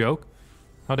good joke.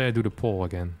 How do I do the poll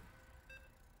again?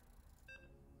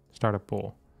 Start a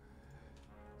poll.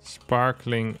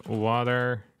 Sparkling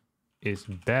water is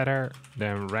better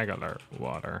than regular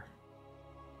water.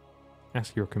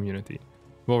 Ask your community.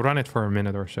 We'll run it for a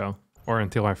minute or so. Or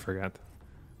until I forget.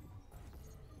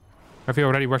 Have you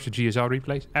already watched the GSL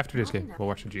replays? After this game, we'll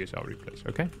watch the GSL replays,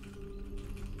 okay?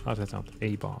 How's that sound?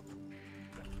 Hey, Bob.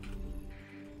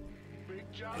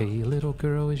 Hey, little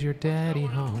girl, is your daddy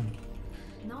home?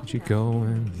 Did you go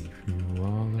and leave you all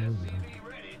alone?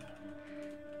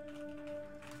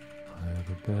 I have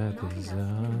a bad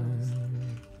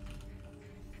design.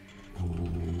 Ooh,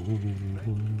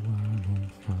 I'm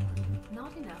on fire.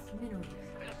 Not enough minerals.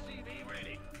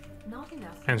 Not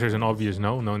enough. Answer is an obvious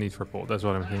no. No need for poll. That's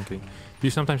what I'm thinking. Do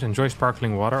you sometimes enjoy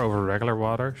sparkling water over regular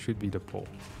water? Should be the poll.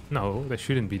 No, that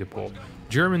shouldn't be the poll.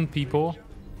 German people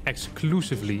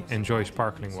exclusively enjoy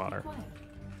sparkling water.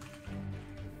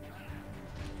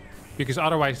 Because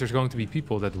otherwise there's going to be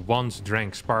people that once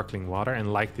drank sparkling water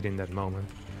and liked it in that moment.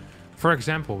 For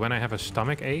example, when I have a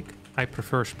stomach ache, I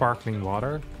prefer sparkling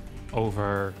water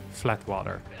over flat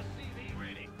water.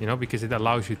 You know, because it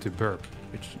allows you to burp,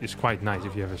 which is quite nice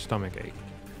if you have a stomach ache.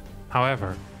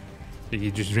 However,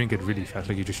 you just drink it really fast,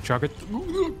 like you just chug it.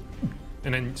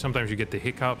 And then sometimes you get the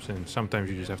hiccups and sometimes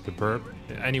you just have to burp.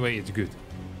 Anyway, it's good.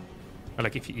 Or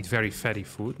like if you eat very fatty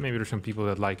food, maybe there's some people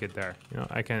that like it there. You know,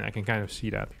 I can kind of see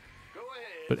that.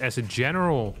 But as a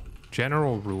general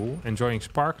rule, enjoying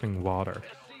sparkling water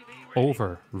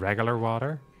over regular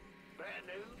water,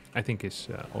 I think is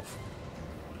off.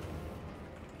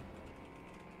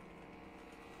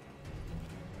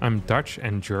 I'm Dutch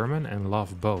and German and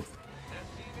love both.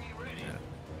 Yeah.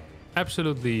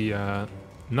 Absolutely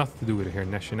nothing to do with it here,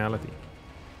 nationality.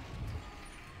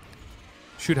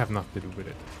 Should have nothing to do with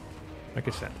it. Like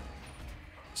I said,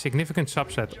 significant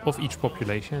subset of each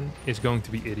population is going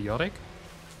to be idiotic.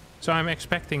 So I'm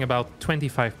expecting about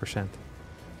 25%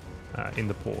 in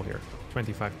the poll here.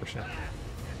 25%.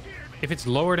 If it's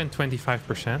lower than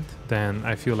 25%, then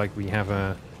I feel like we have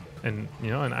an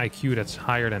IQ that's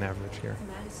higher than average here,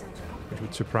 which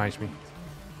would surprise me.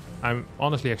 I'm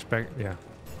honestly yeah.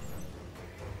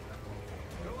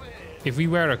 If we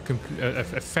were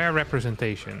a fair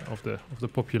representation of the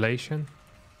population,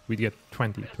 we'd get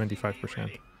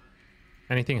 25%.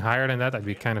 Anything higher than that, I'd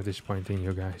be kind of disappointing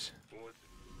you guys.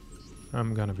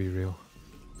 I'm gonna be real.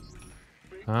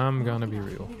 I'm gonna be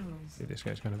real. See, this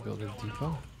guy's gonna build a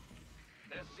depot.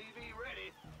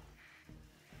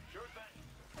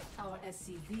 Our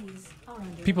SCVs are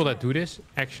under People that do this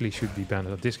actually should be banned.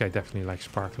 This guy definitely likes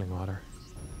sparkling water.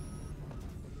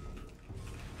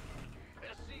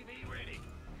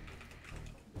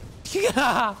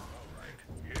 Yeah!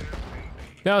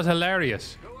 That was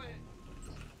hilarious.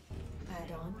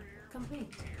 add-on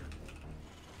complete.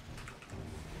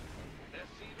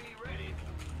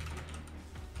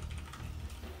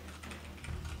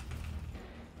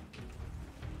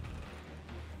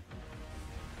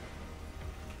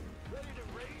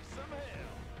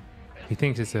 He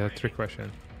thinks it's a trick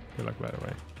question. Good luck, by the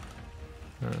way.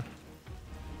 I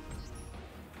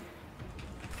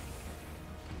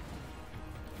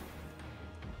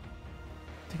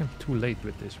think I'm too late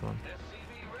with this one.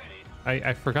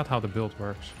 I forgot how the build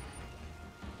works.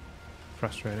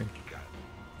 Frustrating.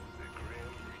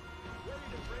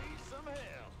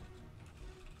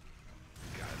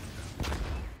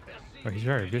 Oh, he's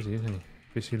very busy, isn't he?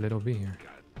 Busy little bee here.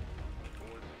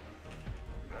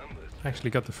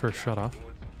 Actually got the first shot off.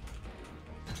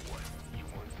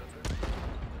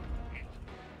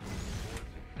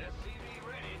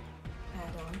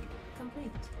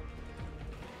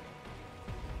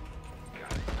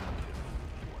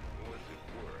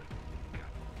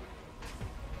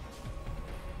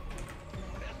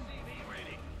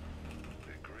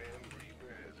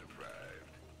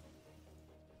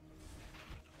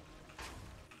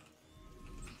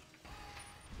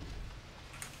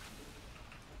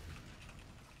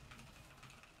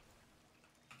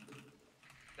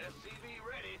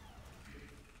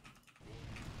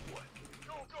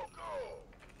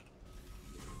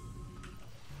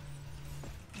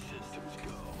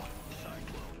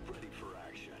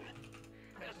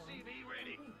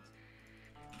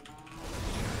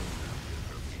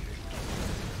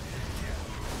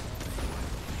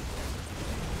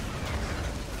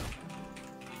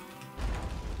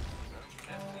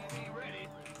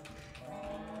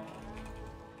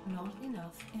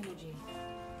 enough energy.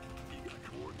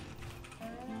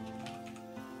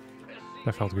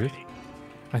 That felt good.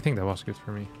 I think that was good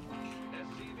for me.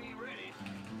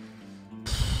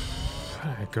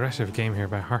 Aggressive game here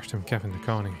by Harstem, Kevin de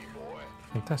Koning.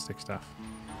 Fantastic stuff.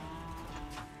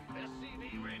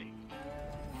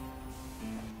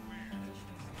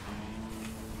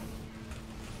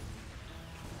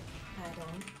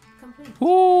 Add-on complete.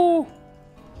 Woo!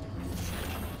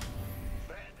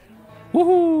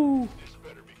 Woohoo!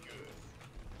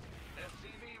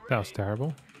 That was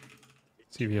terrible.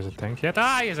 Let's see if he has a tank yet.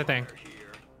 Ah, he has a tank.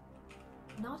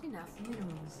 Not enough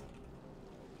minerals.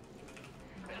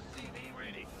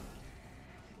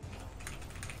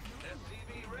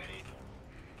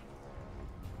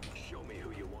 Show me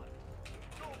who you want.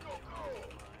 Go, go, go!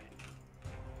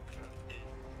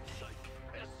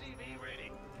 SCV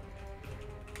ready.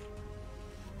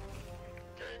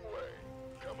 Gangway,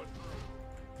 coming through.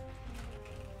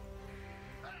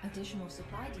 Additional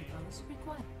supply depots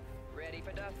required. Ready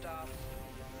for dust off.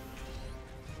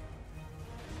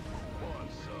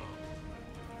 Want some?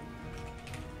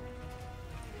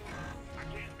 I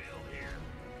can't build here.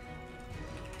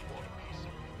 Want a piece of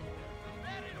me?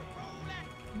 Ready to roll it.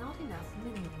 Not enough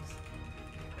minerals.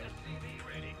 SCV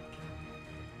ready.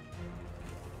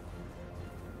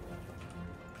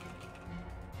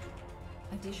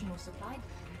 Additional supply.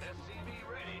 SCV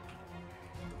ready.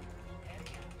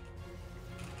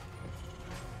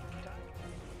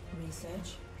 Research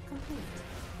complete.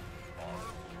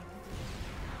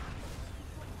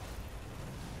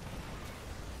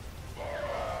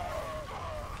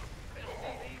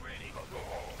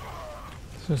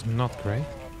 This is not great.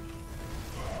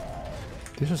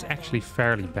 This was actually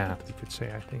fairly bad, you could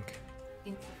say, I think.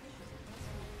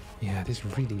 Yeah, this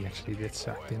really actually did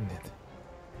suck, didn't it?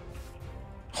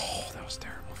 Oh, that was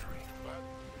terrible for me.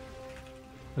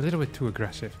 A little bit too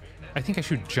aggressive. I think I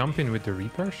should jump in with the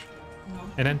Reapers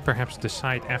and then perhaps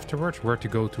decide afterwards where to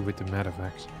go to with the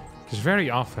Medevacs. Because very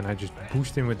often I just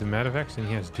boost in with the Medevacs and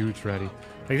he has dudes ready.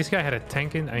 Like this guy had a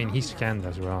tank in, I mean he scanned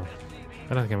as well.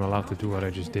 I don't think I'm allowed to do what I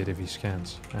just did if he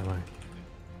scans, am I?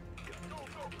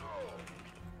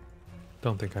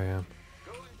 Don't think I am.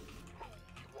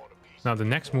 Now the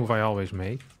next move I always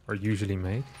make, or usually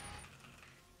make,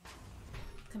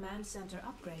 Command center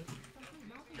upgrade.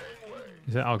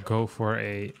 is that I'll go for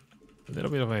a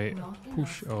little bit of a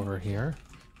push over here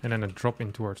and then a drop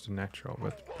in towards the natural.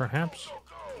 But perhaps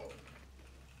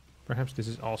this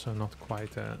is also not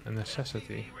quite a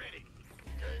necessity.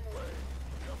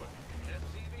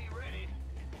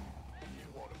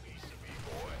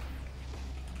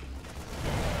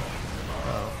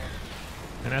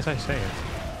 And as I say it,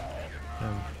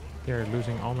 they're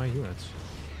losing all my units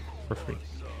for free.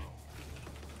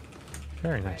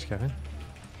 Very nice, Kevin.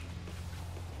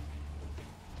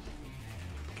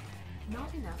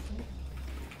 Not enough.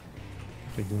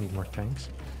 They do need more tanks.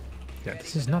 Yeah,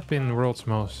 this has not been the world's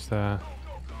most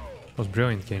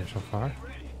brilliant game so far.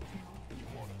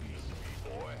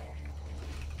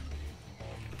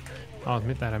 I'll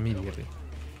admit that immediately.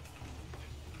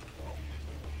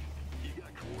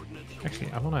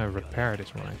 Actually, I want to repair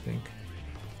this one, I think.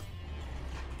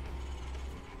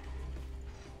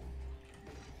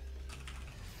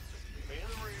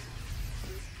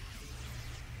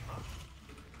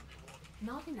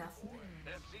 Not enough.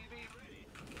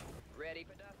 Ready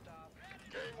for dust off.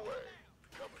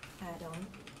 Add-on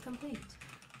complete.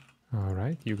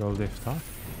 Alright, you go lift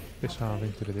off. Dissolve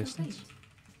into the distance.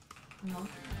 Not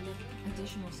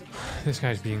additional supply. This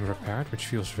guy's being repaired, which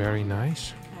feels very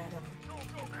nice. Add-on.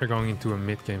 We're going into a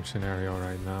mid-game scenario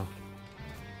right now.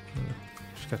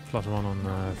 Just get +1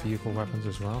 on vehicle weapons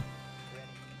as well.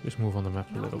 Just move on the map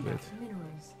a little bit.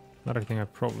 Minerals. Another thing I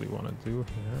probably want to do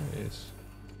here is...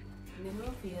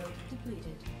 Mineral field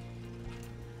depleted.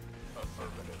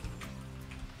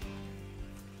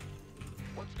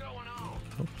 What's going on?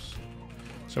 Oops.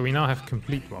 So we now have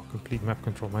complete map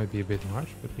control might be a bit much,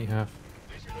 but we have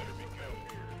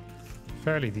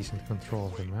fairly decent control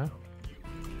of the map.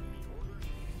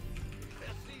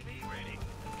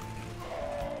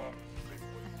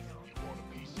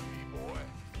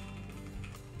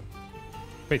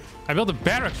 Wait, I built a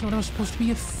barracks. No, that was supposed to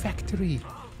be a factory.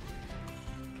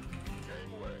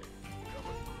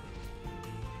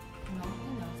 Not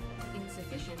enough.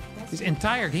 Insufficient. This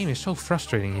entire game is so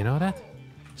frustrating, you know that?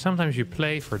 Sometimes you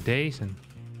play for days and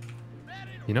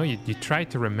you know, you try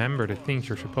to remember the things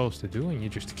you're supposed to do and you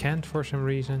just can't for some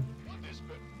reason.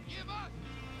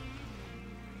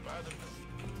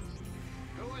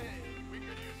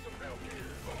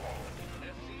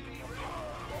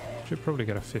 Should probably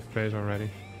get a 5th base already.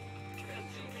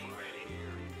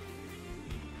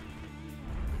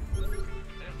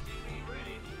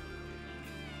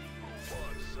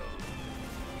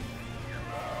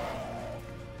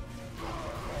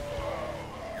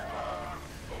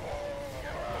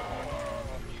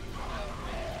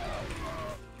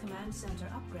 Command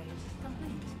center upgrade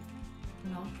complete.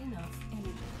 Not enough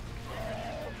energy.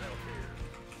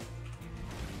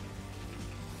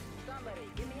 Somebody,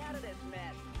 get me out of this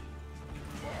mess.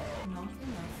 Not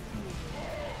enough energy.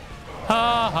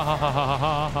 Ha ha ha ha ha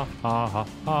ha ha ha ha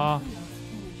ha. Enough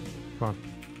energy. Come on.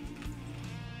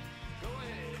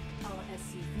 Our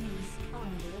SCVs are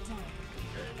under attack.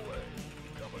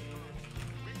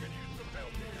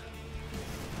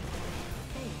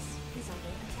 Base is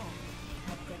under attack.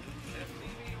 Upgrade.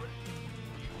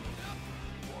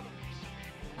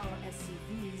 Our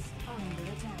SCVs are under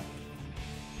attack.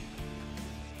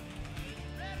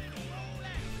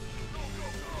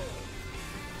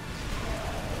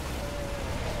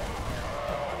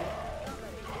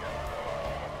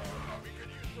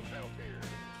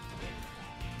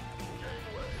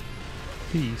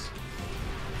 Please.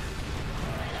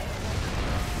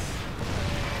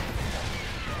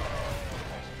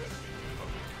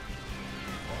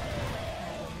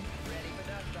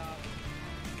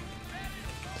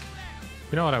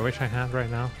 You know what I wish I had right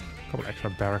now? A couple extra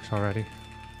barracks already.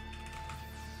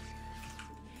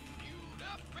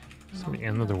 It's the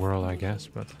end of the world, I guess,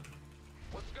 but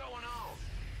I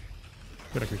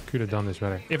feel like we could have done this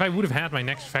better. If I would have had my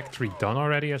next factory done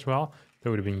already as well, that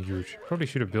would have been huge. Probably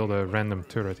should have built a random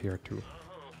turret here too.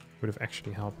 Would have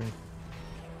actually helped me.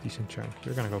 Decent chunk.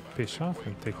 We're gonna go piss off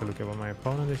and take a look at what my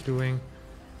opponent is doing.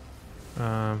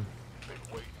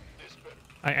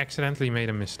 I accidentally made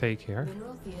a mistake here.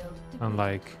 Mineral field depleted.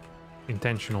 Unlike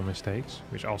intentional mistakes,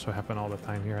 which also happen all the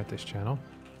time here at this channel.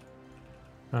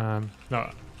 No.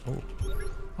 Oh.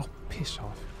 Oh, piss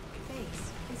off.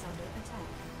 Base is under attack.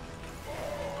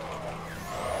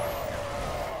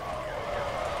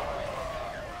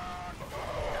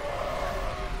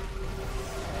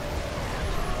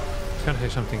 I was gonna say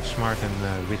something smart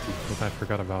and witty, but I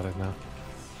forgot about it now.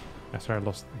 After I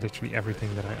lost literally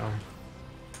everything that I own.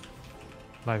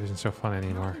 Life isn't so fun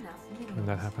anymore Not enough when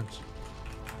that minerals. happens.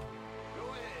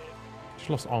 Just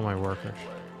lost all my workers.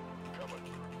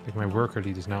 Like my worker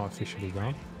lead is now officially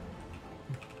gone.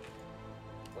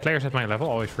 Players at my level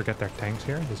always forget their tanks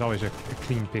here. There's always a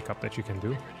clean pickup that you can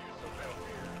do.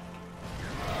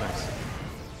 Nice.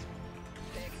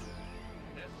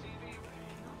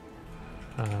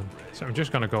 So I'm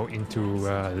just gonna go into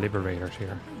Liberators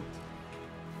here.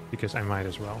 Because I might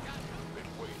as well.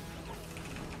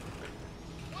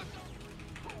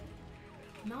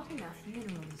 Not enough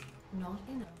minerals. Not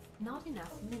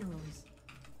enough minerals.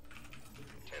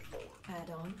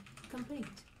 Add-on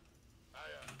complete.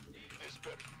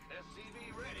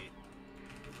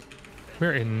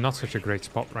 We're in not such a great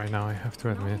spot right now, I have to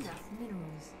Not admit. enough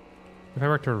minerals. If I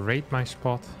were to rate my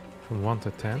spot from 1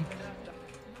 to 10,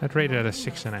 I'd rate it at a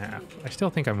 6.5. I still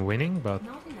think I'm winning, but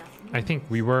Not enough I think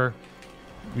we've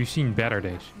seen better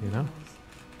days, you know?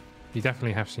 We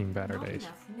definitely have seen better Not days.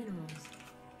 enough minerals.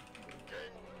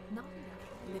 Not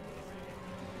enough.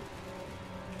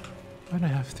 Why do I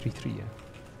have 3-3 yet?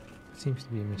 It seems to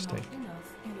be a mistake. Not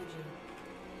enough energy.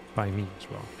 By me as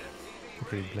well.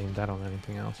 Can't really blame that on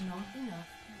anything else. Not enough.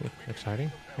 Cool.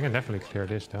 Exciting. I can definitely clear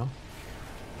this though.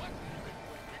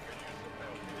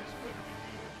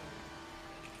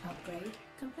 Upgrade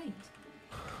complete.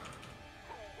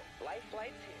 Life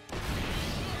flights here.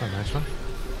 Oh, nice one.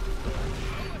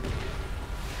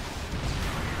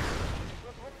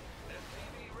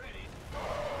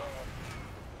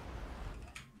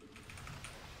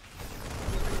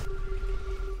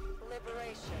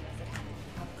 Liberation is at hand.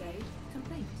 Upgrade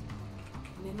complete.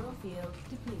 Mineral field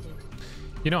depleted.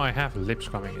 You know, I have lips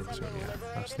coming in soon, yeah.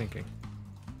 I was thinking.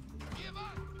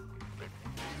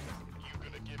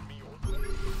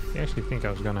 You actually think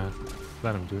I was gonna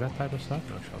let him do that type of stuff?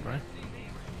 No shot, right?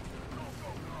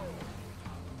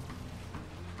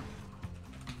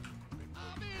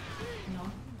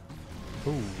 Not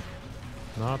Ooh.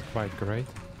 Not quite great.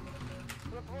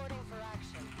 Reporting for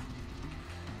action.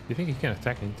 You think he can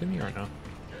attack into me or no?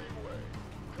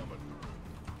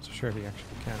 So sure if he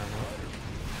actually can or not.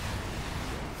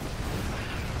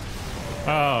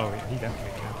 Oh, yeah, he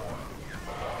definitely can.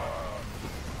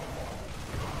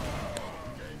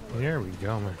 Here we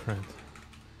go, my friend.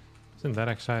 Isn't that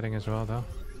exciting as well, though?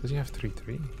 Does he have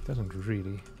 3-3? He doesn't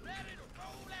really.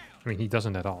 I mean, he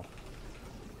doesn't at all.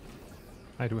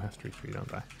 I do have 3-3,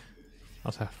 don't I? I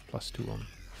also have +2 on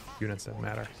units that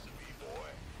matter.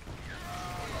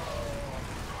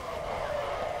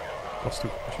 +2, I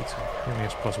should say. He only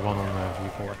has +1 on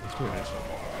V4. Let's do this.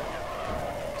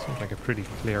 Seems like a pretty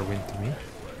clear win to me.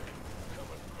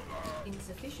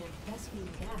 insufficient rescue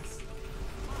gas.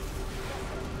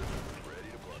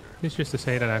 This is just to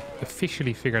say that I've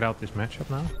officially figured out this matchup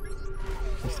now.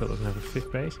 He still doesn't have a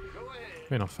 5th base.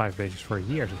 Been on 5 bases for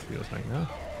years, it feels like, no?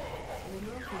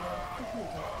 Mineral field completed.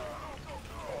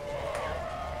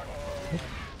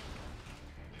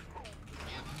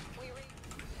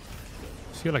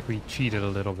 I feel like we cheated a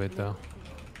little bit, though.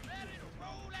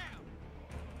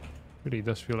 Really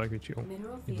does feel like we cheated.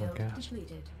 Mineral Need more field gas.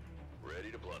 depleted.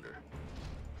 Ready to blunder.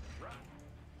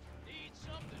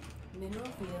 Mineral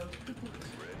field depleted.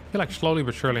 I feel like slowly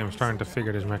but surely I'm starting to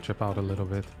figure this matchup out a little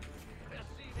bit.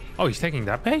 Oh, he's taking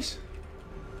that base?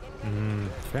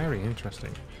 Very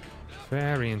interesting.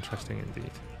 Very interesting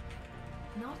indeed.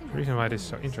 Not The enough reason why this is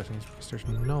so minerals. interesting is because there's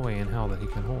no way in hell that he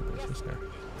can hold this, is there?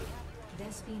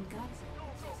 Vespine Geyser.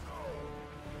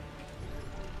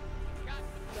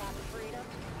 Got freedom.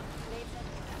 Need some.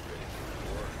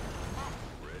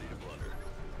 Ready to blunder.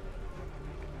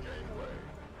 Gateway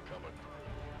coming.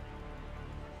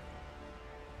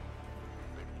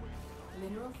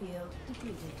 Mineral field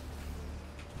depleted.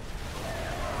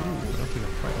 Ooh, I don't think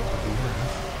I'm quite able to do that.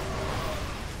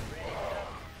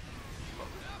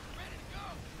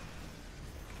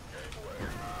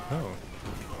 Oh.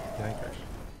 Yikers.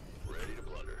 Ready to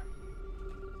blunder.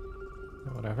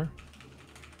 Yeah, whatever.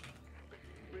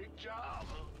 Big job.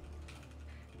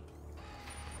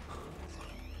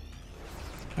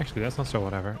 Actually, that's not so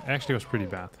whatever. Actually, it was pretty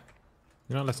bad.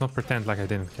 You know, let's not pretend like I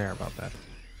didn't care about that.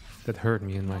 That hurt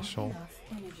me in my Not soul. enough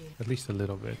energy. At least a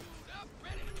little bit.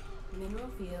 Mineral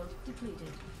field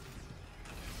depleted.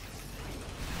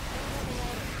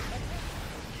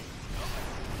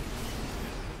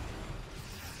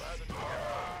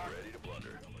 Ready to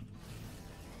blunder.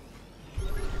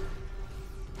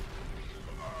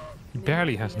 He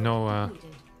barely has Field no depleted.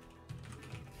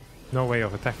 no way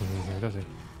of attacking me here, does he?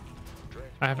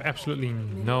 I have absolutely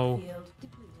Mineral no, field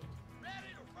depleted.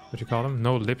 what you call them?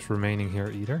 No lips remaining here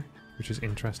either, which is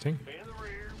interesting. In the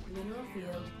rear. Mineral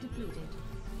field depleted.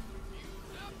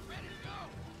 Not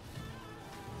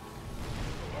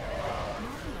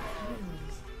enough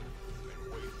minerals.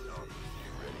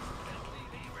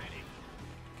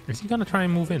 Is he gonna try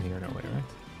and move in here? No way, right?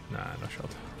 Nah, no shot.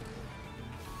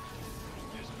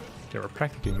 They were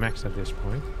practically maxed at this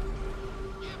point.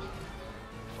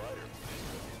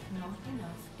 Not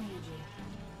enough energy.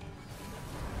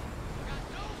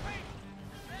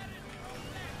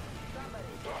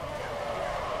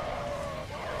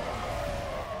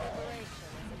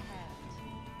 Liberation is at hand.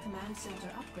 Command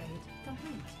center upgrade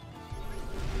complete.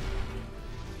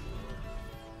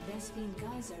 Vespine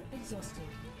Geyser exhausted.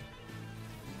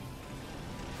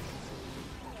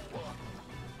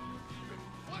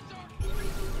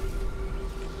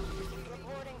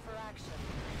 Reporting for action.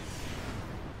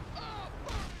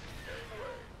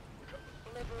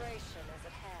 Liberation is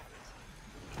at hand.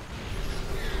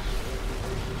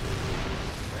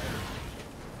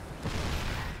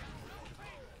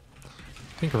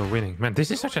 I think we're winning. Man,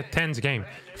 this is such a tense game.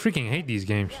 I freaking hate these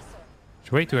games.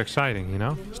 It's way too exciting, you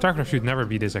know? StarCraft should never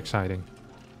be this exciting.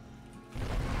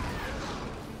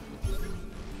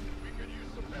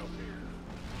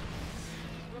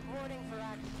 Reporting for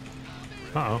action.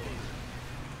 Uh-oh.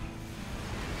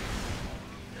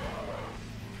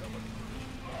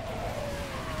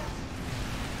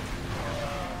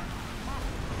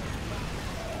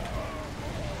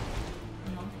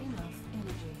 Not enough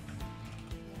energy.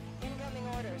 Incoming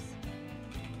orders.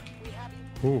 We have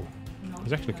Ooh. Not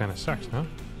This actually kind of enough sucks, huh? energy.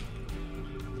 need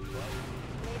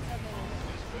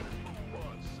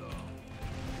something.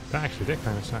 That actually did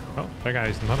kind of suck. Oh, that guy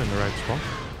is not in the right spot.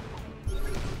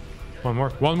 One more.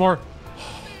 One more!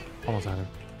 Almost had him.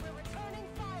 We're returning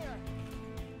fire.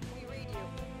 We read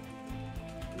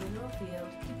you. Mineral field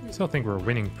depleted. Still think we're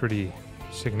winning pretty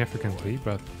significantly,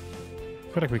 but I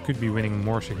feel like we could be winning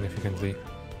more significantly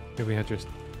if we had just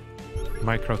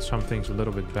microed some things a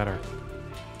little bit better.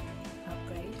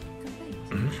 Upgrade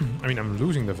complete. I mean, I'm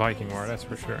losing the Viking War, that's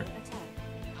for sure. Attack.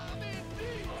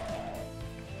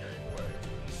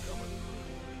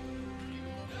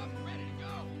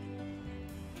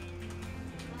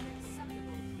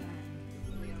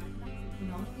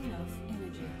 Not enough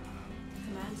energy.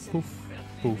 Command center. Poof,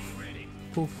 poof,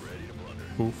 poof,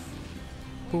 poof,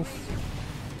 poof,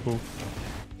 poof.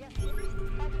 Yes. Need I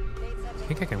something.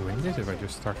 think I can win this if I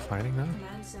just start fighting now.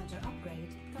 Command center upgrade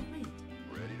complete.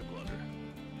 Ready to blunder.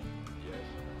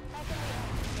 Got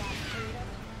freedom.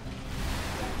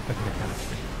 I think I can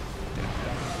actually.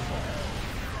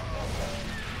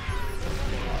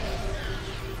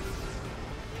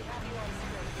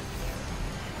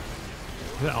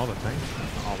 Is that all the tanks?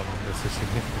 Not all of them. That's a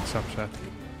significant subset.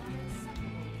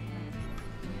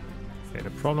 Okay,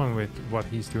 the problem with what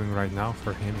he's doing right now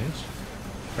for him is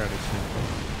fairly simple.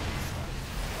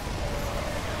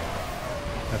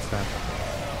 That's that.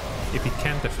 If he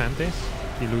can't defend this,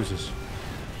 he loses.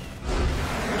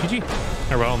 GG.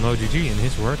 Or well, no GG in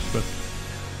his words, but...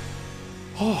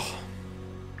 Oh.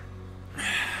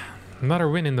 Another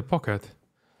win in the pocket.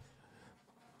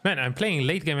 Man, I'm playing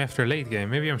late game after late game.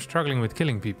 Maybe I'm struggling with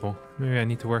killing people. Maybe I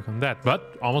need to work on that.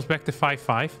 But almost back to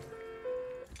 5-5.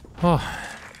 Oh.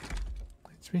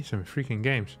 It's been some freaking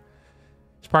games.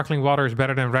 Sparkling water is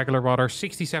better than regular water.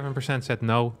 67% said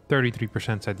no.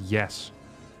 33% said yes.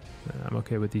 I'm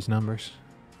okay with these numbers.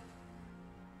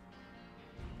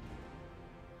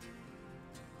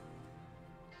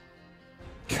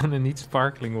 Gonna need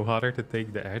sparkling water to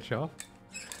take the edge off.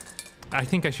 I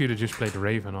think I should have just played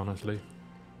Raven, honestly.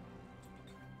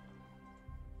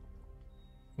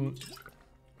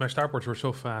 My starports were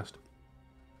so fast.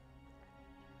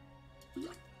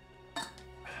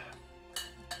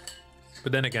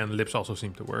 But then again, lips also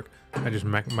seem to work. I just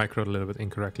microed a little bit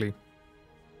incorrectly.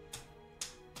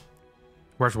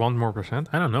 Where's 1 more percent?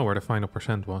 I don't know where the final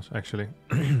percent was, actually.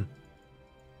 The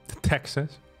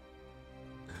Texas?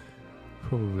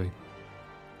 Probably.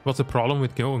 What's the problem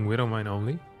with going Widowmine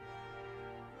only?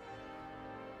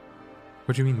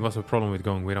 What do you mean, what's the problem with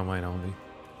going Widowmine only?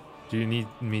 Do you need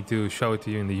me to show it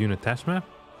to you in the unit test map?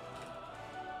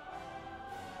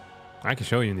 I can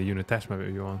show you in the unit test map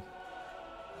if you want.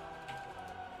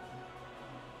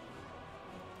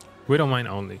 Widowmine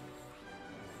only.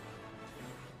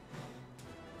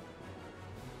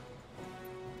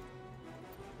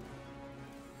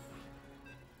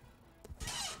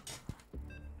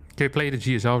 Okay, play the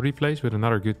GSL replays with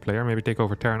another good player. Maybe take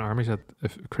over Terran armies at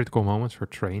critical moments for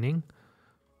training.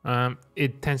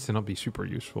 It tends to not be super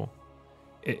useful.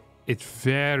 It's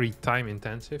very time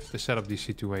intensive to set up these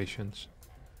situations.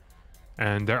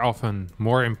 And they're often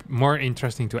more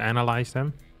interesting to analyze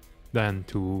them than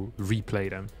to replay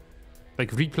them.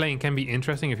 Like, replaying can be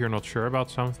interesting if you're not sure about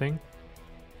something.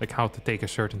 Like how to take a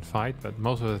certain fight, but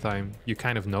most of the time you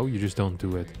kind of know, you just don't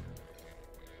do it.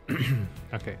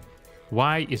 Okay.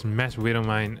 Why is Mass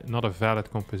Widowmine not a valid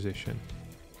composition?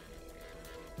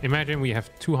 Imagine we have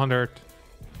 200...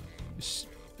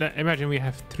 Imagine we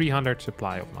have 300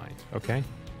 supply of mines, okay?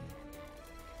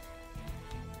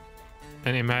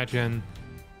 And imagine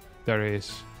there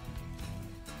is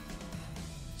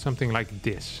something like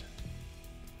this.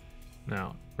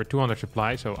 Now, we're 200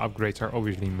 supply, so upgrades are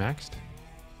obviously maxed.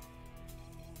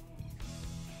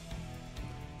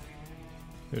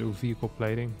 We do vehicle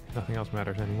plating, nothing else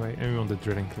matters anyway, and we want the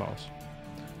drilling claws.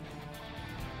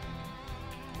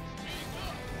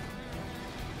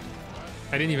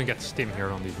 I didn't even get stim here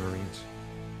on these marines.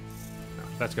 No,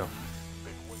 let's go.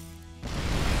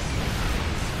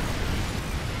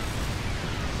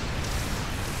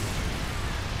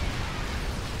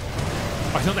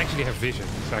 I don't actually have vision,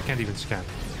 so I can't even scan.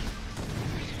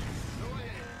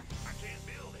 I can't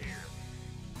build here.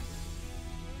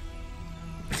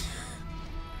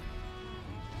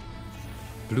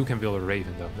 Blue can build a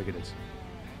Raven though, look at this.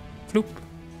 Floop.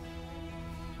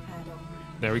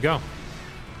 There we go.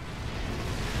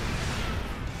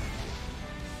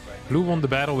 Blue won the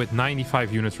battle with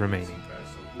 95 units remaining.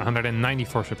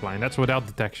 194 supply, and that's without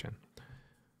detection.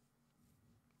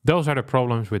 Those are the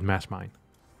problems with mass mine.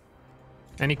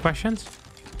 Any questions?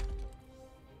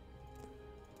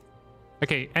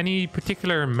 Okay, any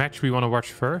particular match we want to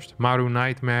watch first? Maru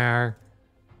Nightmare.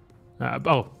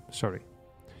 Oh, sorry.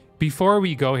 Before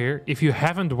we go here, if you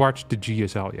haven't watched the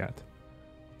GSL yet,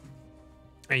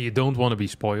 and you don't want to be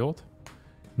spoiled,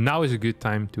 now is a good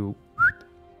time to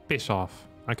piss off,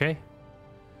 okay?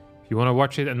 If you want to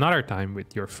watch it another time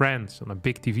with your friends on a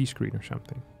big TV screen or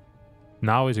something,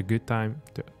 now is a good time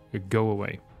to go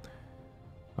away.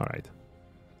 All right.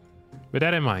 With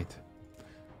that in mind,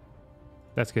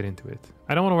 let's get into it.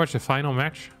 I don't want to watch the final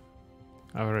match.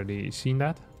 I've already seen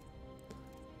that.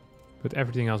 But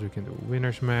everything else we can do.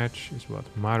 Winner's match is what?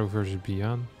 Maru versus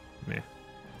Beyond. Meh.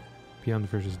 Beyond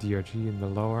versus DRG in the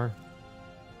lower.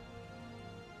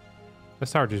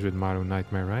 Let's start just with Maru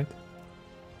Nightmare, right?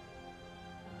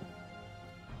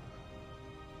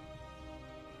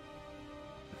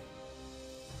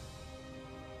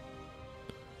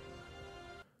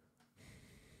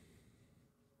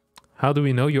 How do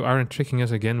we know you aren't tricking us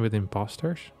again with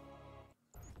imposters?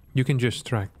 You can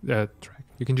just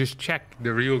You can just check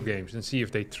the real games and see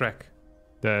if they track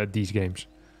these games.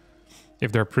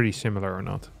 If they're pretty similar or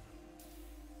not.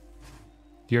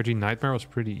 DRG Nightmare was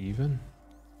pretty even.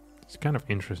 It's kind of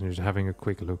interesting just having a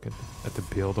quick look at the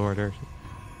build orders.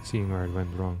 Seeing where it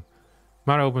went wrong.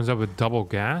 Mara opens up with double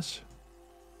gas.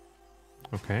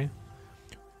 Okay.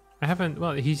 I haven't...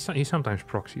 Well, he sometimes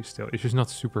proxies still. It's just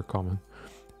not super common.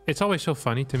 It's always so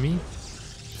funny to me.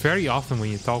 Very often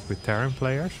when you talk with Terran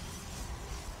players,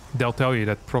 they'll tell you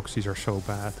that proxies are so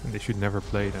bad and they should never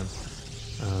play them.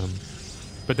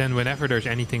 But then whenever there's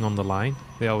anything on the line,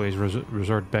 they always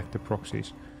resort back to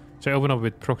proxies. So I open up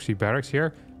with proxy barracks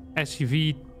here.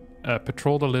 SCV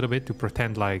patrolled a little bit to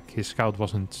pretend like his scout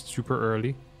wasn't super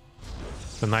early.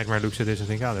 So Nightmare looks at this and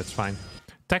thinks, oh, that's fine.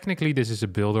 Technically, this is a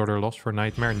build order loss for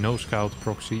Nightmare. No scout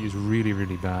proxy is really,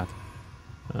 really bad.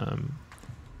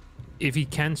 If he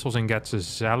cancels and gets a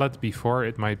Zealot before,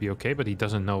 it might be okay, but he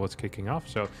doesn't know what's kicking off,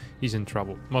 so he's in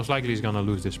trouble. Most likely he's going to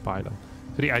lose this pylon.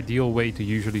 So the ideal way to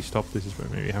usually stop this is by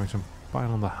maybe having some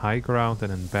pylon on the high ground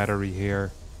and then battery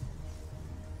here.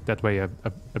 That way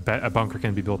a bunker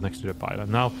can be built next to the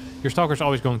pylon. Now, your Stalker's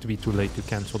always going to be too late to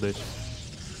cancel this.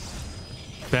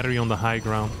 Battery on the high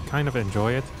ground, kind of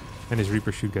enjoy it. And his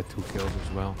Reaper should get 2 kills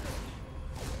as well.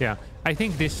 Yeah, I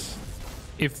think this...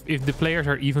 If the players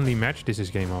are evenly matched, this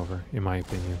is game over, in my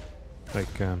opinion.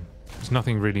 Like, there's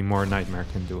nothing really more Nightmare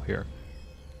can do here.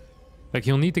 Like,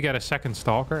 he'll need to get a second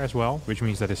Stalker as well, which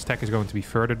means that his tech is going to be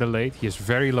further delayed. He has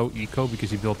very low eco because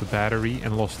he built the battery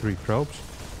and lost 3 probes.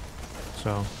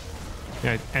 So,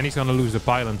 yeah, and he's going to lose the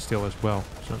pylon still as well.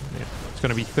 So, yeah, it's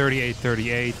going to be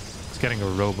 38-38. It's getting a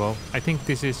robo. I think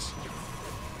this is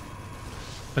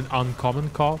an uncommon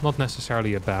call, not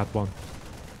necessarily a bad one.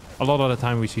 A lot of the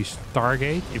time we see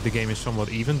Stargate if the game is somewhat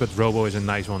even, but Robo is a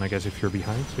nice one, I guess, if you're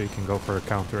behind, so you can go for a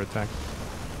counter attack.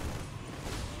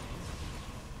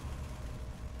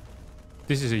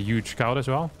 This is a huge scout as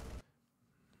well.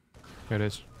 Here it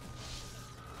is.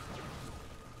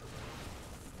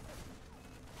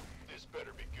 This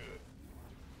better be good.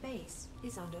 Base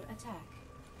is under attack.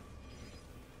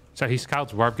 So he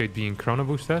scouts Warp Gate being chrono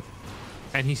boosted,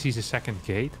 and he sees a second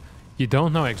gate. You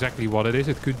don't know exactly what it is.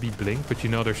 It could be Blink, but you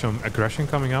know there's some aggression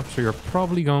coming up, so you're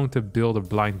probably going to build a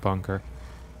blind bunker.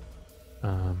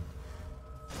 Well,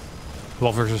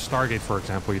 versus Stargate, for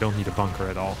example, you don't need a bunker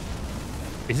at all.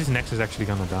 Is this Nexus actually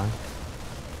gonna die?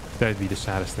 That'd be the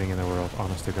saddest thing in the world,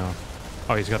 honest to God.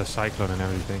 Oh, he's got a Cyclone and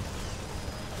everything.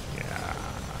 Yeah.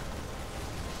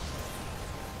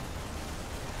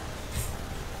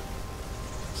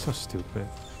 So stupid.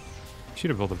 Should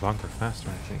have built a bunker faster,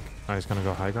 I think. Oh, he's gonna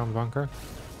go high ground bunker.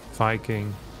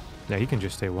 Viking. Yeah, he can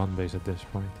just stay one base at this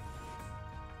point.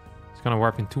 He's gonna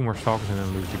warp in 2 more Stalkers and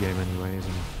then lose the game anyway,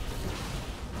 isn't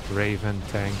he? Raven,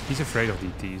 tank. He's afraid of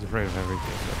DT. He's afraid of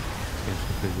everything. So this game's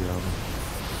completely over.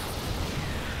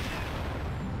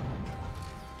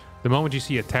 The moment you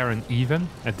see a Terran even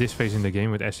at this phase in the game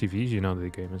with SCVs, you know that the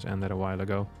game has ended a while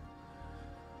ago.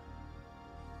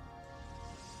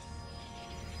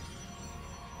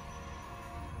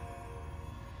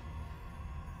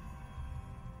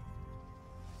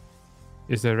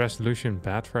 Is the resolution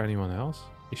bad for anyone else?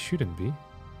 It shouldn't be.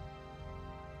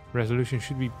 Resolution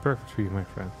should be perfect for you, my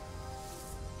friend.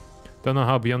 Don't know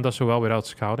how Beyond does so well without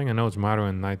scouting. I know it's Maru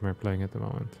and Nightmare playing at the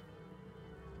moment.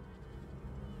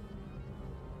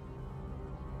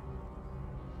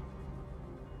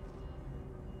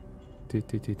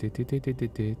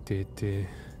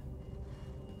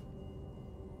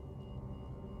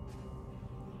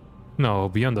 No,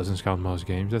 Beyond doesn't scout most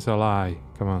games. That's a lie.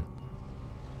 Come on.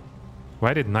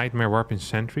 Why did Nightmare warp in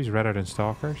sentries rather than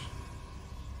Stalkers?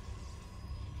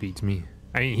 Beats me.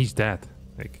 I mean, he's dead.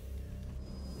 Like,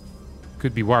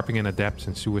 could be warping in adepts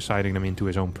and suiciding them into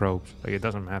his own probes. Like, it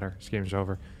doesn't matter. This game's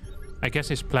over. I guess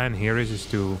his plan here is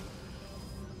to...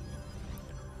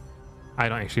 I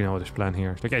don't actually know what his plan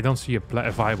here is. Like, I don't see a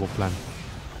viable plan.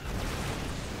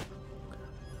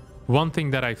 One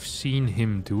thing that I've seen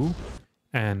him do,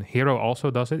 and Hero also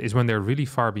does it, is when they're really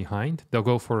far behind, they'll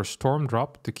go for a storm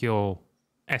drop to kill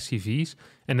SCVs,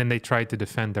 and then they try to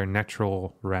defend their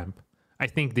natural ramp. I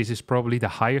think this is probably the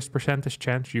highest percentage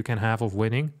chance you can have of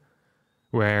winning,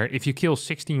 where if you kill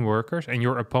 16 workers and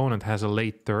your opponent has a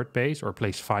late third base or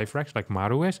plays 5 racks like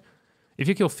Maru is, if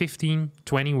you kill 15,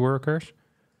 20 workers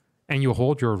and you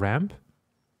hold your ramp,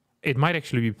 it might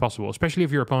actually be possible, especially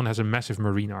if your opponent has a massive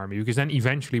marine army, because then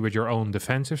eventually with your own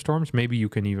defensive storms, maybe you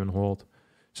can even hold.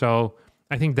 So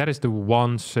I think that is the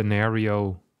one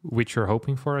scenario which you're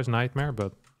hoping for as Nightmare,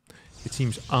 but it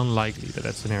seems unlikely that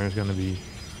that scenario is going to be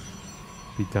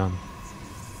done.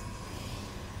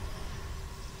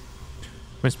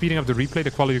 When speeding up the replay,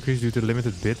 the quality decreases due to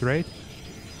limited bit rate.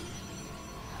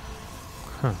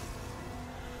 Huh.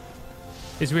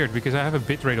 It's weird because I have a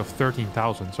bit rate of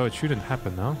 13,000, so it shouldn't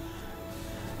happen, no?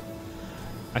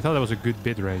 I thought that was a good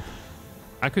bit rate.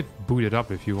 I could boot it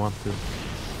up if you want to,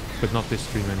 but not this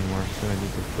stream anymore, so I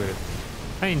need to quit it.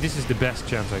 I mean, this is the best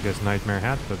chance I guess Nightmare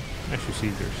had, but as you see,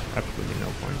 there's absolutely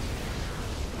no point.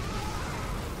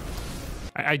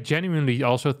 I genuinely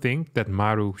also think that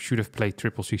Maru should have played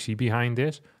triple CC behind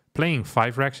this Playing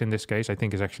 5 racks in this case, I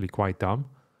think, is actually quite dumb.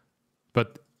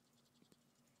 But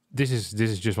this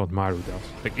is just what Maru does.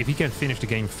 Like, if he can finish the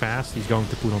game fast, he's going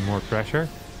to put on more pressure.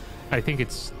 I think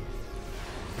it's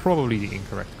probably the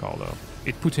incorrect call, though.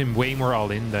 It puts him way more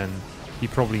all-in than he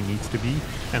probably needs to be,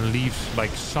 and leaves, like,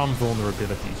 some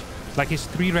vulnerabilities. Like, his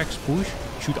 3 racks push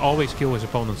should always kill his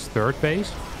opponent's 3rd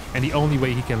base, and the only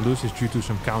way he can lose is due to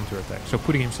some counter-attack. So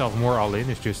putting himself more all-in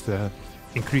is just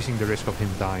increasing the risk of him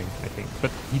dying, I think.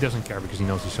 But he doesn't care because he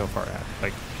knows he's so far ahead.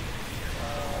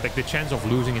 Like the chance of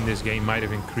losing in this game might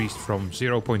have increased from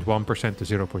 0.1% to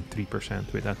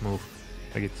 0.3% with that move.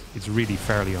 Like, it's really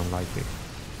fairly unlikely.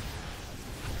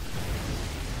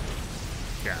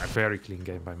 Yeah, a very clean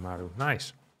game by Maru.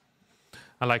 Nice.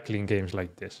 I like clean games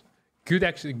like this.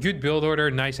 Good build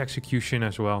order, nice execution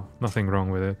as well. Nothing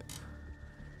wrong with it.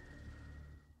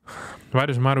 Why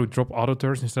does Maru drop auto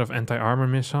turrets instead of anti-armor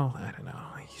missile? I don't know.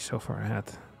 He's so far ahead.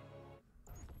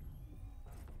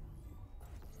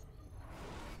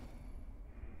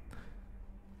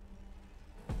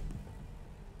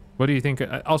 What do you think?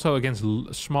 Also against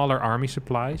smaller army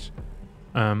supplies,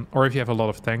 or if you have a lot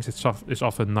of tanks, it's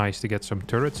often nice to get some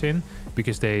turrets in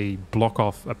because they block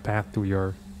off a path to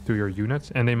your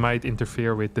units, and they might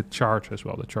interfere with the charge as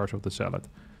well, the charge of the Zealot.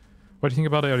 What do you think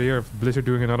about the idea of Blizzard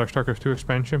doing another StarCraft 2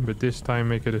 expansion, but this time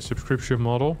make it a subscription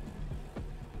model?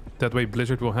 That way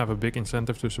Blizzard will have a big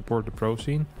incentive to support the pro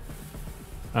scene.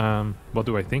 What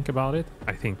do I think about it?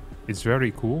 I think it's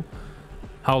very cool.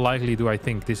 How likely do I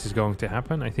think this is going to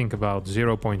happen? I think about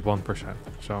 0.1%.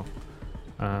 So,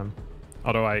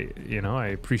 although I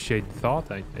appreciate the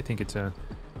thought, I think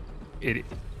it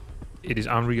is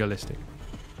unrealistic.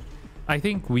 I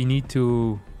think we need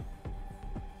to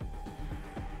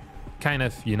kind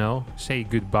of, say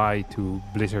goodbye to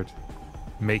Blizzard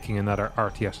making another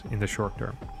RTS in the short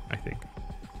term, I think.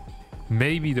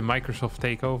 Maybe the Microsoft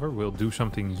takeover will do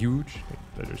something huge.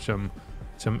 There's some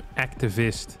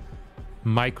activist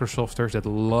Microsofters that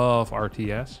love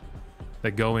RTS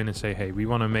that go in and say, hey, we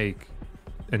want to make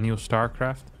a new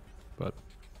StarCraft. But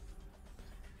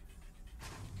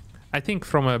I think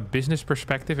from a business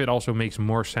perspective, it also makes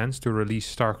more sense to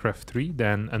release StarCraft 3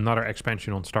 than another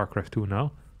expansion on StarCraft 2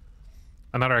 now.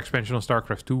 Another expansion on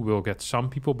StarCraft 2 will get some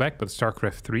people back, but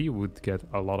StarCraft 3 would get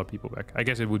a lot of people back. I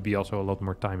guess it would be also a lot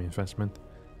more time investment.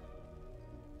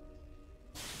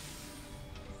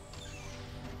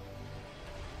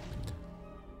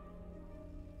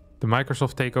 The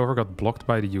Microsoft takeover got blocked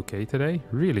by the UK today?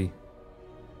 Really?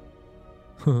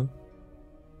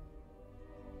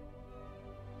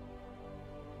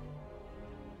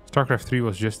 StarCraft 3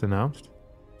 was just announced.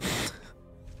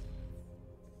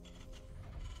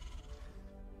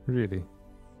 Really?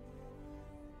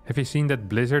 Have you seen that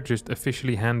Blizzard just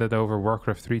officially handed over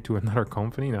Warcraft 3 to another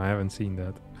company? No, I haven't seen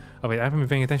that. Oh wait, I haven't been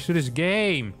paying attention to this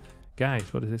game!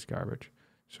 Guys, what is this garbage?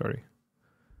 Sorry.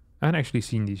 I haven't actually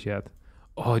seen these yet.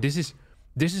 Oh, this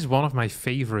is one of my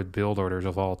favorite build orders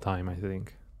of all time, I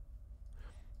think.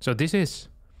 So this is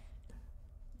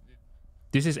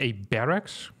a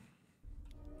barracks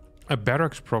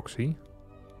proxy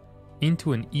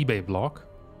into an eBay block,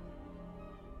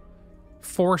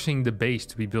 forcing the base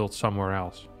to be built somewhere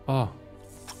else. Oh,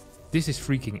 this is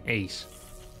freaking ace.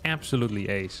 Absolutely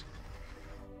ace.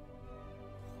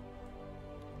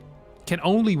 Can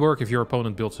only work if your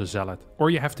opponent builds a Zealot, or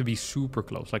you have to be super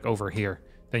close, like over here.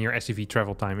 Then your SCV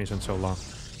travel time isn't so long.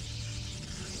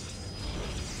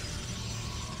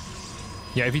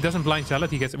 Yeah, if he doesn't blind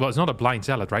Zealot, he gets... Well, it's not a blind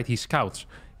Zealot, right? He scouts.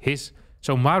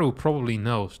 So Maru probably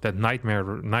knows that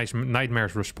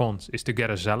Nightmare's response is to get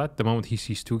a Zealot the moment he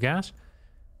sees 2 gas.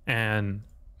 And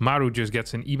Maru just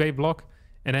gets an eBay block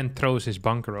and then throws his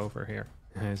bunker over here.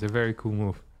 It's a very cool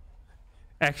move.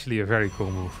 Actually a very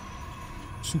cool move.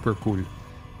 Super cool.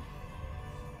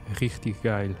 Richtig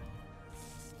geil.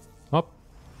 Hop.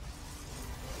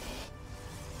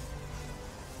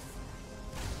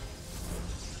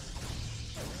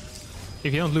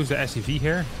 If you don't lose the SCV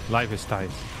here, life is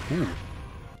tight. Ooh.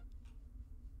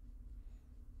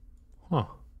 Huh.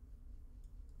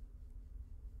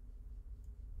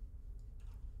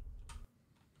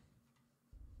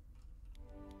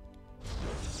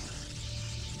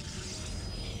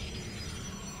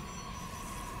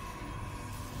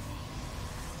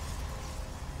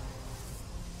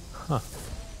 Huh.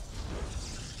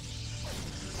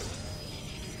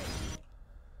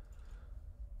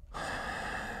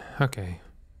 Okay.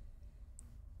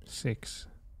 6.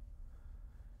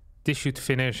 This should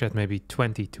finish at maybe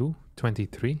 22,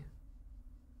 23.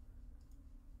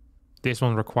 This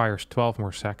one requires 12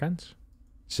 more seconds.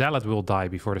 Zealot will die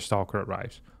before the Stalker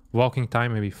arrives. Walking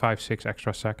time maybe 5-6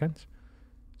 extra seconds.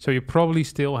 So you probably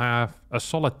still have a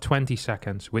solid 20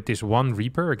 seconds with this one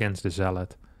Reaper against the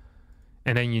Zealot.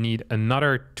 And then you need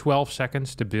another 12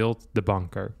 seconds to build the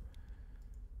bunker.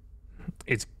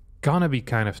 It's gonna be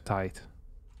kind of tight.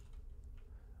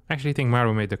 I actually think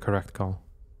Maru made the correct call.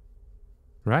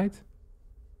 Right?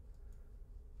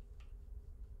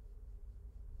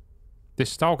 This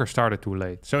Stalker started too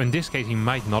late. So in this case, he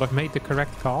might not have made the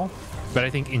correct call. But I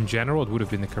think in general, it would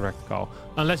have been the correct call.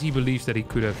 Unless he believes that he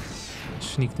could have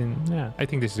sneaked in. Yeah, I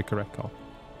think this is the correct call.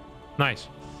 Nice.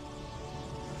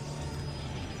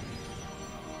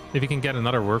 If you can get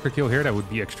another worker kill here, that would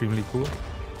be extremely cool.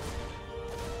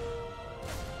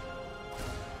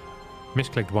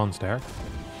 Misclicked once there.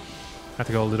 Had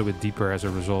to go a little bit deeper as a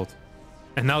result.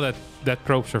 And now that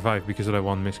probe survived because of that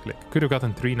one misclick. Could have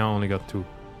gotten 3, now only got 2.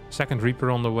 Second Reaper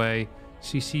on the way.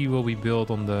 CC will be built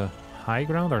on the high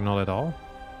ground or not at all?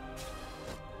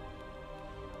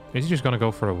 Is he just gonna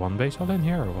go for a 1 base all in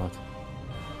here or what?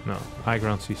 No, high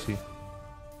ground CC.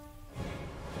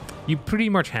 You pretty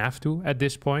much have to at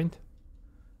this point,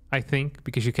 I think,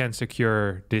 because you can't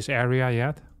secure this area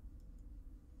yet.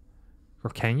 Or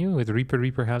can you with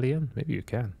Reaper Hellion? Maybe you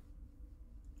can.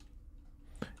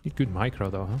 Need good micro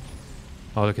though, huh?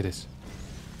 Oh, look at this.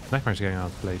 Nightmare's getting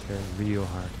outplayed here real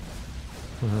hard.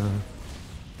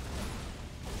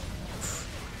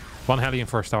 One Hellion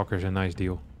for a Stalker is a nice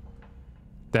deal.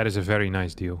 That is a very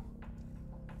nice deal.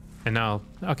 And now,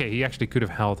 okay, he actually could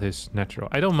have held his natural.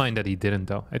 I don't mind that he didn't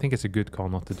though. I think it's a good call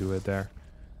not to do it there.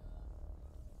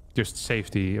 Just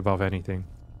safety above anything.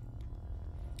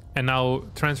 And now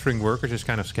transferring workers is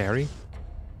kind of scary.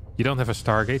 You don't have a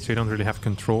Stargate, so you don't really have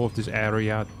control of this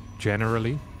area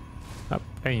generally. Up,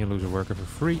 and you lose a worker for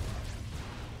free.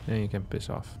 And you can piss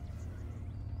off.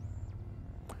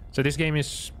 So this game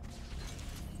is...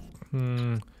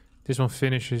 this one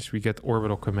finishes. We get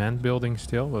Orbital Command building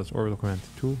still. Well, it's Orbital Command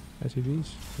 2 SCVs.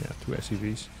 Yeah, 2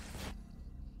 SCVs.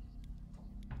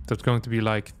 So it's going to be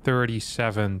like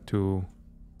 37 to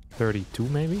 32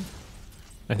 maybe?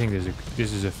 I think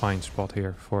this is a fine spot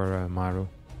here for Maru.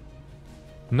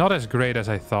 Not as great as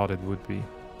I thought it would be.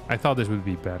 I thought this would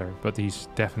be better, but he's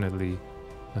definitely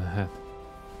ahead.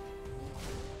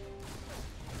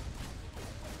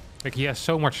 Like, he has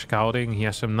so much scouting, he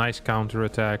has some nice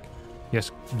counterattack, he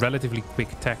has relatively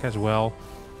quick tech as well.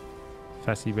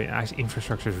 His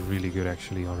infrastructure is really good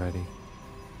actually already.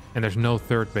 And there's no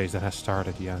third base that has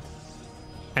started yet.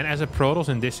 And as a Protoss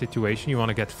in this situation, you want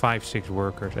to get 5-6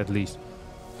 workers at least.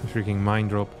 Freaking Mind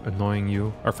Drop annoying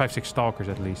you. Or 5-6 Stalkers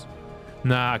at least.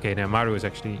 Nah, okay, now Maru is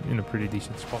actually in a pretty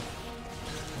decent spot.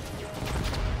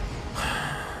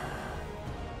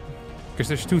 Because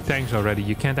there's 2 tanks already.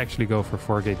 You can't actually go for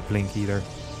 4-gate Blink either.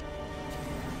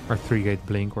 Or 3-gate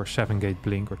Blink, or 7-gate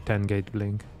Blink, or 10-gate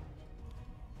Blink.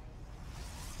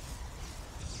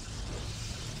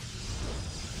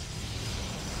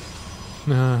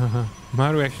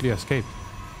 Maru actually escaped.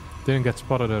 Didn't get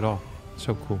spotted at all.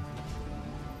 So cool.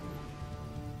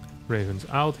 Raven's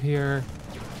out here.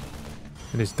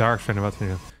 And this Dark Shrine about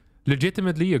to...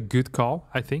 Legitimately a good call,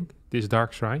 I think. This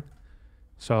Dark Shrine.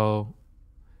 So...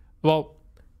 Well,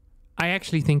 I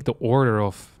actually think the order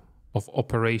of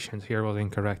operations here was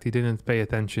incorrect. He didn't pay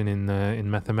attention in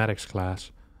mathematics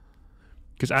class.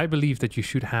 Because I believe that you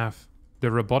should have the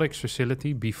robotics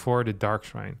facility before the Dark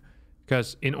Shrine.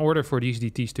 Because in order for these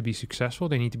DTs to be successful,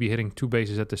 they need to be hitting 2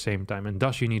 bases at the same time. And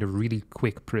thus you need a really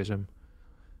quick prism.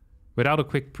 Without a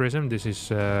quick prism, this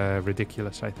is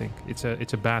ridiculous, I think.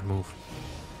 It's a bad move.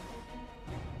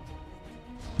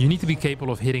 You need to be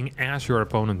capable of hitting as your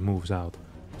opponent moves out.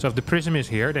 So if the prism is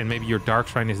here, then maybe your Dark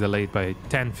Shrine is delayed by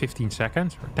 10, 15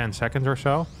 seconds, or 10 seconds or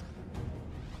so.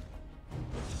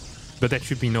 But that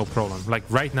should be no problem. Like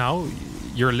right now,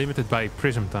 you're limited by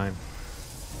prism time,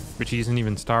 which he isn't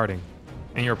even starting.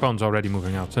 And your opponent's already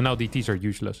moving out. So now DTs are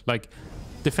useless. Like,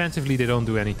 defensively, they don't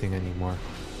do anything anymore.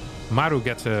 Maru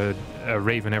gets a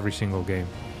Raven every single game.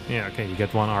 Yeah, okay, you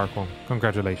get 1 Archon.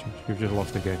 Congratulations, you've just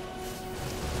lost the game.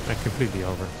 Like, completely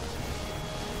over.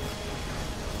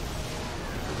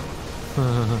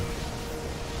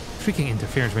 Freaking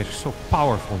Interference Matrix is so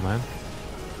powerful, man.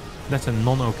 That's a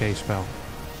non-OK spell.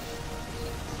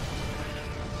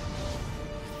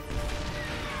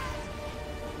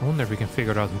 I wonder if we can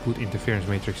figure out who put Interference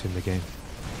Matrix in the game.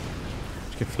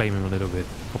 Just could flame him a little bit.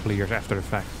 A couple of years after the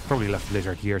fact. Probably left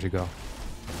Blizzard years ago.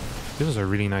 This was a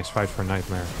really nice fight for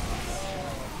Nightmare.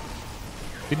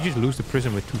 Did he just lose the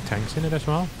Prism with 2 tanks in it as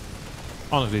well?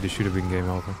 Honestly, this should have been game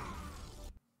over.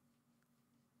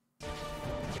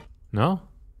 No?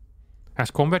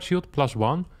 Has combat shield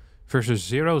 +1 versus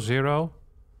 0-0.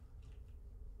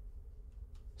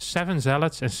 7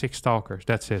 Zealots and 6 Stalkers.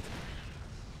 That's it.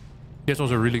 This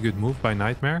was a really good move by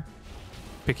Nightmare,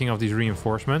 picking up these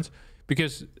reinforcements,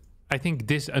 because I think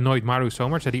this annoyed Maru so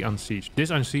much that he unsieged.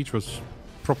 This unsiege was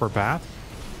proper bad,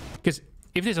 because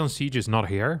if this unsiege is not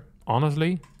here,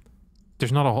 honestly,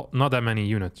 there's not that many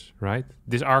units, right?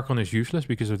 This Archon is useless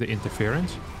because of the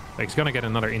interference. Like, it's gonna get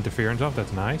another interference off.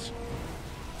 That's nice.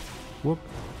 Whoop.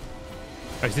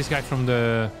 Oh, is this guy from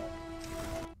the...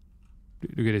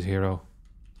 Look at his hero.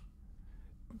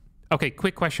 Okay,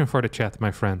 quick question for the chat,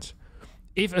 my friends.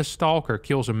 If a Stalker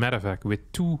kills a medevac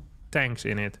with 2 tanks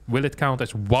in it, will it count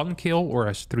as 1 kill or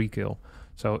as 3 kill?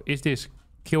 So is this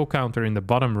kill counter in the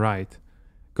bottom right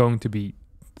going to be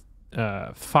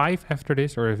 5 after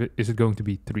this, or is it going to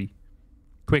be 3?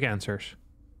 Quick answers.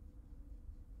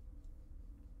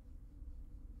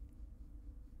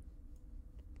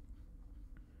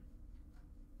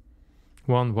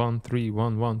 One, 1, 3,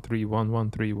 1, 1, 3, 1, 1,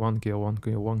 3, 1 kill, 1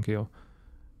 kill, 1 kill.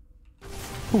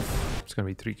 Poof. It's gonna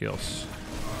be 3 kills.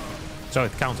 So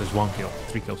it counts as 1 kill,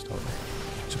 3 kills total.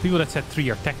 So people that said 3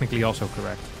 are technically also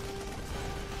correct.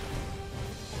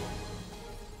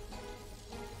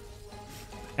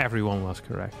 Everyone was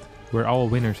correct. We're all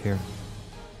winners here.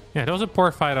 Yeah, that was a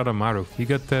poor fight out of Maru. He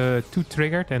got 2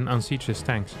 triggered and unsieged his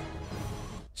tanks.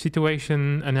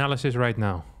 Situation analysis right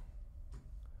now.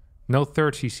 No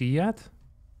 3rd CC yet.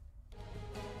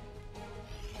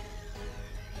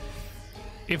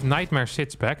 If Nightmare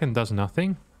sits back and does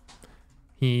nothing,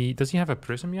 does he have a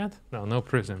prism yet? No, no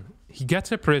prism. He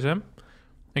gets a prism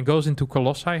and goes into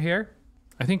Colossi here.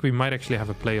 I think we might actually have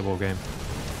a playable game.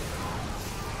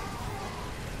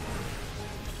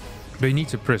 But he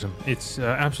needs a prism. It's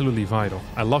absolutely vital.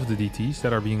 I love the DTs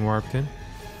that are being warped in.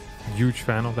 Huge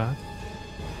fan of that.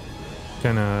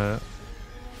 Can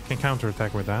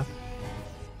counterattack with that.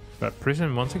 But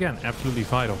prism, once again, absolutely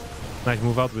vital. Nice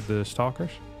move out with the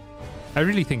Stalkers. I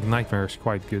really think Nightmare is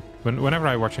quite good. Whenever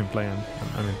I watch him play,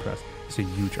 I'm impressed. It's a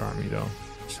huge army, though.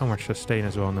 So much sustain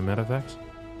as well in the medevacs.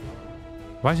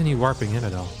 Why isn't he warping in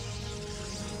at all?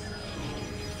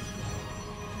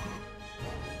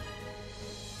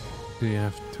 Do you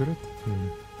have turret?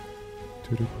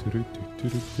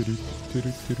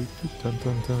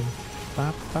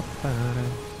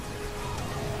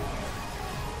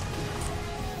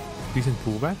 Decent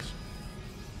pullbacks.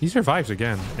 He survives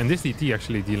again, and this DT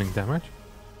actually dealing damage.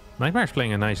 Nightmare's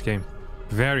playing a nice game.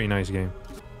 Very nice game.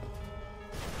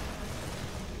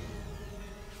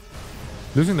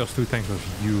 Losing those 2 tanks was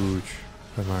huge.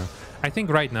 I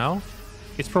think right now,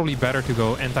 it's probably better to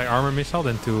go anti-armor missile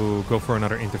than to go for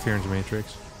another interference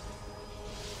matrix.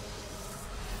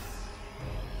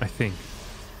 I think.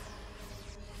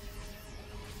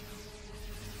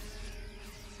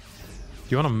 Do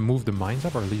you want to move the mines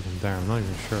up or leave them there? I'm not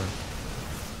even sure.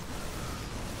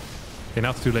 Okay,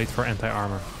 now it's too late for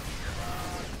anti-armor.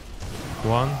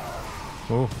 1.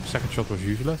 Oh, second shot was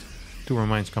useless. 2 more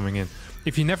mines coming in.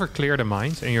 If you never clear the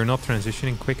mines and you're not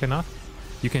transitioning quick enough,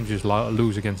 you can just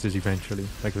lose against this eventually.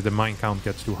 Like if the mine count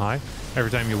gets too high,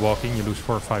 every time you walk in, you lose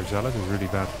 4 or 5 zealots. It's really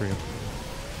bad for you.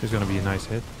 This is gonna be a nice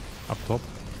hit up top.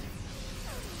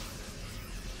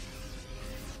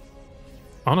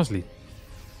 Honestly,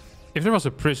 if there was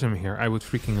a prism here, I would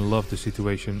freaking love the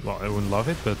situation. Well, I wouldn't love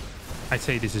it, but I'd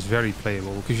say this is very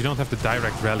playable because you don't have to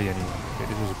direct rally anymore. Okay,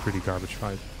 this was a pretty garbage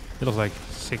fight. It was like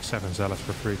 6-7 zealots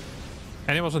for free.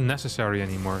 And it wasn't necessary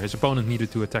anymore. His opponent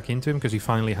needed to attack into him because he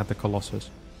finally had the Colossus.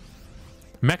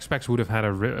 Max Specs would have had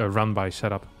a run-by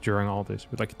setup during all this.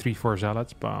 With like 3-4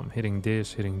 zealots. Bam. Hitting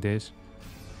this, hitting this.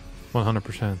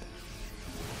 100%.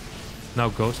 Now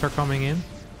Ghosts are coming in.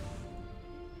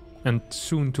 And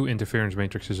soon 2 interference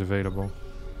matrixes available.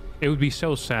 It would be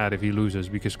so sad if he loses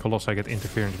because Colossi get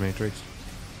interference matrix.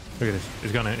 Look at this.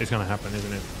 It's gonna happen,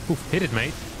 isn't it? Oof, hit it,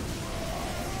 mate.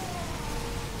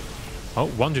 Oh,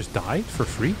 1 just died for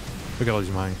free? Look at all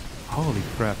these mines. Holy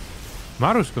crap.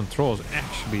 Maru's control is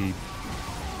actually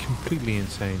completely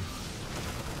insane.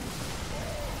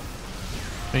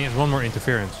 And he has 1 more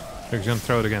interference. So he's gonna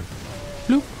throw it again.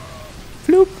 Floop.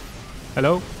 Floop.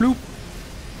 Hello. Floop.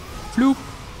 Floop.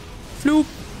 Floop.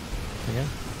 Again.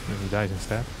 And he dies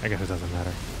instead. I guess it doesn't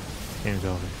matter. Game's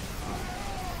over.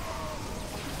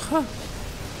 Huh.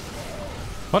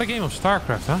 What a game of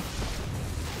StarCraft, huh?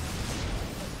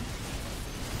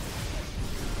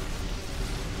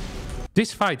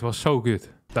 This fight was so good.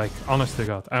 Like, honest to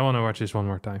God. I want to watch this one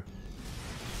more time.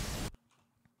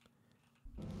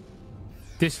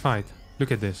 This fight.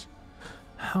 Look at this.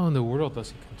 How in the world does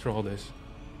he control this?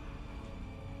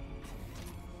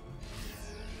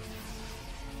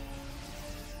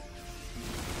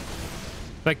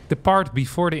 Like, the part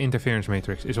before the interference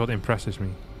matrix is what impresses me.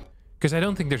 Because I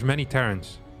don't think there's many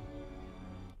Terrans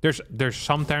There's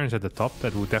some Terrans at the top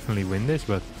that would definitely win this,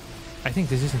 but I think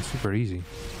this isn't super easy.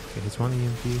 Okay, hits one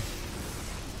EMP.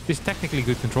 This is technically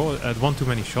good control. One too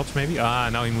many shots maybe. Ah,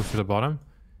 now he moves to the bottom.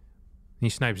 He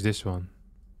snipes this one.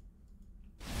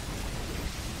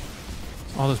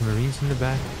 All those Marines in the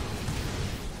back.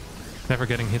 Never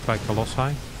getting hit by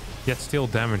Colossi. Yet still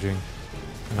damaging.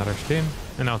 Another stim.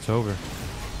 And now it's over.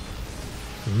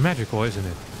 Magical, isn't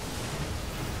it?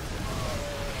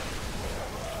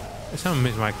 Some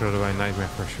miss micro by Nightmare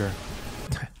for sure.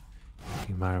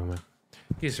 Mario, man.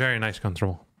 He's very nice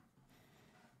control.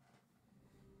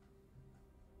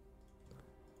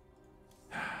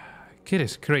 Kid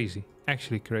is crazy.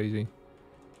 Actually crazy.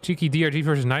 Cheeky DRG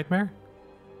versus Nightmare?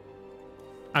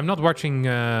 I'm not watching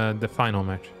the final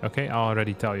match. Okay, I'll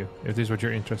already tell you if this is what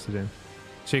you're interested in.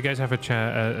 So you guys have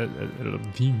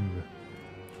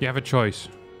you have a choice.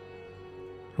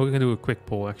 We can do a quick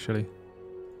poll actually.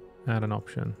 Add an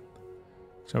option.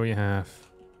 So we have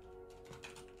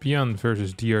Beyond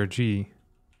versus DRG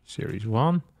Series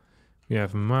 1. We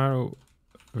have Maru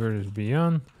versus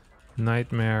Beyond.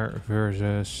 Nightmare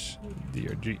versus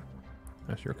DRG.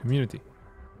 That's your community.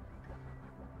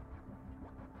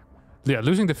 Yeah,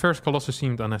 losing the first Colossus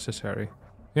seemed unnecessary.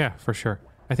 Yeah, for sure.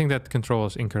 I think that control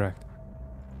is incorrect.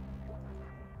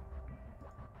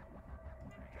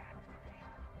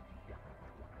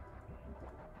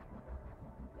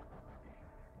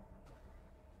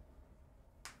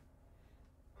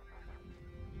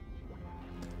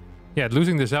 Yeah,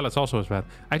 losing the Zealots also is bad.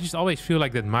 I just always feel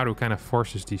like that Maru kind of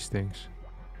forces these things.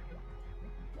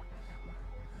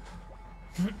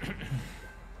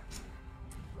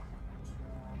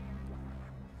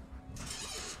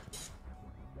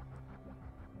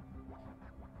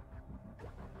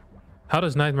 How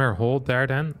does Nightmare hold there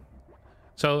then?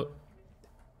 So,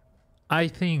 I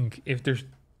think if there's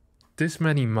this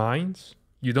many mines,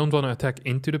 you don't want to attack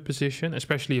into the position,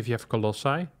 especially if you have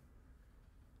Colossi.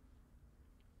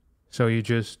 So you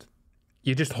just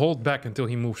hold back until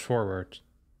he moves forward,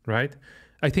 right?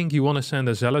 I think you want to send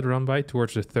a Zealot run by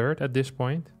towards the third at this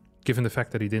point, given the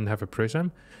fact that he didn't have a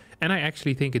Prism. And I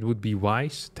actually think it would be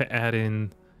wise to add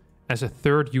in, as a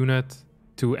third unit,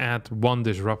 to add one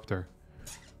Disruptor.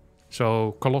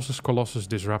 So Colossus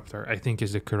Disruptor, I think,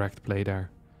 is the correct play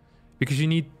there. Because you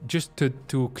need just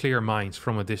to clear mines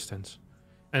from a distance.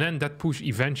 And then that push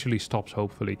eventually stops,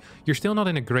 hopefully. You're still not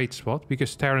in a great spot,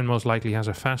 because Terran most likely has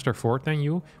a faster fort than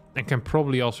you, and can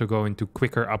probably also go into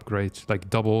quicker upgrades, like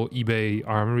double eBay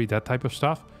armory, that type of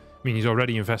stuff. I mean, he's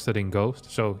already invested in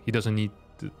Ghost, so he doesn't need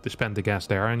to spend the gas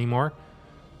there anymore.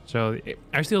 So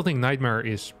I still think Nightmare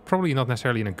is probably not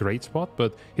necessarily in a great spot,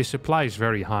 but his supply is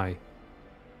very high.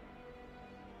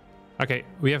 Okay,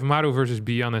 we have Maru versus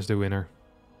Beyond as the winner.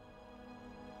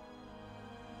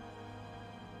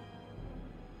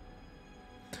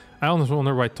 I almost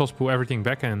wonder why Toss pull everything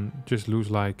back and just lose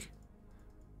like...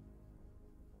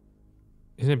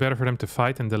 Isn't it better for them to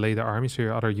fight and delay the army so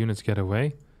your other units get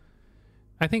away?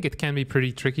 I think it can be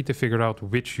pretty tricky to figure out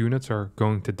which units are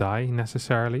going to die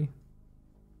necessarily.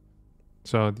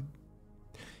 So...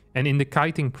 And in the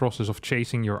kiting process of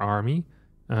chasing your army,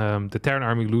 the Terran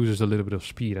army loses a little bit of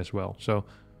speed as well. So,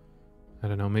 I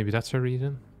don't know, maybe that's a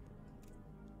reason.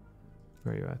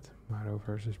 Where are you at? Maru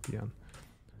versus Beyond.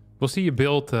 We'll see a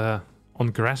build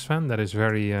on Grassfan that is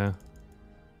very... that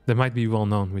might be well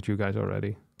known with you guys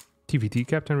already. TVT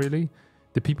captain, really?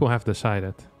 The people have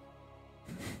decided.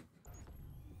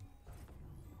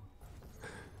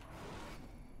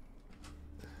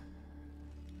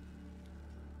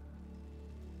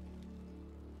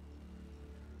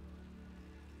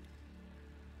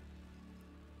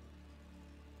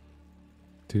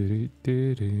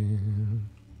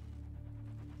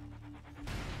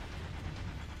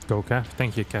 Go, Kev.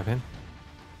 Thank you, Kevin.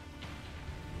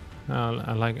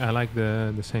 I like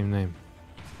the same name.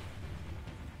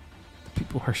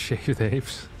 People are shaved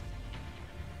apes.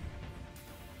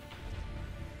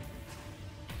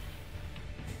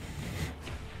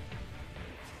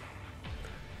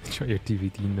 Enjoy your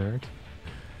TVT, nerd.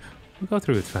 We'll go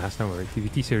through it fast, don't worry.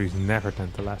 TVT series never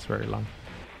tend to last very long.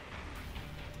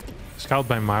 Scout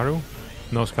by Maru.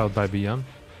 No scout by Beyond.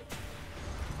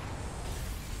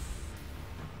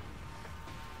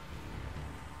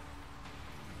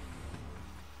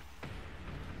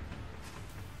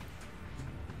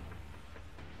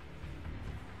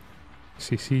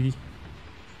 CC.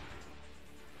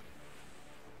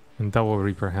 And double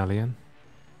Reaper Hellion.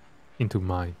 Into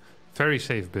mine. Very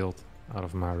safe build out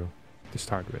of Maru to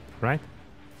start with, right?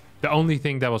 The only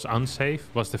thing that was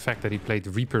unsafe was the fact that he played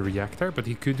Reaper Reactor, but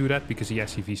he could do that because he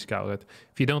SCV scouted.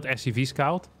 If you don't SCV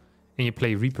scout and you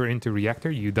play Reaper into Reactor,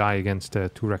 you die against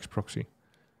Turex proxy.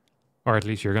 Or at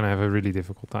least you're gonna have a really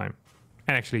difficult time.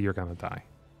 And actually you're gonna die.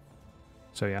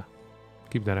 So yeah,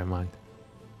 keep that in mind.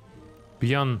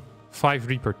 Beyond 5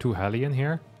 Reaper, 2 Hellion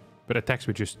here. But attacks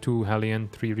with just 2 Hellion,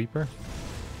 3 Reaper.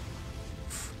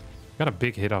 Got a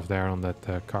big hit off there on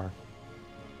that car.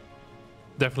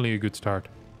 Definitely a good start.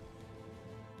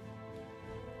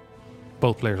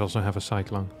 Both players also have a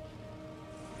Cyclone.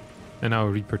 And now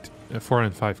Reaper 4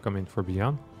 and 5 come in for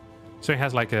Beyond. So he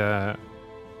has like an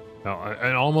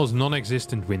almost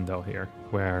non-existent window here.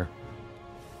 Where...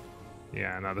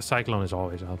 Yeah, no, the Cyclone is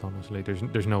always out, honestly.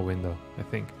 There's no window, I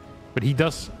think. But he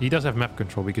does have map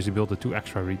control because he built the 2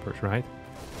 extra Reapers, right?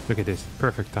 Look at this.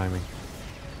 Perfect timing.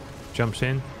 Jumps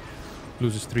in.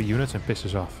 Loses 3 units and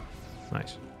pisses off.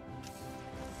 Nice.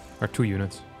 Or 2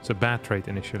 units. It's a bad trade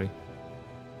initially.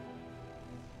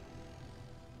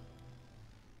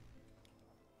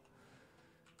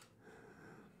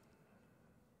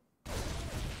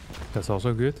 That's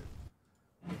also good.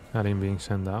 Alien being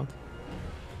sent out.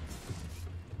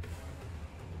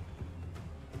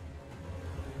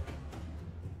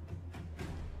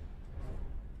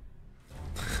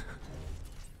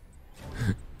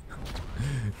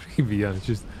 Beyond, it's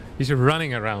just he's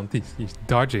running around. He's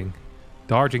dodging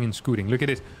and scooting. Look at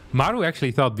this. Maru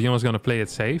actually thought Beyond was gonna play it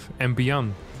safe, and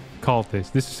Beyond called this.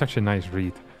 This is such a nice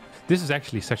read. This is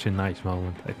actually such a nice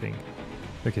moment, I think.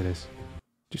 Look at this.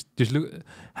 Just look.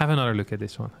 Have another look at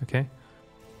this one, okay?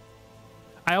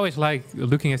 I always like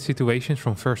looking at situations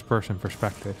from first-person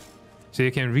perspective, so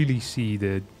you can really see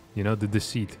the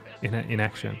deceit in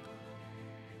action.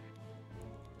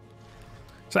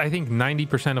 So I think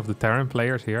 90% of the Terran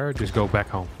players here just go back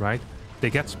home, right? They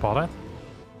get spotted.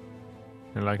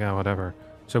 And like, oh, whatever.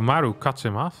 So Maru cuts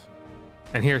him off.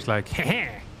 And here's like, heh.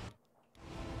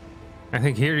 I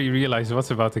think here he realizes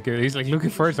what's about to kill. He's like looking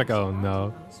for it. It's like, oh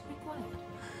no.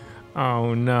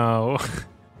 Oh no.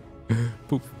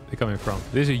 Poop. They come in front.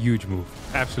 This is a huge move.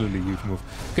 Absolutely huge move.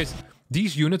 Because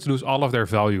these units lose all of their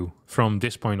value from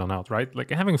this point on out, right? Like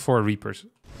having 4 Reapers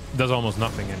does almost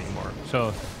nothing anymore.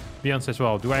 So... Beyond says,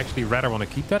 well, do I actually rather want to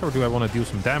keep that or do I want to deal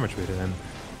some damage with it? And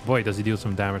boy, does he deal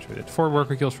some damage with it. 4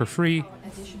 worker kills for free.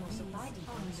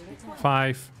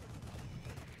 5.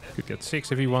 Could get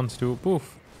 6 if he wants to.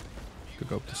 Poof. Could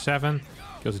go up to 7.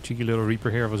 Kills a cheeky little Reaper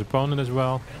here of his opponent as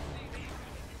well.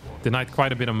 Denied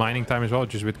quite a bit of mining time as well,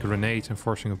 just with grenades and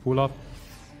forcing a pull-up.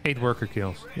 8 worker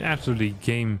kills. Absolutely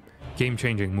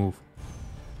game-changing move.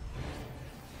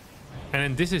 And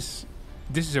then this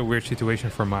is a weird situation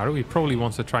for Maru. He probably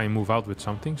wants to try and move out with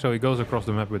something. So he goes across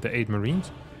the map with the 8 Marines.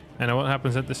 And what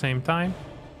happens at the same time?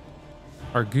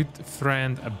 Our good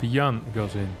friend Beyond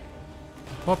goes in.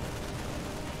 Whoop.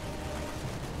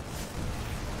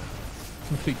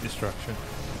 Complete destruction.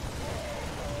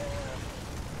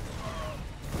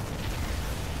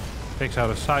 Takes out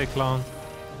a Cyclone.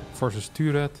 Forces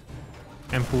turret.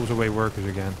 And pulls away workers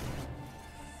again.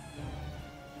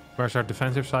 Where's our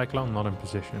defensive Cyclone? Not in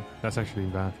position. That's actually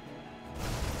bad.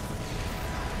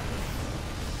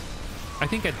 I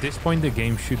think at this point the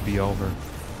game should be over.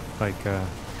 Like,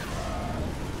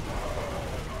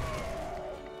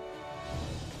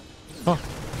 oh.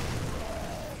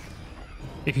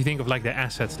 If you think of like the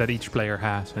assets that each player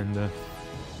has and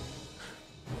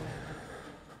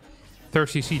 3rd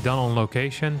CC done on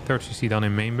location, 3rd CC done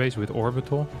in main base with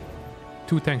orbital.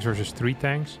 2 tanks versus 3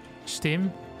 tanks.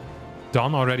 Stim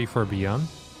done already for Beyond.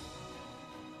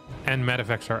 And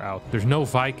Medivacs are out. There's no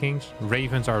Vikings.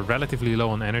 Ravens are relatively low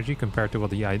on energy compared to what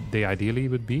they ideally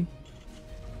would be.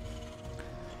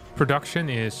 Production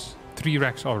is 3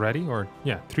 racks already, or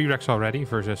yeah, 3 racks already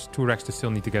versus 2 racks that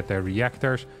still need to get their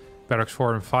reactors. Barracks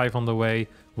 4 and 5 on the way.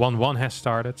 1-1 has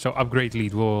started, so upgrade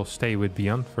lead will stay with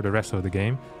Beyond for the rest of the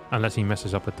game, unless he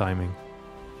messes up the timing.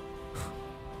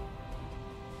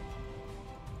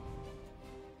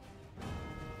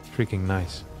 Freaking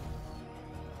nice.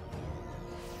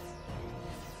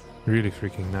 Really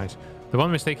freaking nice. The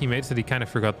one mistake he made is that he kind of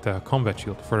forgot the combat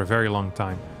shield for a very long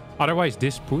time. Otherwise,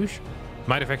 this push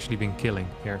might have actually been killing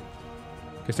here.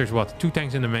 Because there's what? 2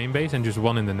 tanks in the main base and just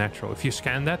 1 in the natural. If you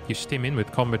scan that, you stim in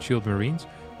with combat shield Marines,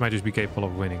 you might just be capable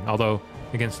of winning. Although,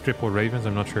 against triple Ravens,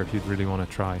 I'm not sure if you'd really want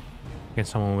to try.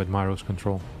 Against someone with Maru's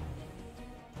control.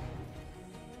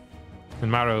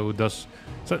 And Maru does...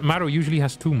 So Maru usually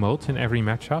has 2 modes in every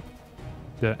matchup.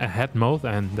 The ahead mode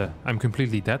and the I'm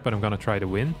completely dead, but I'm gonna try to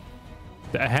win.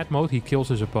 The ahead mode, he kills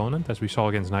his opponent, as we saw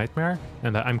against Nightmare.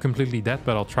 And the I'm completely dead,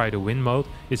 but I'll try to win mode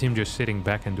is him just sitting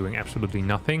back and doing absolutely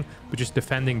nothing, but just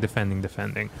defending.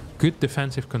 Good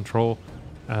defensive control,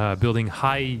 building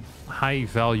high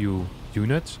value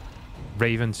units.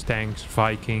 Ravens, tanks,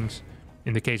 Vikings.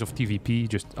 In the case of TVP,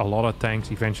 just a lot of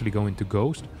tanks eventually go into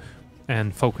Ghost.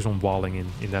 and focus on walling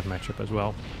in that matchup as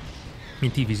well.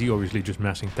 In TVZ, obviously just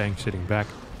massing tanks, sitting back,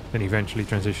 then eventually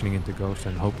transitioning into Ghost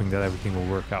and hoping that everything will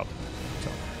work out.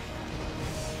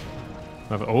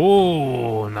 So,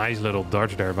 oh, nice little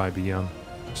dodge there by Beyond.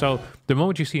 So the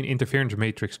moment you see an interference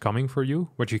matrix coming for you,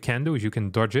 what you can do is you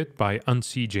can dodge it by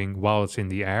unsieging while it's in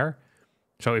the air.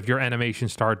 So if your animation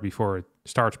starts before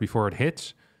it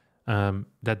hits,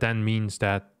 that then means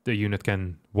that the unit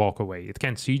can walk away. It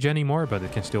can't siege anymore, but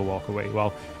it can still walk away.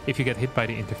 Well, if you get hit by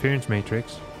the interference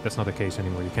matrix, that's not the case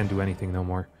anymore. You can't do anything no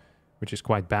more, which is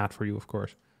quite bad for you, of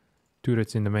course.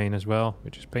 Turrets in the main as well,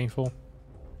 which is painful.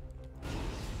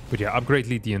 But yeah, upgrade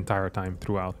lead the entire time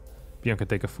throughout. Beyond can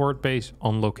take a forward base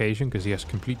on location because he has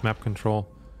complete map control.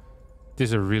 This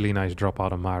is a really nice drop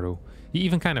out of Maru. He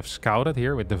even kind of scouted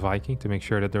here with the Viking to make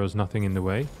sure that there was nothing in the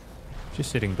way.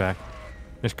 Just sitting back.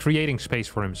 Just creating space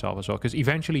for himself as well, because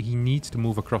eventually he needs to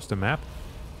move across the map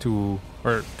to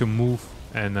move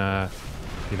and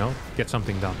you know, get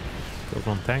something done. Kills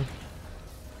one tank.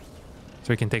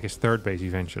 So he can take his third base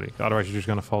eventually. Otherwise you're just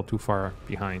gonna fall too far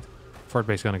behind. Fourth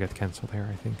base is gonna get cancelled here,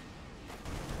 I think.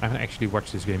 I haven't actually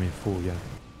watched this game in full yet.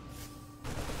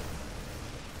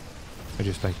 I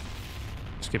just like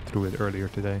skipped through it earlier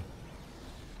today.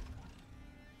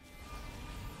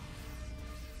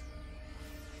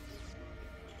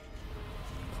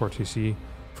 Fort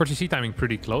CC timing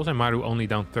pretty close, and Maru only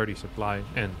down 30 supply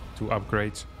and 2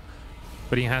 upgrades.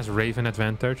 But he has Raven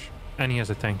advantage and he has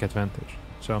a tank advantage.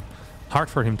 So hard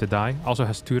for him to die. Also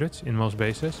has turrets in most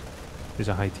bases. Is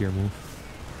a high tier move.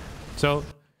 So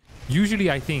usually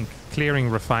I think clearing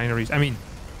refineries, I mean,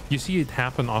 you see it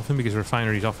happen often because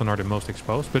refineries often are the most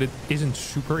exposed, but it isn't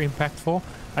super impactful.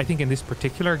 I think in this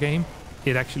particular game,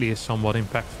 it actually is somewhat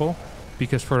impactful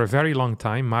because for a very long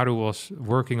time, Maru was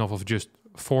working off of just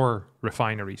 4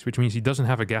 refineries, which means he doesn't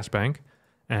have a gas bank,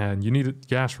 and you need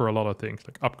gas for a lot of things,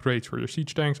 like upgrades for your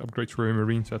siege tanks, upgrades for your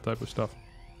marines, that type of stuff.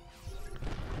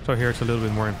 So here it's a little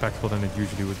bit more impactful than it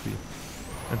usually would be.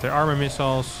 Anti-armor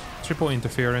missiles, triple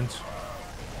interference,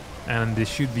 and this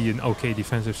should be an okay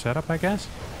defensive setup, I guess.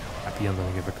 Beyond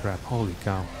doesn't give a crap. Holy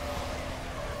cow.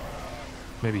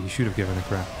 Maybe he should have given a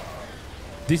crap.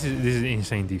 This is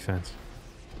insane defense.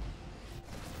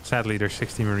 Sadly, there's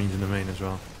 60 marines in the main as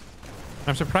well.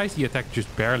 I'm surprised he attacked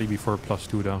just barely before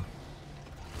 +2 though.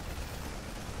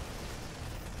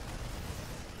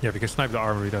 Yeah, because snipe the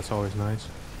armory, that's always nice.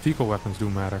 Vehicle weapons do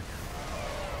matter.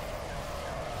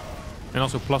 And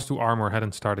also +2 armor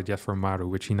hadn't started yet for Maru,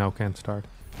 which he now can't start.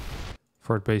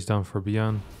 Fort base down for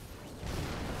Beyond.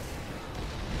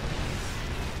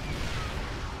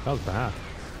 That was bad.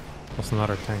 Lost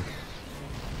another tank.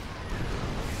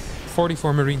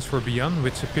 44 marines for Beyond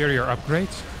with superior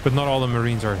upgrades, but not all the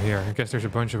marines are here. I guess there's a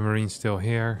bunch of marines still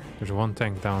here. There's 1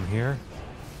 tank down here.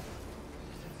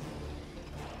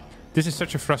 This is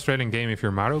such a frustrating game if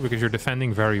you're Maru, because you're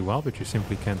defending very well, but you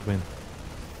simply can't win.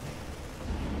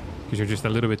 Because you're just a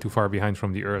little bit too far behind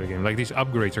from the early game. Like, these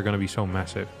upgrades are going to be so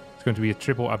massive. It's going to be a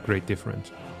triple upgrade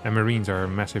difference. And marines are a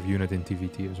massive unit in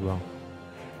TVT as well.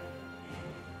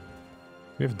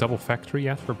 We have double factory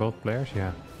yet for both players?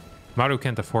 Yeah. Maru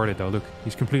can't afford it though. Look,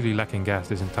 he's completely lacking gas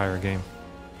this entire game.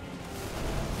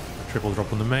 A triple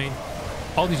drop on the main.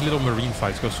 All these little marine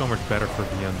fights go so much better for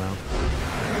Beyond now.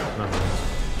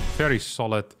 Very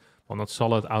solid, well, not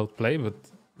solid outplay, but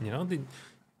you know,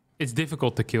 it's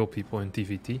difficult to kill people in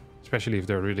TVT, especially if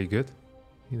they're really good.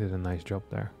 He did a nice job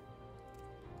there.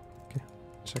 Okay,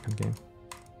 second game.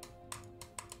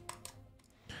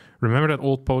 Remember that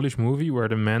old Polish movie where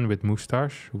the man with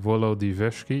mustache,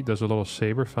 Volodymyr, does a lot of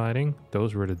saber fighting?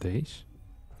 Those were the days.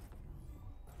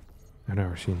 I've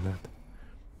never seen that.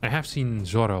 I have seen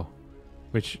Zorro,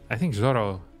 which I think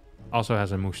Zorro also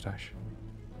has a mustache.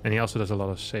 And he also does a lot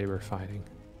of saber fighting.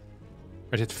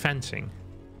 Or is it fencing?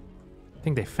 I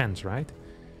think they fence, right?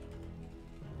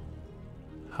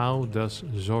 How does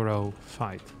Zorro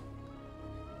fight?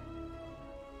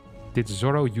 Did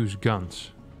Zorro use guns?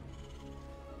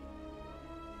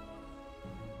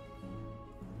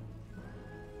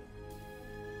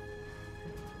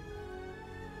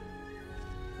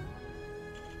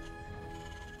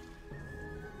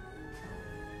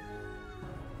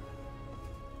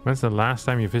 When's the last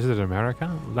time you visited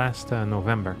America? Last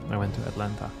November, I went to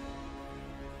Atlanta.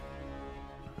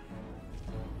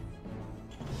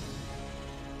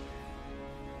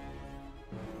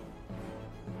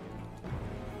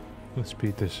 Let's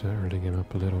speed this early game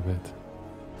up a little bit.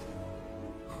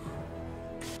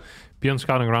 Beyond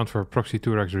scouting around for Proxy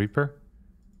 2Rex Reaper.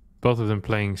 Both of them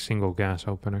playing single gas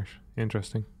openers.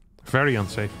 Interesting. Very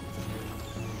unsafe.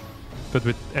 But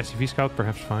with SCV Scout,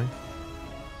 perhaps fine.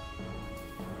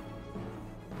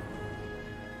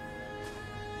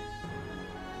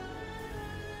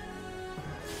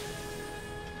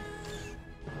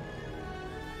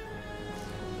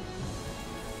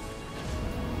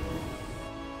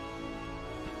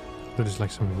 So there's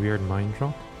like some weird mine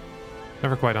drop.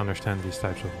 Never quite understand these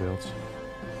types of builds.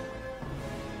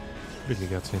 Really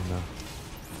gets in though.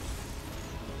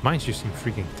 Mines just seem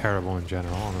freaking terrible in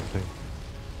general, honestly.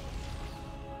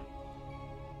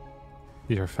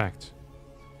 These are facts.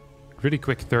 Really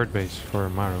quick third base for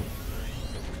Maru.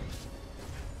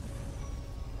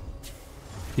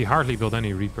 He hardly built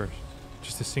any Reapers.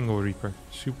 Just a single Reaper.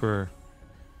 Super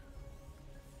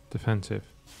defensive.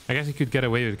 I guess he could get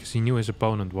away with it because he knew his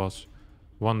opponent was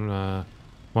one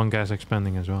gas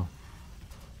expanding as well.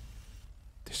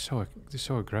 This is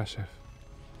so aggressive.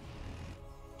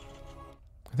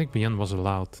 I think Beyond was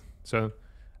allowed. So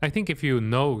I think if you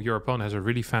know your opponent has a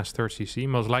really fast 3rd CC,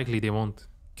 most likely they won't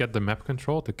get the map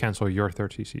control to cancel your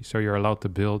 3rd CC. So you're allowed to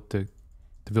build to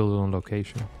build it on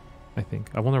location, I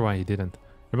think. I wonder why he didn't.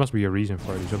 There must be a reason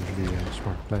for it. He's obviously a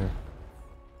smart player.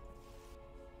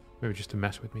 Maybe just to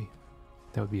mess with me.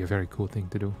 That would be a very cool thing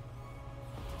to do.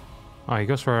 Oh, he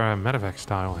goes for a medevac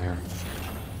style here.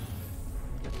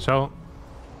 So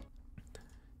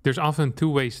there's often two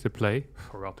ways to play.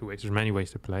 Or well, two ways. There's many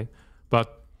ways to play.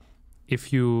 But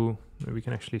if you... Maybe we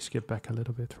can actually skip back a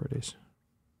little bit for this.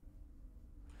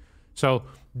 So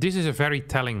this is a very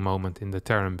telling moment in the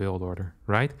Terran build order,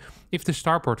 right? If the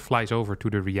starport flies over to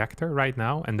the reactor right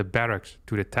now and the barracks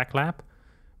to the tech lab,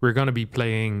 we're going to be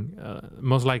playing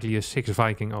most likely a 6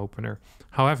 Viking opener.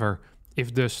 However,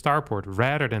 if the starport,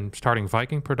 rather than starting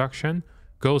Viking production,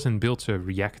 goes and builds a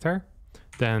reactor,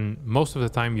 then most of the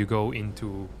time you go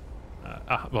into...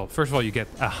 well, first of all, you get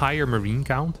a higher marine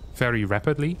count very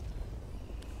rapidly.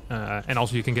 And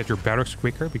also you can get your barracks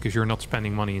quicker because you're not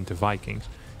spending money into Vikings.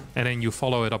 And then you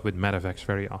follow it up with medevacs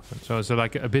very often. So it's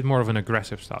like a bit more of an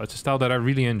aggressive style. It's a style that I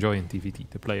really enjoy in TVT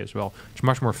to play as well. It's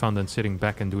much more fun than sitting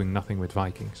back and doing nothing with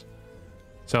Vikings.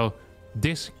 So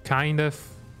this kind of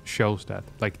shows that,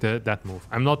 like that move.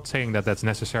 I'm not saying that that's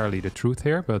necessarily the truth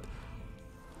here, but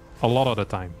a lot of the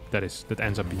time that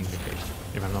ends up being the case,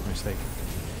 if I'm not mistaken.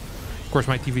 Of course,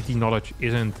 my TVT knowledge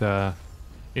isn't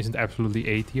absolutely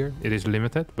A tier. It is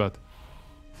limited, but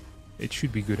it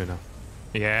should be good enough.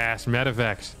 Yes,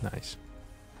 medevacs. Nice.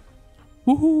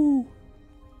 Woohoo!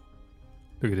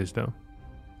 Look at this though.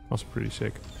 Also pretty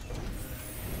sick.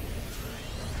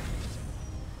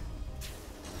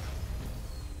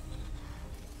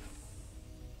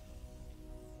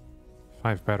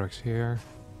 Five barracks here.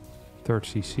 3rd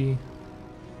CC.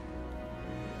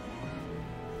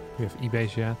 We have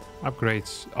E-base yet.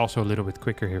 Upgrades also a little bit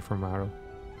quicker here for Maru.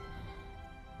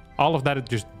 All of that it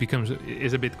just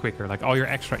is a bit quicker. Like all your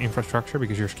extra infrastructure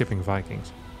because you're skipping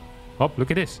Vikings. Oh,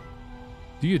 look at this.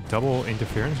 Do you double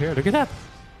interference here? Look at that.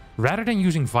 Rather than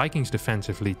using Vikings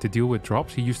defensively to deal with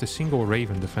drops, he used a single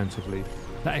Raven defensively.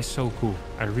 That is so cool.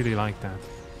 I really like that.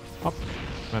 Oh,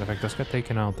 matter of fact, does get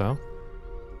taken out though.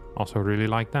 Also really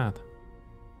like that.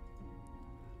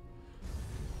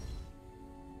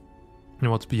 And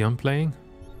what's Beyond playing?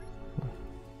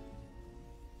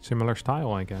 Similar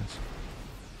style, I guess.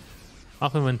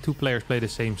 Often when two players play the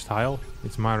same style,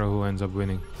 it's Maru who ends up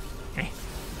winning.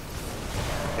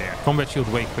 Yeah, combat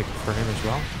shield way quicker for him as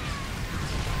well.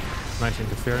 Nice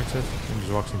interferences, and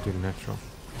just walks into the natural.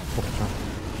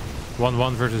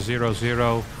 1-1 versus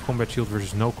 0-0, combat shield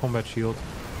versus no combat shield.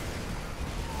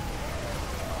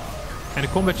 And the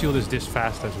combat shield is this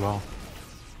fast as well.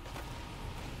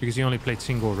 Because he only played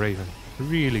single Raven.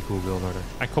 Really cool build order.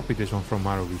 I copied this one from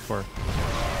Maru before.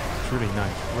 It's really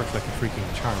nice. Works like a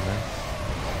freaking charm, man.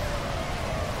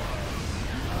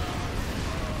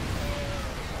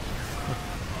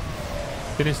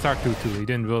 Didn't start 2-2. He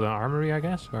didn't build an armory, I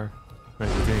guess? Or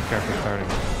maybe he didn't care for starting.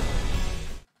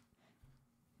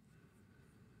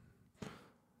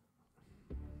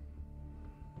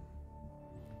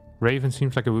 Raven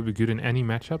seems like it would be good in any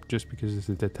matchup just because it's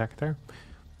a detector.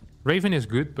 Raven is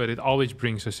good, but it always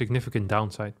brings a significant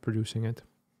downside producing it.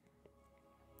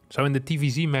 So in the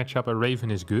TVZ matchup, a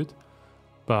Raven is good,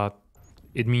 but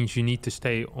it means you need to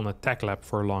stay on a tech lab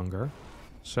for longer.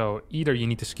 So either you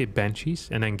need to skip Banshees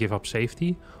and then give up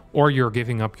safety, or you're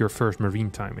giving up your first Marine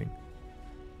timing.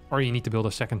 Or you need to build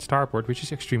a second starport, which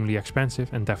is extremely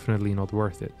expensive and definitely not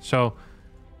worth it. So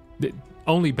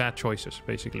only bad choices,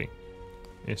 basically.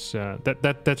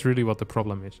 That's really what the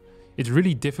problem is. It's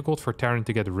really difficult for Terran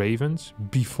to get Ravens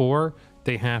before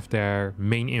they have their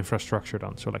main infrastructure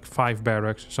done. So like 5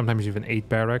 barracks, sometimes even 8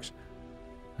 barracks.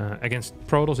 Against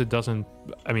Protoss, it doesn't...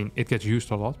 I mean, it gets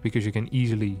used a lot because you can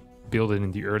easily build it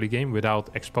in the early game without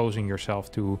exposing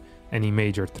yourself to any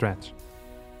major threats.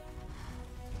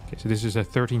 Okay, so this is a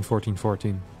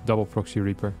 13-14-14 double proxy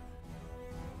Reaper.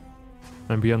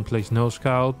 And Beyond plays no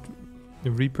scout,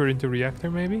 Reaper into reactor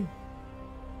maybe?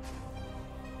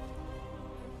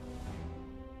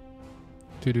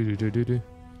 Do-do-do-do-do-do.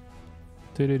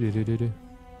 Do-do-do-do-do-do.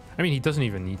 I mean, he doesn't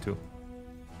even need to.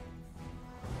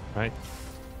 Right?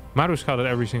 Maru scouted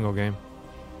every single game.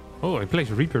 Oh, he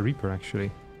plays Reaper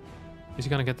actually. Is he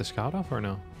gonna get the scout off or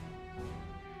no?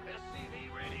 SCV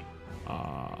ready.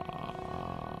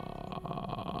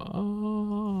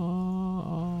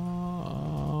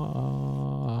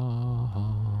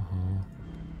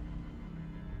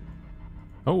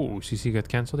 Oh, CC got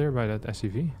cancelled here by that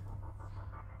SCV.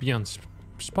 Beyond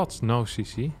spots, no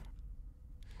CC.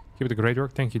 Keep it the great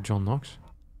work. Thank you, John Knox.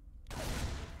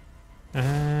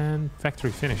 And factory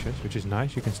finishes, which is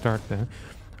nice. You can start there.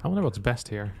 I wonder what's best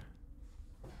here.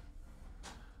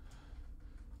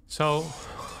 So,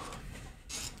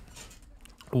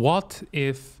 what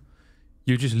if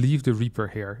you just leave the Reaper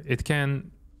here? It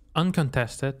can,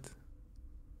 uncontested,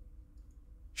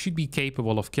 should be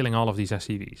capable of killing all of these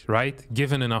SCVs, right?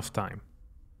 Given enough time.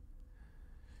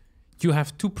 You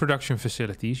have 2 production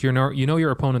facilities. You know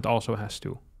your opponent also has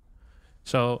 2.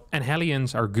 So, and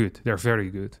Hellions are good. They're very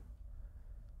good.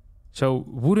 So,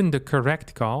 wouldn't the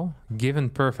correct call, given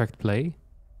perfect play,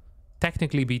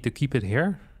 technically be to keep it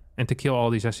here and to kill all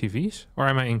these SCVs? Or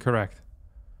am I incorrect?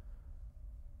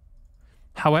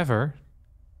 However,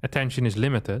 attention is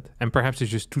limited, and perhaps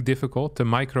it's just too difficult to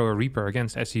micro a Reaper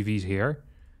against SCVs here,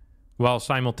 while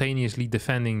simultaneously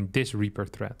defending this Reaper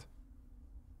threat.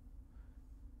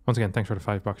 Once again, thanks for the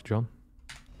 $5, John.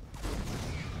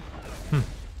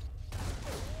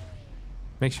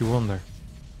 Makes you wonder.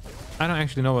 I don't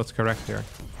actually know what's correct here.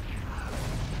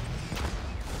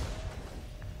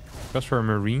 Goes for a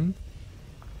Marine.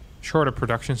 Shorter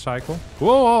production cycle.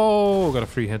 Whoa! Got a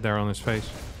free hit there on his face.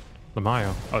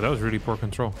 Lamayo. Oh, that was really poor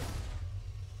control.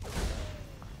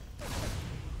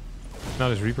 Now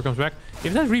this Reaper comes back.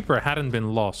 If that Reaper hadn't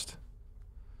been lost...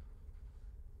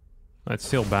 That's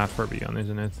still bad for Beyond,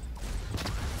 isn't it?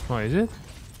 Why is it?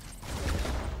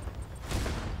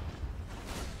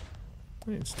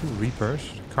 It's 2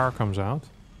 Reapers. Car comes out.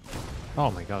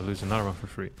 Oh my god, lose another one for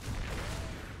free.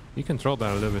 He controlled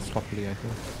that a little bit sloppily, I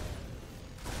think.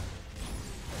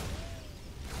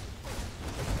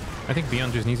 I think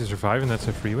Beyond just needs to survive and that's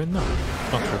a free win. No,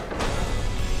 not true.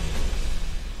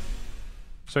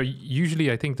 So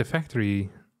usually I think the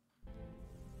factory...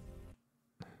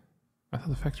 I thought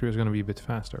the factory was going to be a bit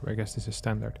faster, but I guess this is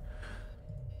standard.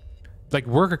 Like,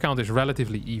 worker count is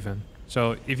relatively even.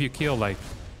 So if you kill like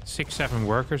 6-7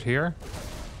 workers here,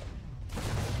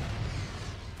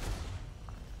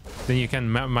 then you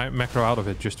can macro out of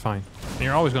it just fine. And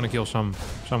you're always going to kill some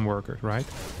workers, right?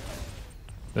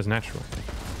 That's natural.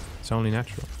 It's only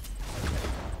natural.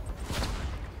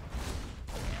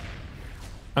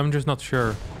 I'm just not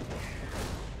sure.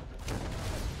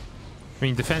 I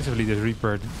mean, defensively, this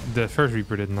Reaper, the first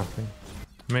Reaper did nothing.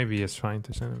 Maybe it's fine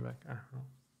to send him back. I don't know.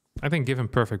 I think given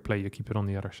perfect play, you keep it on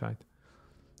the other side.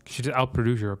 You should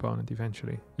outproduce your opponent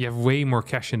eventually. You have way more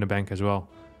cash in the bank as well.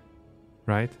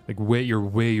 Right? Like, you're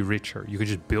way richer. You could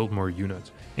just build more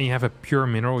units. And you have a pure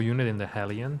mineral unit in the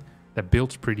Hellion that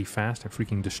builds pretty fast and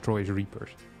freaking destroys Reapers.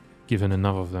 Given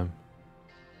enough of them.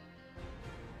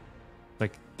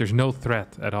 Like, there's no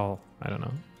threat at all. I don't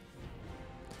know.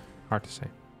 Hard to say.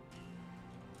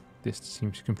 This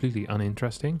seems completely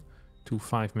uninteresting. 2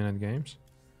 5-minute games.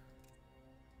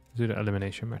 Let's do the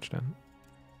elimination match then.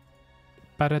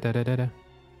 Ba-da-da-da-da-da.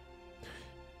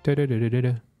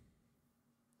 Da-da-da-da-da-da.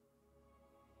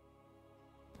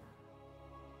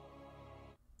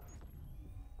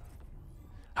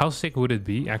 How sick would it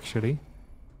be, actually,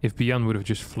 if Beyond would have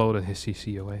just floated his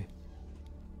CC away?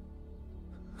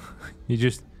 He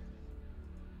just...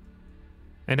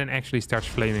 And then actually starts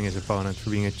flaming his opponent for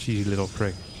being a cheesy little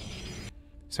prick.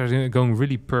 Starts going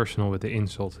really personal with the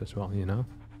insults as well, you know?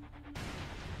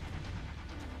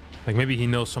 Like, maybe he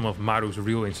knows some of Maru's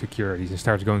real insecurities and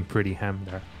starts going pretty ham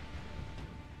there.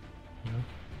 You know?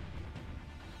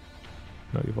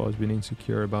 No, you've always been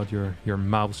insecure about your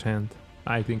mouse hand.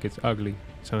 I think it's ugly.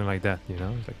 Something like that, you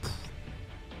know? It's like, pfft,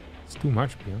 it's too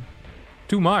much, Beyond.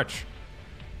 Too much!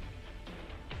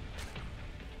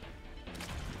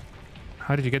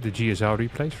 How did you get the GSL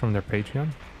replays from their Patreon?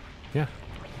 Yeah,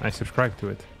 I subscribe to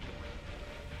it.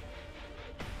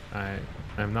 I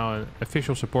am now an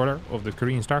official supporter of the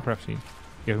Korean StarCraft scene.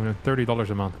 Giving them $30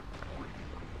 a month.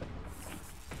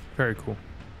 Very cool.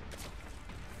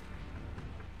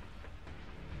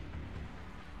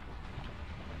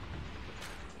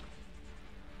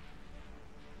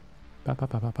 Ba ba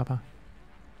ba ba ba ba.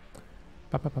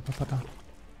 Ba ba ba ba ba ba.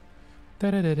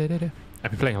 Da da da da da.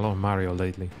 I've been playing a lot of Mario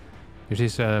lately. There's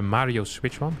this Mario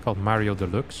Switch one called Mario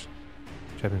Deluxe,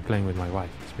 which I've been playing with my wife.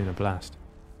 It's been a blast.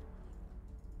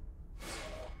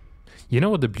 You know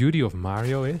what the beauty of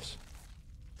Mario is?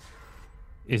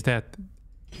 Is that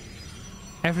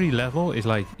every level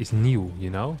is new, you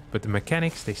know? But the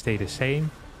mechanics, they stay the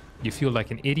same. You feel like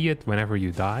an idiot whenever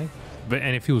you die.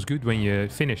 And it feels good when you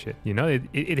finish it, you know?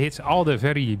 It hits all the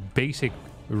very basic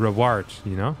rewards,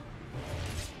 you know?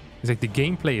 It's like the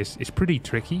gameplay is pretty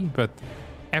tricky, but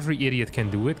every idiot can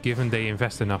do it, given they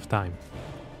invest enough time.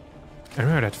 I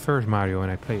remember that first Mario when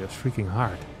I played, it was freaking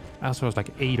hard. I also was like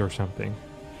 8 or something.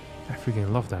 I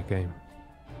freaking love that game.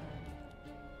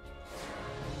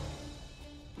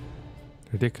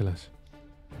 Ridiculous.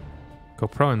 Go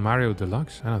Pro in Mario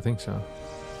Deluxe? I don't think so.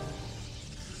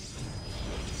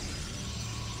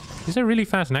 Is there really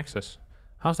fast Nexus?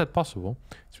 How's that possible?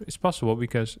 It's possible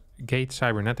because Gate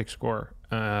Cybernetic Score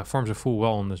forms a full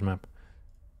wall on this map.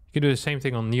 You can do the same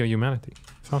thing on Neo Humanity.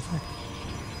 Fun fact.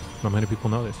 Not many people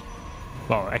know this.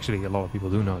 Well, actually, a lot of people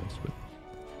do know this, but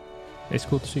it's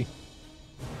cool to see.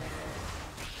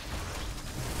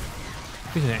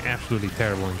 This is an absolutely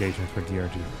terrible engagement for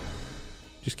DRG.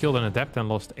 Just killed an adept and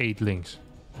lost 8 links.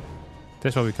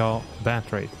 That's what we call bad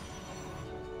trade.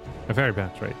 A very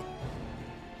bad trade.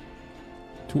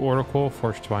 2 Oracle,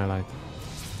 Force Twilight.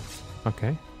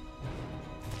 Okay.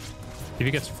 If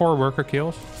he gets 4 worker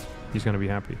kills, he's gonna be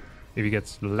happy. If he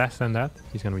gets less than that,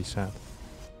 he's gonna be sad.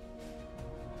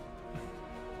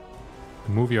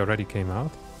 The movie already came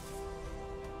out.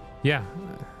 Yeah,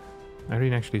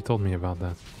 Irene actually told me about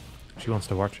that. She wants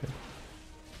to watch it.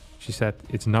 She said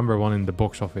it's #1 in the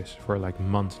box office for like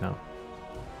months now.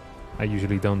 I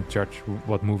usually don't judge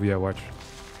what movie I watch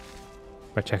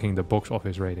by checking the box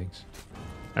office ratings.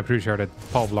 I'm pretty sure that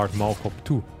Paul Blart Mall Cop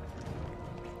 2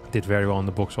 did very well on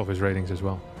the box office ratings as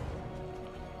well.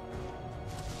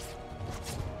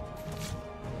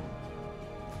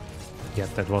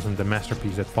 Yet that wasn't the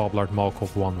masterpiece that Paul Blart Mall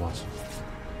Cop 1 was.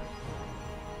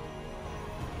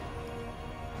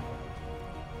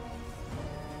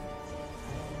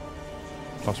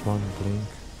 +1 blink.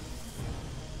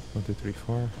 1, 2, 3,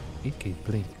 4. 8k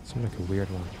blink. It seems like a weird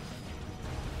one.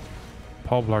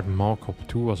 Paul Blart Mall Cop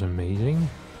 2 was amazing.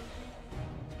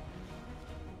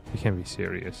 You can't be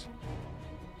serious.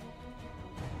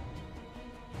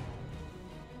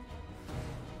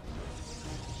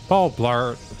 Paul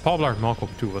Blart Mall Cop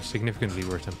 2 was significantly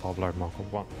worse than Paul Blart Mall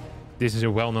Cop 1. This is a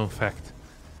well-known fact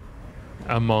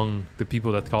among the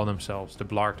people that call themselves the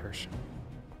Blarters.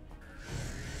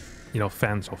 You know,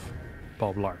 fans of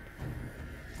Paul Blart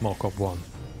Mall Cop 1.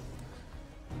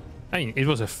 I mean, it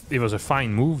was a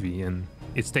fine movie and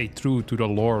it stayed true to the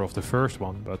lore of the first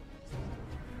one, but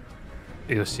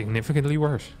it was significantly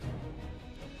worse.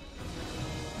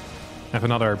 I have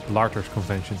another Blarters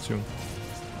convention soon.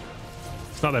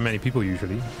 It's not that many people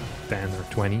usually, 10 or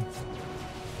 20,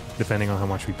 depending on how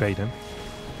much we pay them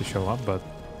to show up, but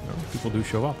you know, people do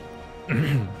show up.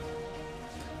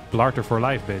 Blarter for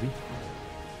life, baby.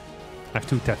 I have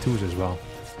 2 tattoos as well,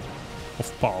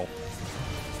 of Paul.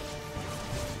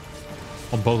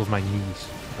 On both of my knees,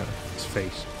 his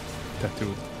face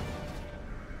tattooed.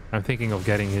 I'm thinking of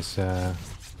getting his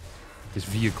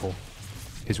vehicle,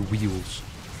 his wheels,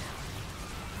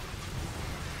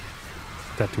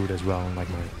 tattooed as well on like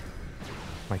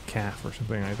my calf or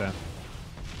something like that.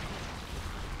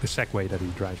 The Segway that he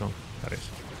drives on, that is.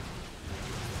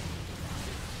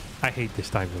 I hate this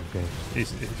type of game.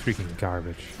 It's freaking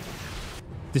garbage.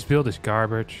 This build is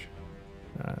garbage.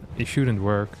 It shouldn't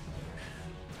work.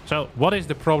 So, what is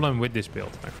the problem with this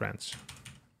build, my friends?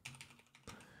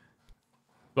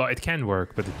 Well, it can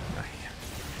work, but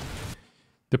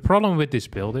the problem with this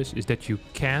build is that you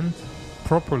can't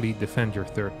properly defend your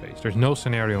third base. There's no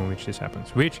scenario in which this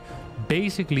happens, which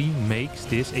basically makes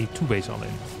this a 2-base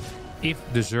all-in. If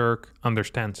the Zerg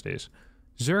understands this.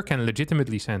 Zerg can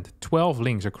legitimately send 12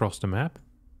 links across the map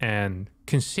and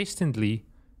consistently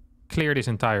clear this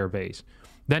entire base.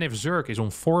 Then if Zerg is on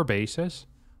 4 bases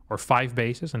or 5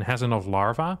 bases and has enough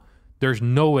larva, there's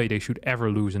no way they should ever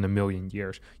lose in a million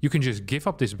years. You can just give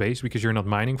up this base because you're not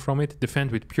mining from it,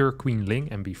 defend with pure Queen Ling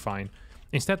and be fine.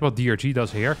 Instead, what DRG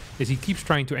does here is he keeps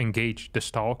trying to engage the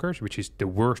Stalkers, which is the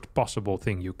worst possible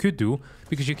thing you could do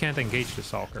because you can't engage the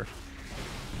Stalkers.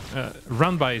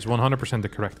 Run by is 100% the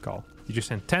correct call. You just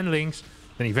send 10 links,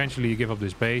 then eventually you give up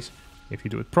this base. If you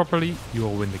do it properly, you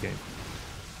will win the game.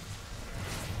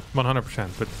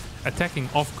 100%, but attacking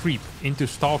off creep into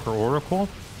Stalker Oracle?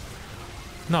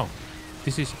 No,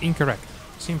 this is incorrect.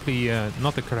 Simply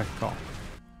not the correct call.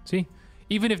 See?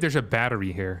 Even if there's a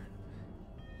battery here,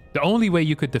 the only way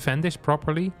you could defend this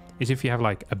properly is if you have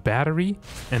like a battery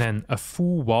and then a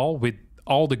full wall with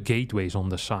all the gateways on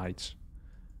the sides.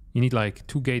 You need like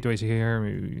 2 gateways here,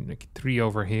 maybe like 3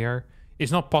 over here.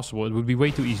 It's not possible. It would be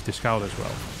way too easy to scout as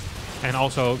well. And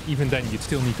also, even then, you'd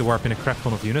still need to warp in a crap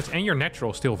ton of units. And your natural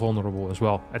is still vulnerable as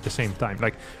well at the same time.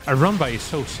 Like, a run-by is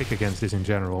so sick against this in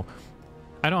general.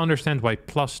 I don't understand why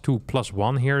 +2,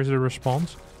 +1 here is the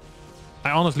response.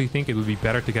 I honestly think it would be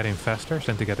better to get Infestors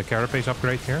than to get a Carapace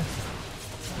upgrade here.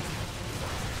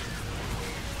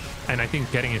 And I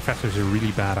think getting Infestors is a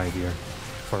really bad idea.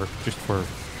 Just for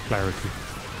clarity.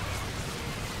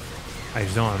 I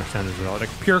just don't understand this at all. Like,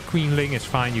 pure Queenling is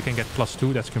fine. You can get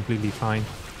 +2. That's completely fine.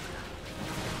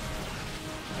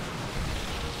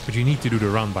 But you need to do the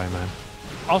run-by, man.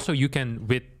 Also, you can,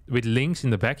 with links in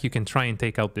the back, you can try and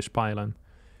take out this pylon.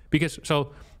 Because,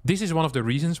 so, this is one of the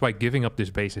reasons why giving up this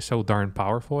base is so darn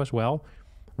powerful as well.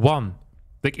 One,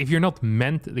 like, if you're not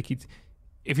mentally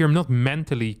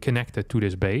connected to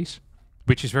this base,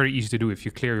 which is very easy to do if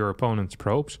you clear your opponent's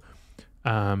probes,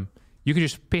 you can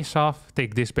just piss off,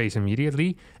 take this base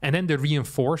immediately, and then the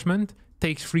reinforcement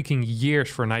takes freaking years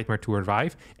for Nightmare to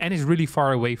arrive and is really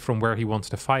far away from where he wants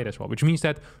to fight as well, which means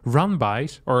that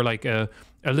run-bys or like a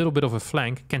little bit of a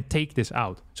flank can take this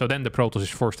out. So then the Protoss is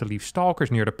forced to leave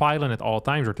Stalkers near the pylon at all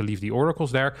times or to leave the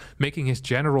Oracles there, making his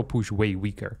general push way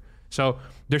weaker. So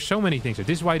there's so many things. This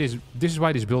is why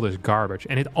this build is garbage,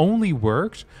 and it only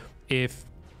works if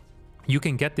you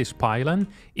can get this pylon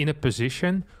in a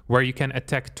position where you can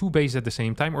attack 2 bases at the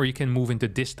same time, or you can move into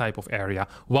this type of area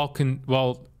while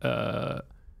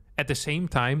at the same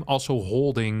time also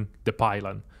holding the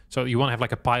pylon. So you want to have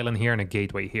like a pylon here and a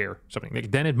gateway here, something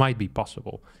like then it might be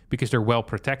possible because they're well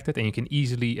protected and you can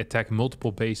easily attack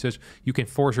multiple bases. You can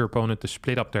force your opponent to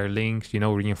split up their links. You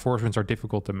know, reinforcements are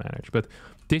difficult to manage, but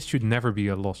this should never be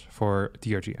a loss for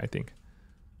TRG, I think.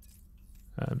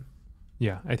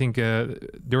 Yeah, I think there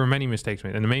were many mistakes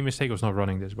made, and the main mistake was not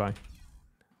running this by.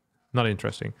 Not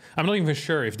interesting. I'm not even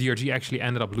sure if DRG actually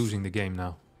ended up losing the game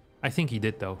now. I think he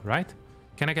did though, right?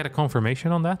 Can I get a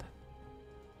confirmation on that?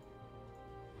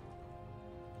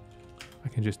 I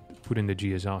can just put in the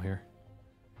GSL here.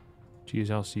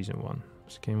 GSL Season 1.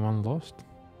 Was Game 1 lost?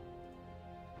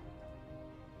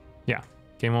 Yeah,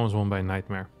 Game 1 was won by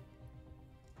Nightmare.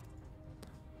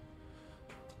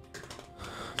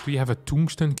 Do you have a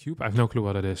tungsten cube? I have no clue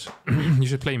what it is. You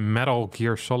should play Metal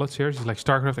Gear Solid series. It's like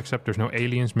StarCraft, except there's no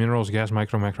aliens, minerals, gas,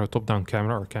 micro, macro, top-down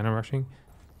camera, or cannon rushing.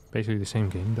 Basically the same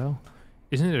game, though.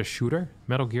 Isn't it a shooter?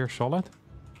 Metal Gear Solid?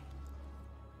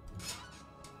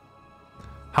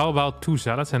 How about 2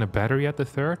 zealots and a battery at the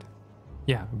third?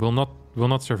 Yeah, will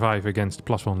not survive against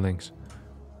 +1 links.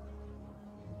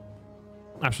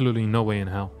 Absolutely no way in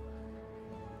hell.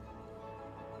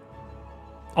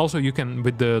 Also, you can,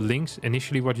 with the links,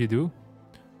 initially what you do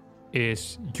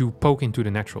is you poke into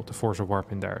the natural to force a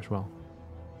warp in there as well.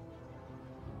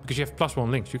 Because you have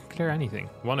 +1 links, you can clear anything.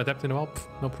 1 adept in the wall,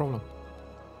 no problem.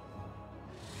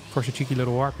 Force a cheeky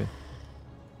little warp in.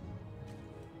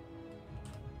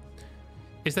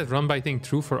 Is that run-by thing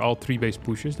true for all 3 base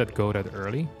pushes that go that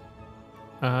early?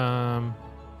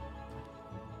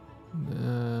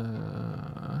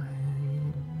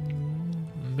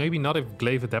 Maybe not if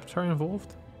Glaive Adepts are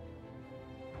involved.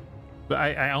 But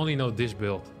I only know this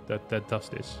build that does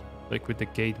this. Like with the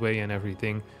gateway and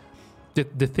everything.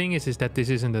 The thing is that this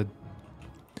isn't a...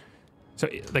 So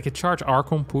like a charge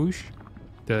Archon push,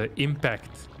 the impact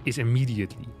is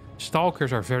immediately.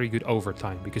 Stalkers are very good over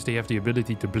time because they have the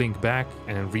ability to blink back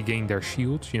and regain their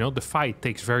shields. You know, the fight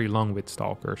takes very long with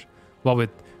Stalkers. While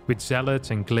with Zealots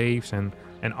and Glaives and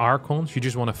Archons, you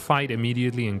just want to fight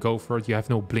immediately and go for it. You have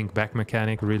no blink back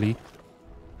mechanic, really.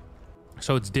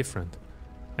 So it's different.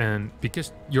 And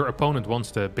because your opponent wants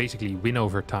to basically win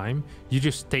over time, you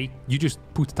just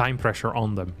put time pressure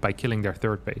on them by killing their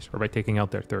third base or by taking out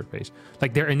their third base.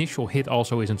 Like their initial hit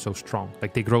also isn't so strong.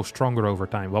 Like they grow stronger over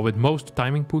time. While with most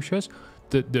timing pushes,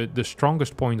 the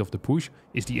strongest point of the push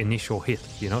is the initial hit.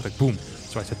 You know, like boom.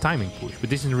 So it's a timing push. But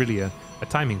this isn't really a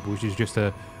timing push. It's just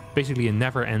basically a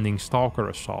never-ending Stalker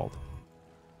assault,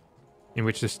 in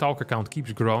which the Stalker count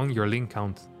keeps growing, your link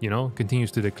count, you know,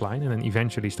 continues to decline, and then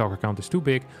eventually Stalker count is too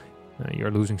big,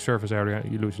 you're losing surface area,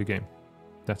 you lose the game.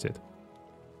 That's it.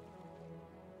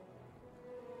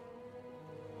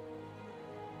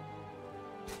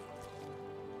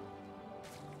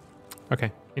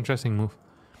 Okay, interesting move.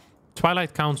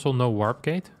 Twilight Council, no warp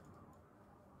gate.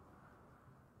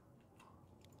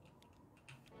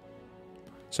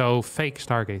 So, fake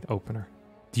Stargate opener.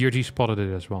 DRG spotted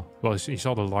it as well. Well, he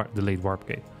saw the late warp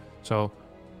gate. So,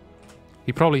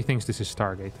 he probably thinks this is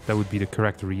Stargate. That would be the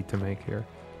correct read to make here.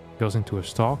 Goes into a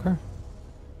Stalker.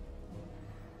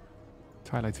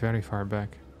 Twilight's very far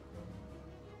back.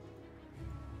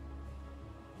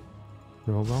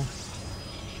 Robo.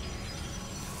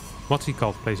 What's he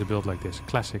called? Plays a build like this.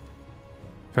 Classic.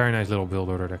 Very nice little build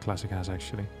order that Classic has,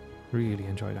 actually. Really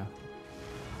enjoy that.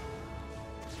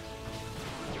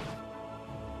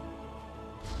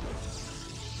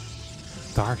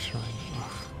 Dark Shrine.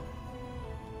 Ugh.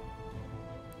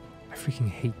 I freaking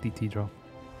hate DT drop.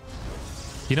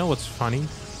 You know what's funny?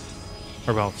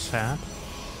 Or well, sad?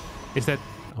 Is that...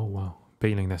 Oh wow.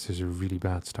 Baneling Nest is a really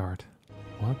bad start.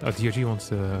 What? Oh, DRG wants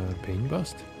the Bane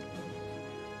Bust?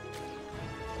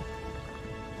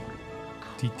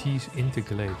 DT's into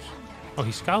Glaives. Oh,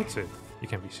 he scouts it. You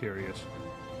can't be serious.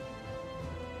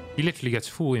 He literally gets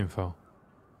full info.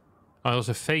 Oh, it was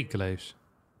a fake Glaives.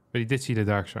 But he did see the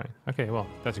Dark Shrine. Okay, well,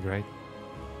 that's great.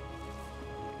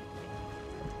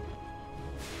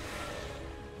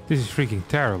 This is freaking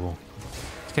terrible.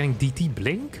 It's getting DT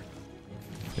Blink?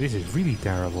 This is really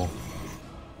terrible.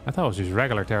 I thought it was just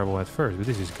regular terrible at first, but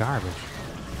this is garbage.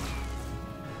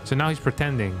 So now he's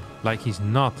pretending like he's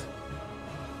not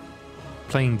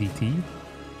playing DT,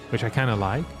 which I kind of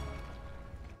like.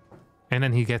 And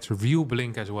then he gets real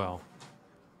Blink as well.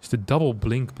 It's the double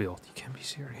Blink build. You can't be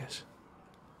serious.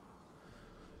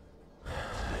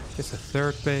 Gets a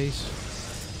third base.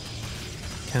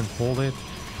 Can't hold it.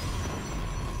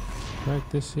 Like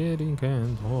the ceiling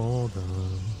can't hold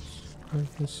us.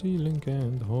 Like the ceiling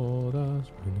can't hold us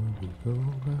when we go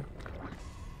back.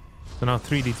 So now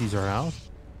 3 DTs are out.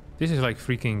 This is like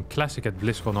freaking Classic at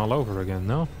BlizzCon all over again,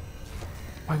 no?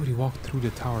 Why would he walk through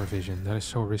the tower vision? That is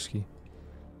so risky.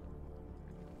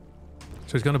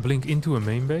 So he's gonna blink into a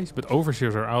main base, but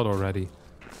Overseers are out already.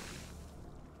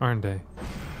 Aren't they?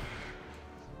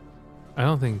 I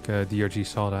don't think DRG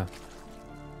saw that.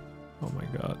 Oh my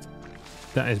god.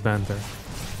 That is banter.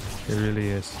 It really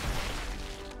is.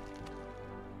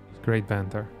 Great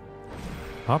banter.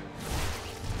 Up.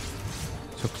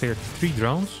 So cleared 3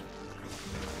 drones.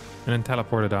 And then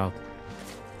teleported out.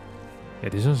 Yeah,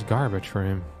 this is garbage for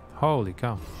him. Holy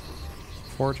cow.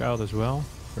 Forge out as well.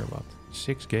 For what?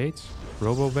 6 gates.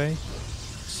 Robo Bay.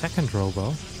 Second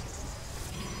Robo.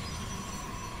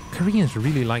 Koreans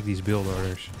really like these build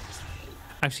orders.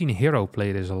 I've seen Hero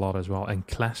play this a lot as well. And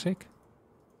Classic.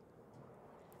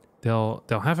 They'll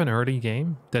have an early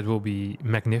game that will be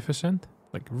magnificent.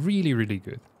 Like really, really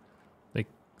good. Like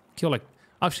kill like...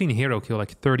 I've seen Hero kill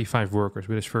like 35 workers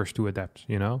with his first 2 adepts,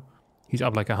 you know? He's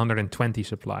up like 120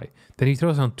 supply. Then he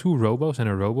throws on 2 Robos and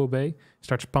a Robo Bay.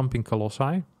 Starts pumping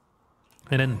Colossi.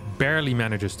 And then barely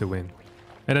manages to win.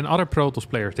 And then other Protoss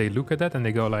players, they look at that and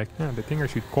they go like, yeah, the thing I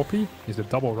should copy is the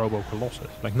double Robo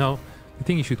Colossus. Like, no, the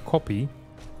thing you should copy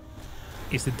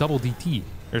is the double DT.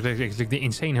 There's like the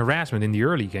insane harassment in the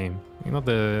early game. You know,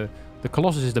 the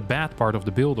Colossus is the bad part of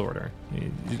the build order.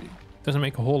 It doesn't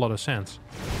make a whole lot of sense.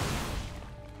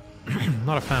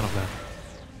 Not a fan of that.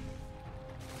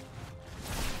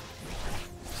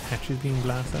 Hatch is being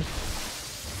blasted.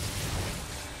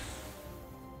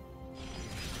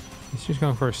 He's just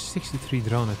going for a 63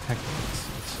 drone attack.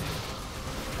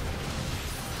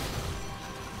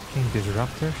 King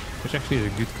Disruptor, which actually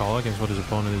is a good call against what his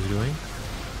opponent is doing.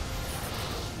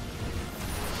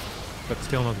 But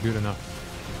still not good enough.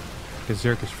 Because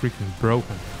Zerk is freaking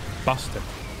broken. Busted.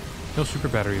 No super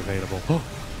battery available. Oh!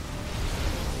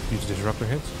 Use Disruptor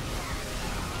hits.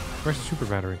 Where's the super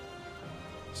battery?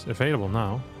 It's available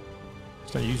now.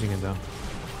 It's not using it though.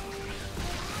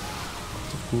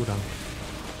 It's a cooldown.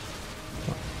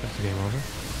 Oh, that's the game over.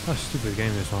 What a stupid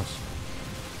game this was.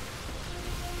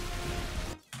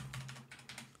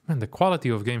 Man, the quality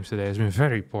of games today has been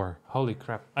very poor. Holy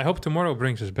crap. I hope tomorrow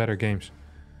brings us better games.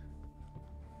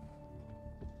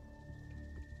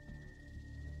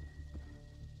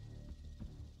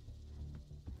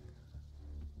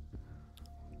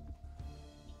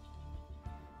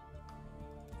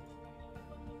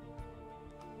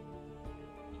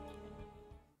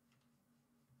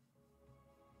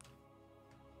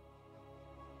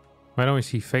 Why don't we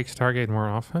see fake Stargate more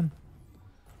often?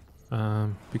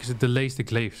 Because it delays the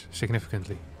glaives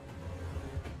significantly.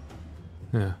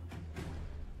 Yeah.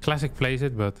 Classic plays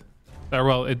it, but...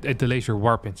 well, it delays your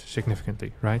warp-ins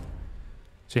significantly, right?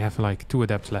 So you have like 2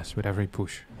 adepts less with every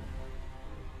push.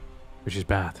 Which is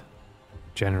bad.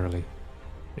 Generally.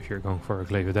 If you're going for a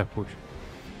glaive adept push.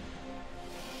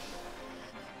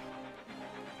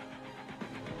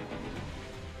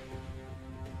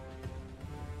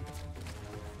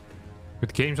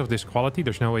 With games of this quality,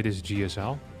 there's no way this is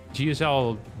GSL.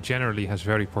 GSL generally has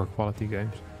very poor quality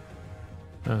games.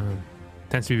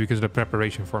 Tends to be because of the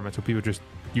preparation format. So people just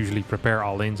usually prepare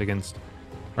all-ins against,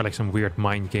 or like some weird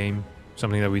mind game,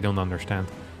 something that we don't understand.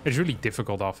 It's really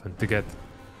difficult often to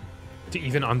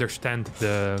even understand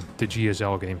the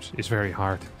GSL games. It's very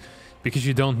hard because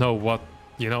you don't know what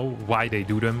you know, why they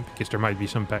do them, because there might be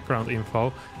some background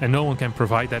info, and no one can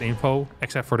provide that info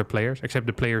except for the players. Except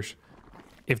the players,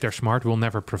 if they're smart, will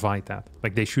never provide that.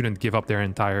 Like, they shouldn't give up their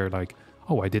entire, like,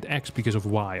 oh, I did X because of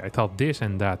Y. I thought this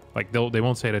and that. Like, they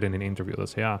won't say that in an interview. They'll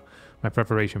say, my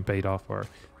preparation paid off, or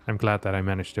I'm glad that I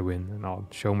managed to win, and I'll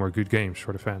show more good games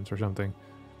for the fans or something.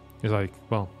 It's like,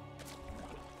 well,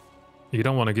 you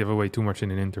don't want to give away too much in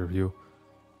an interview.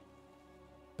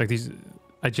 Like,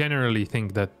 I generally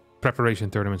think that preparation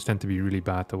tournaments tend to be really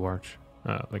bad to watch,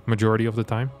 like majority of the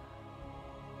time,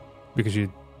 because you're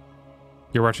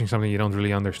watching something you don't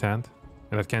really understand,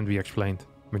 and that can't be explained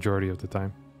majority of the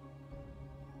time.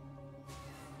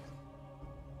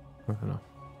 I don't know.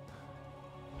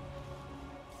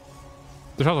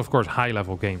 There's also, of course,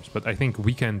 high-level games, but I think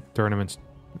weekend tournaments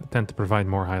tend to provide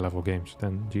more high-level games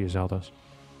than GSL does,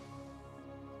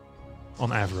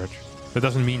 on average. That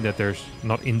doesn't mean that there's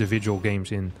not individual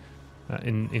games in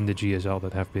the GSL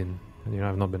that have been, you know,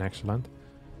 have not been excellent.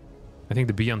 I think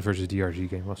the Beyond versus DRG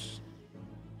game was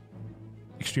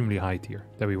extremely high tier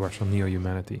that we watched on Neo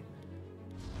Humanity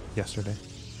yesterday.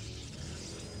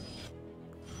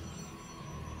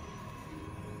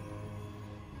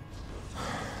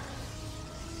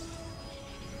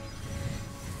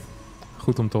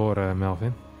 Goed om te horen,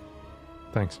 Melvin.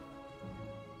 Thanks.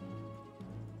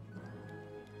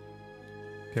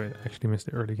 Okay, wait, I actually missed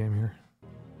the early game here.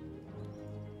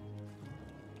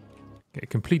 Okay,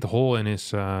 complete hole in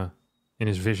his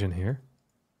vision here.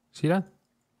 See that?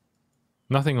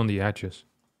 Nothing on the edges.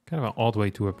 Kind of an odd way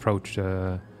to approach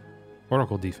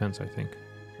Oracle defense, I think.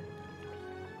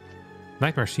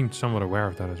 Nightmare seemed somewhat aware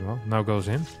of that as well. Now goes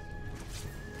in.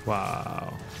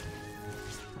 Wow.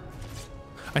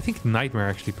 I think Nightmare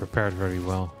actually prepared very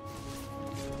well.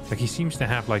 Like, he seems to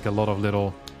have like a lot of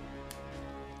little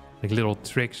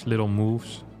tricks, little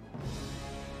moves,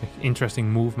 like interesting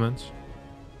movements.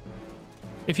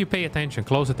 If you pay attention,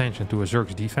 close attention to a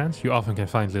Zerg's defense, you often can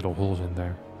find little holes in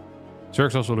there.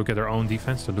 Zergs also look at their own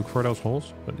defense to look for those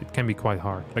holes, but it can be quite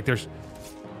hard. Like, there's,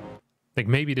 like,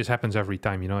 maybe this happens every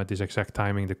time, you know, at this exact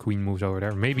timing the queen moves over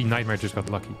there. Maybe Nightmare just got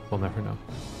lucky. We'll never know.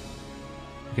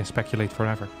 You can speculate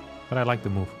forever, but I like the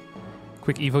move.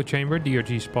 Quick Evo Chamber.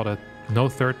 DRG spotted no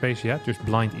third base yet, just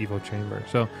blind Evo Chamber.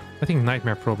 So I think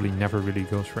Nightmare probably never really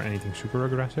goes for anything super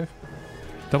aggressive.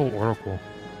 Double Oracle.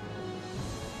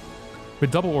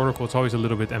 With double Oracle, it's always a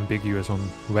little bit ambiguous on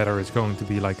whether it's going to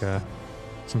be like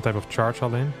some type of charge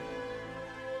all-in.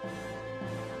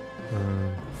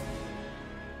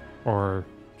 Or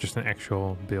just an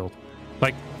actual build.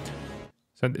 Like,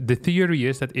 so the theory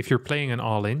is that if you're playing an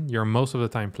all-in, you're most of the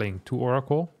time playing 2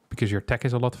 Oracle, because your tech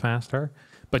is a lot faster.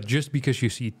 But just because you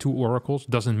see 2 Oracles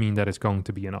doesn't mean that it's going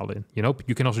to be an all-in. You know,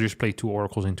 you can also just play 2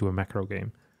 Oracles into a macro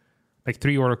game. Like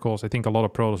 3 Oracles, I think a lot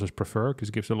of pro losers prefer, because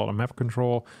it gives a lot of map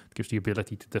control. It gives the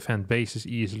ability to defend bases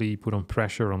easily, put on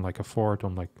pressure on like a fort,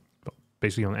 on like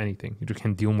basically on anything. You just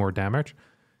can deal more damage.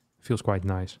 It feels quite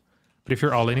nice. But if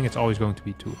you're all-inning, it's always going to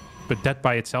be 2. But that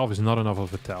by itself is not enough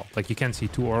of a tell. Like, you can see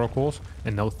 2 Oracles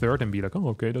and no third and be like, oh,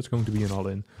 okay, that's going to be an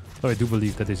all-in. So I do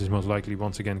believe that this is most likely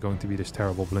once again going to be this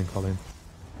terrible Blink all-in.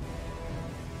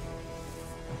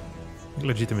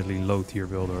 Legitimately low tier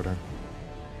build order.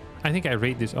 I think I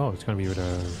rate this. Oh, it's going to be with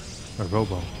a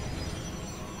Robo.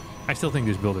 I still think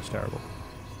this build is terrible.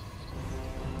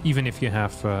 Even if you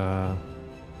have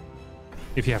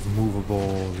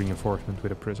movable reinforcement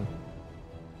with a prison.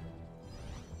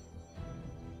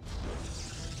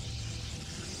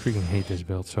 Freaking hate this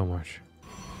build so much.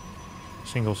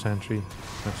 Single sentry,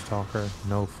 no stalker,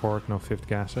 no fort, no 5th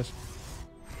gases.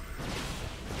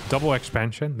 Double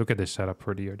expansion. Look at this setup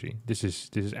for DRG. This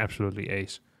is absolutely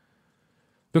ace.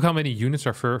 Look how many units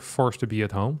are forced to be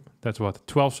at home. That's what,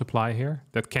 12 supply here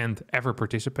that can't ever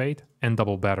participate, and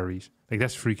double batteries. Like,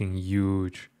 that's freaking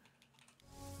huge.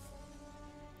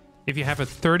 If you have a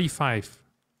 35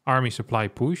 army supply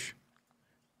push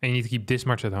and you need to keep this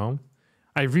much at home,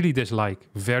 I really dislike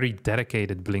very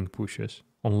dedicated blink pushes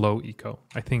on low eco.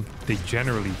 I think they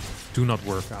generally do not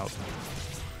work out.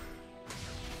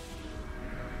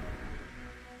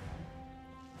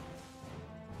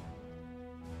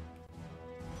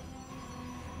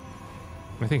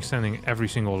 I think sending every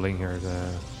single link here is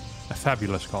a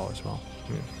fabulous call as well.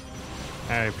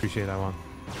 I appreciate that one.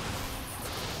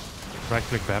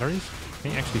 Right-click batteries?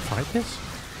 Can you actually fight this?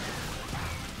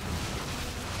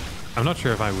 I'm not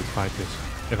sure if I would fight this,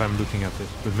 if I'm looking at this,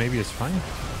 but maybe it's fine.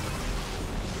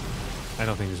 I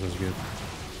don't think this was good.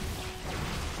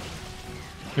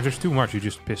 If there's too much, you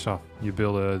just piss off. You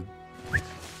build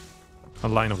a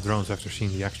line of drones after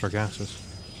seeing the extra gases.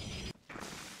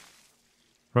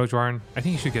 Roach Warren, I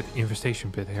think you should get Infestation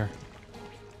Pit here.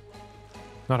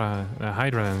 not a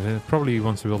Hydra land. It probably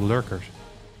wants to build lurkers.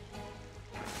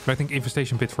 But I think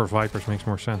Infestation Pit for Vipers makes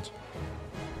more sense.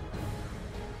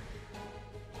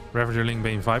 Ravager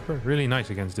Lingbane Viper, really nice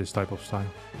against this type of style.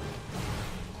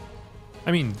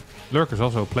 I mean, lurkers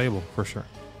also playable for sure.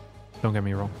 Don't get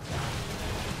me wrong.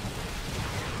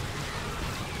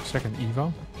 Second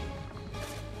Evo.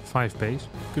 5 base.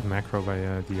 Good macro by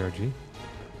DRG.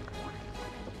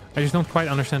 I just don't quite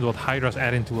understand what Hydras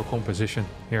add into a composition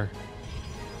here.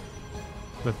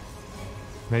 But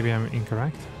maybe I'm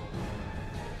incorrect.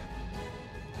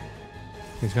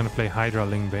 He's gonna play Hydra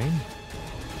Lingbane.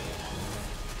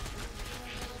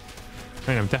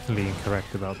 I mean, I'm definitely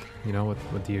incorrect about, you know,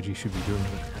 what DRG should be doing.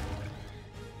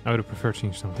 I would have preferred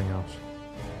seeing something else.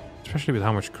 Especially with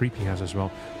how much creep he has as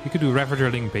well. You could do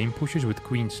Ravager Lingbane pushes with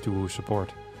queens to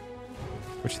support.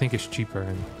 Which I think is cheaper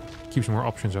and keeps more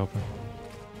options open.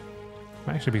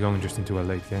 Might actually be going just into a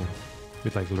late game.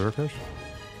 With like lurkers.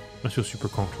 I feel super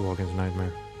comfortable against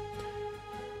Nightmare.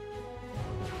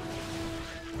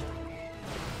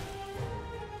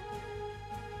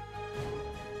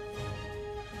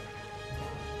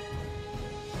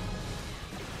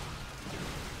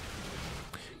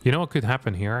 You know what could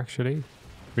happen here, actually,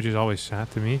 which is always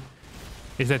sad to me,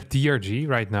 is that DRG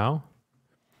right now,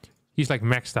 he's like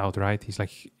maxed out, right? He's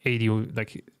like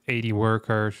 80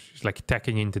 workers. He's like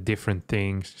tacking into different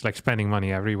things. He's like spending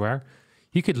money everywhere.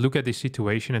 He could look at this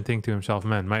situation and think to himself,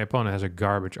 man, my opponent has a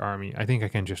garbage army. I think I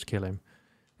can just kill him.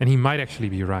 And he might actually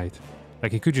be right.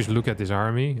 Like, he could just look at this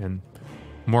army and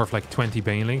morph like 20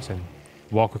 Banelings and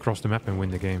walk across the map and win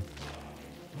the game.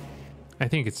 I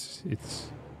think it's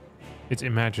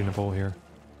imaginable here.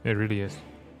 It really is.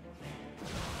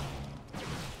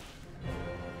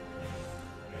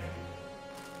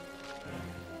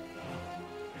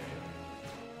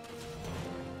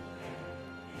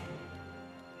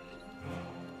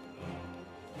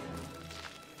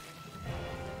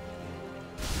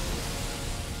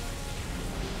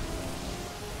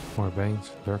 More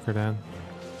Banes, Lurker then.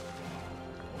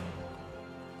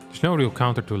 There's no real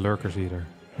counter to Lurkers either.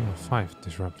 Oh, 5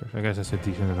 Disruptors. I guess that's a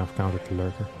decent enough counter to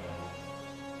Lurker.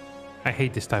 I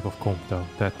hate this type of comp though,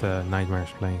 that Nightmare is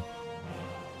playing.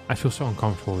 I feel so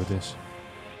uncomfortable with this.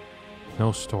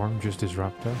 No Storm, just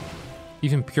Disruptor.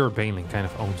 Even pure Baneling kind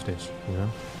of owns this, you know?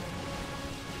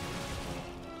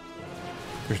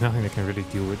 There's nothing they can really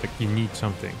deal with, like you need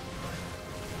something.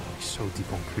 He's so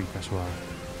deep on creep as well.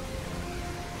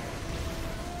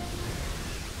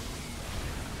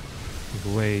 He's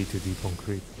way too deep on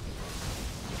creep.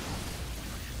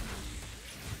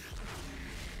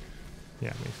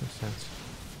 Yeah, makes no sense.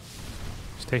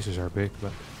 Stasis are big,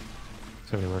 but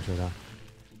it's really works it out.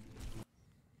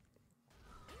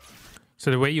 So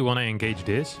the way you want to engage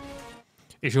this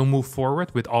is you'll move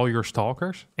forward with all your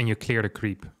stalkers and you clear the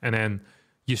creep. And then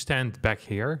you stand back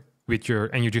here with your,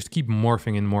 and you just keep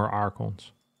morphing in more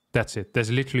Archons. That's it.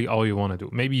 That's literally all you want to do.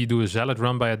 Maybe you do a Zealot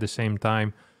run by at the same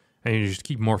time and you just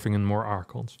keep morphing in more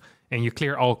Archons. And you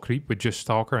clear all creep with just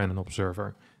Stalker and an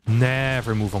Observer.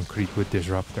 Never move on creep with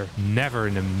Disruptor. Never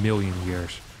in a million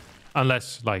years.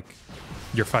 Unless, like,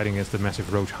 you're fighting against the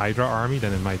massive Roach Hydra army,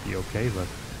 then it might be okay, but...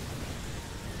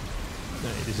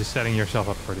 this is setting yourself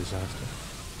up for disaster.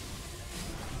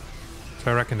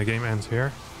 So I reckon the game ends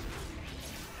here.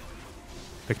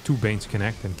 Like, 2 Banes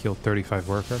connect and kill 35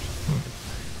 workers.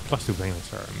 Plus 2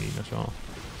 Banelings are mean as well.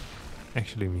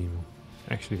 Actually mean.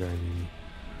 Actually very mean.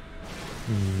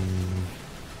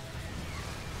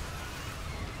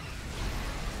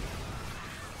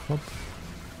 What?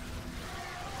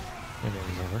 Maybe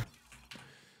never.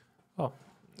 Oh,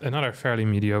 another fairly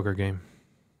mediocre game.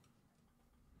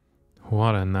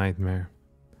 What a nightmare.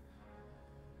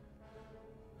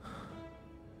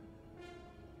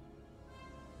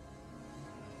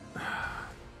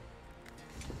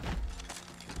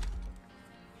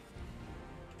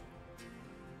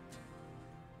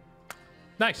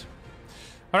 Nice.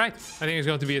 All right, I think it's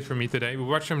going to be it for me today. We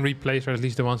watched some replays, or at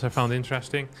least the ones I found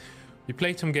interesting. We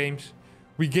played some games.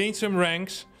 We gained some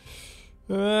ranks.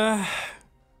 Now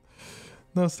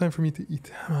it's time for me to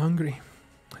eat. I'm hungry.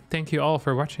 Thank you all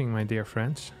for watching, my dear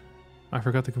friends. I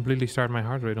forgot to completely start my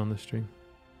heart rate on the stream.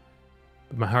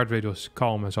 But my heart rate was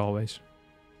calm as always.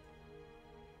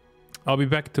 I'll be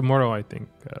back tomorrow, I think,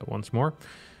 once more.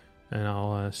 And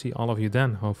I'll see all of you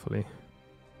then, hopefully.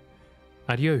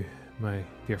 Adieu, my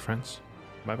dear friends.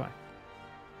 Bye-bye.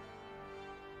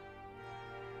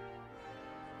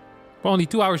 Well, only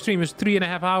 2 hour stream is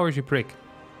 3.5 hours, you prick.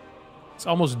 It's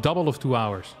almost double of 2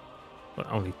 hours. But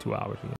only 2 hours. Yeah.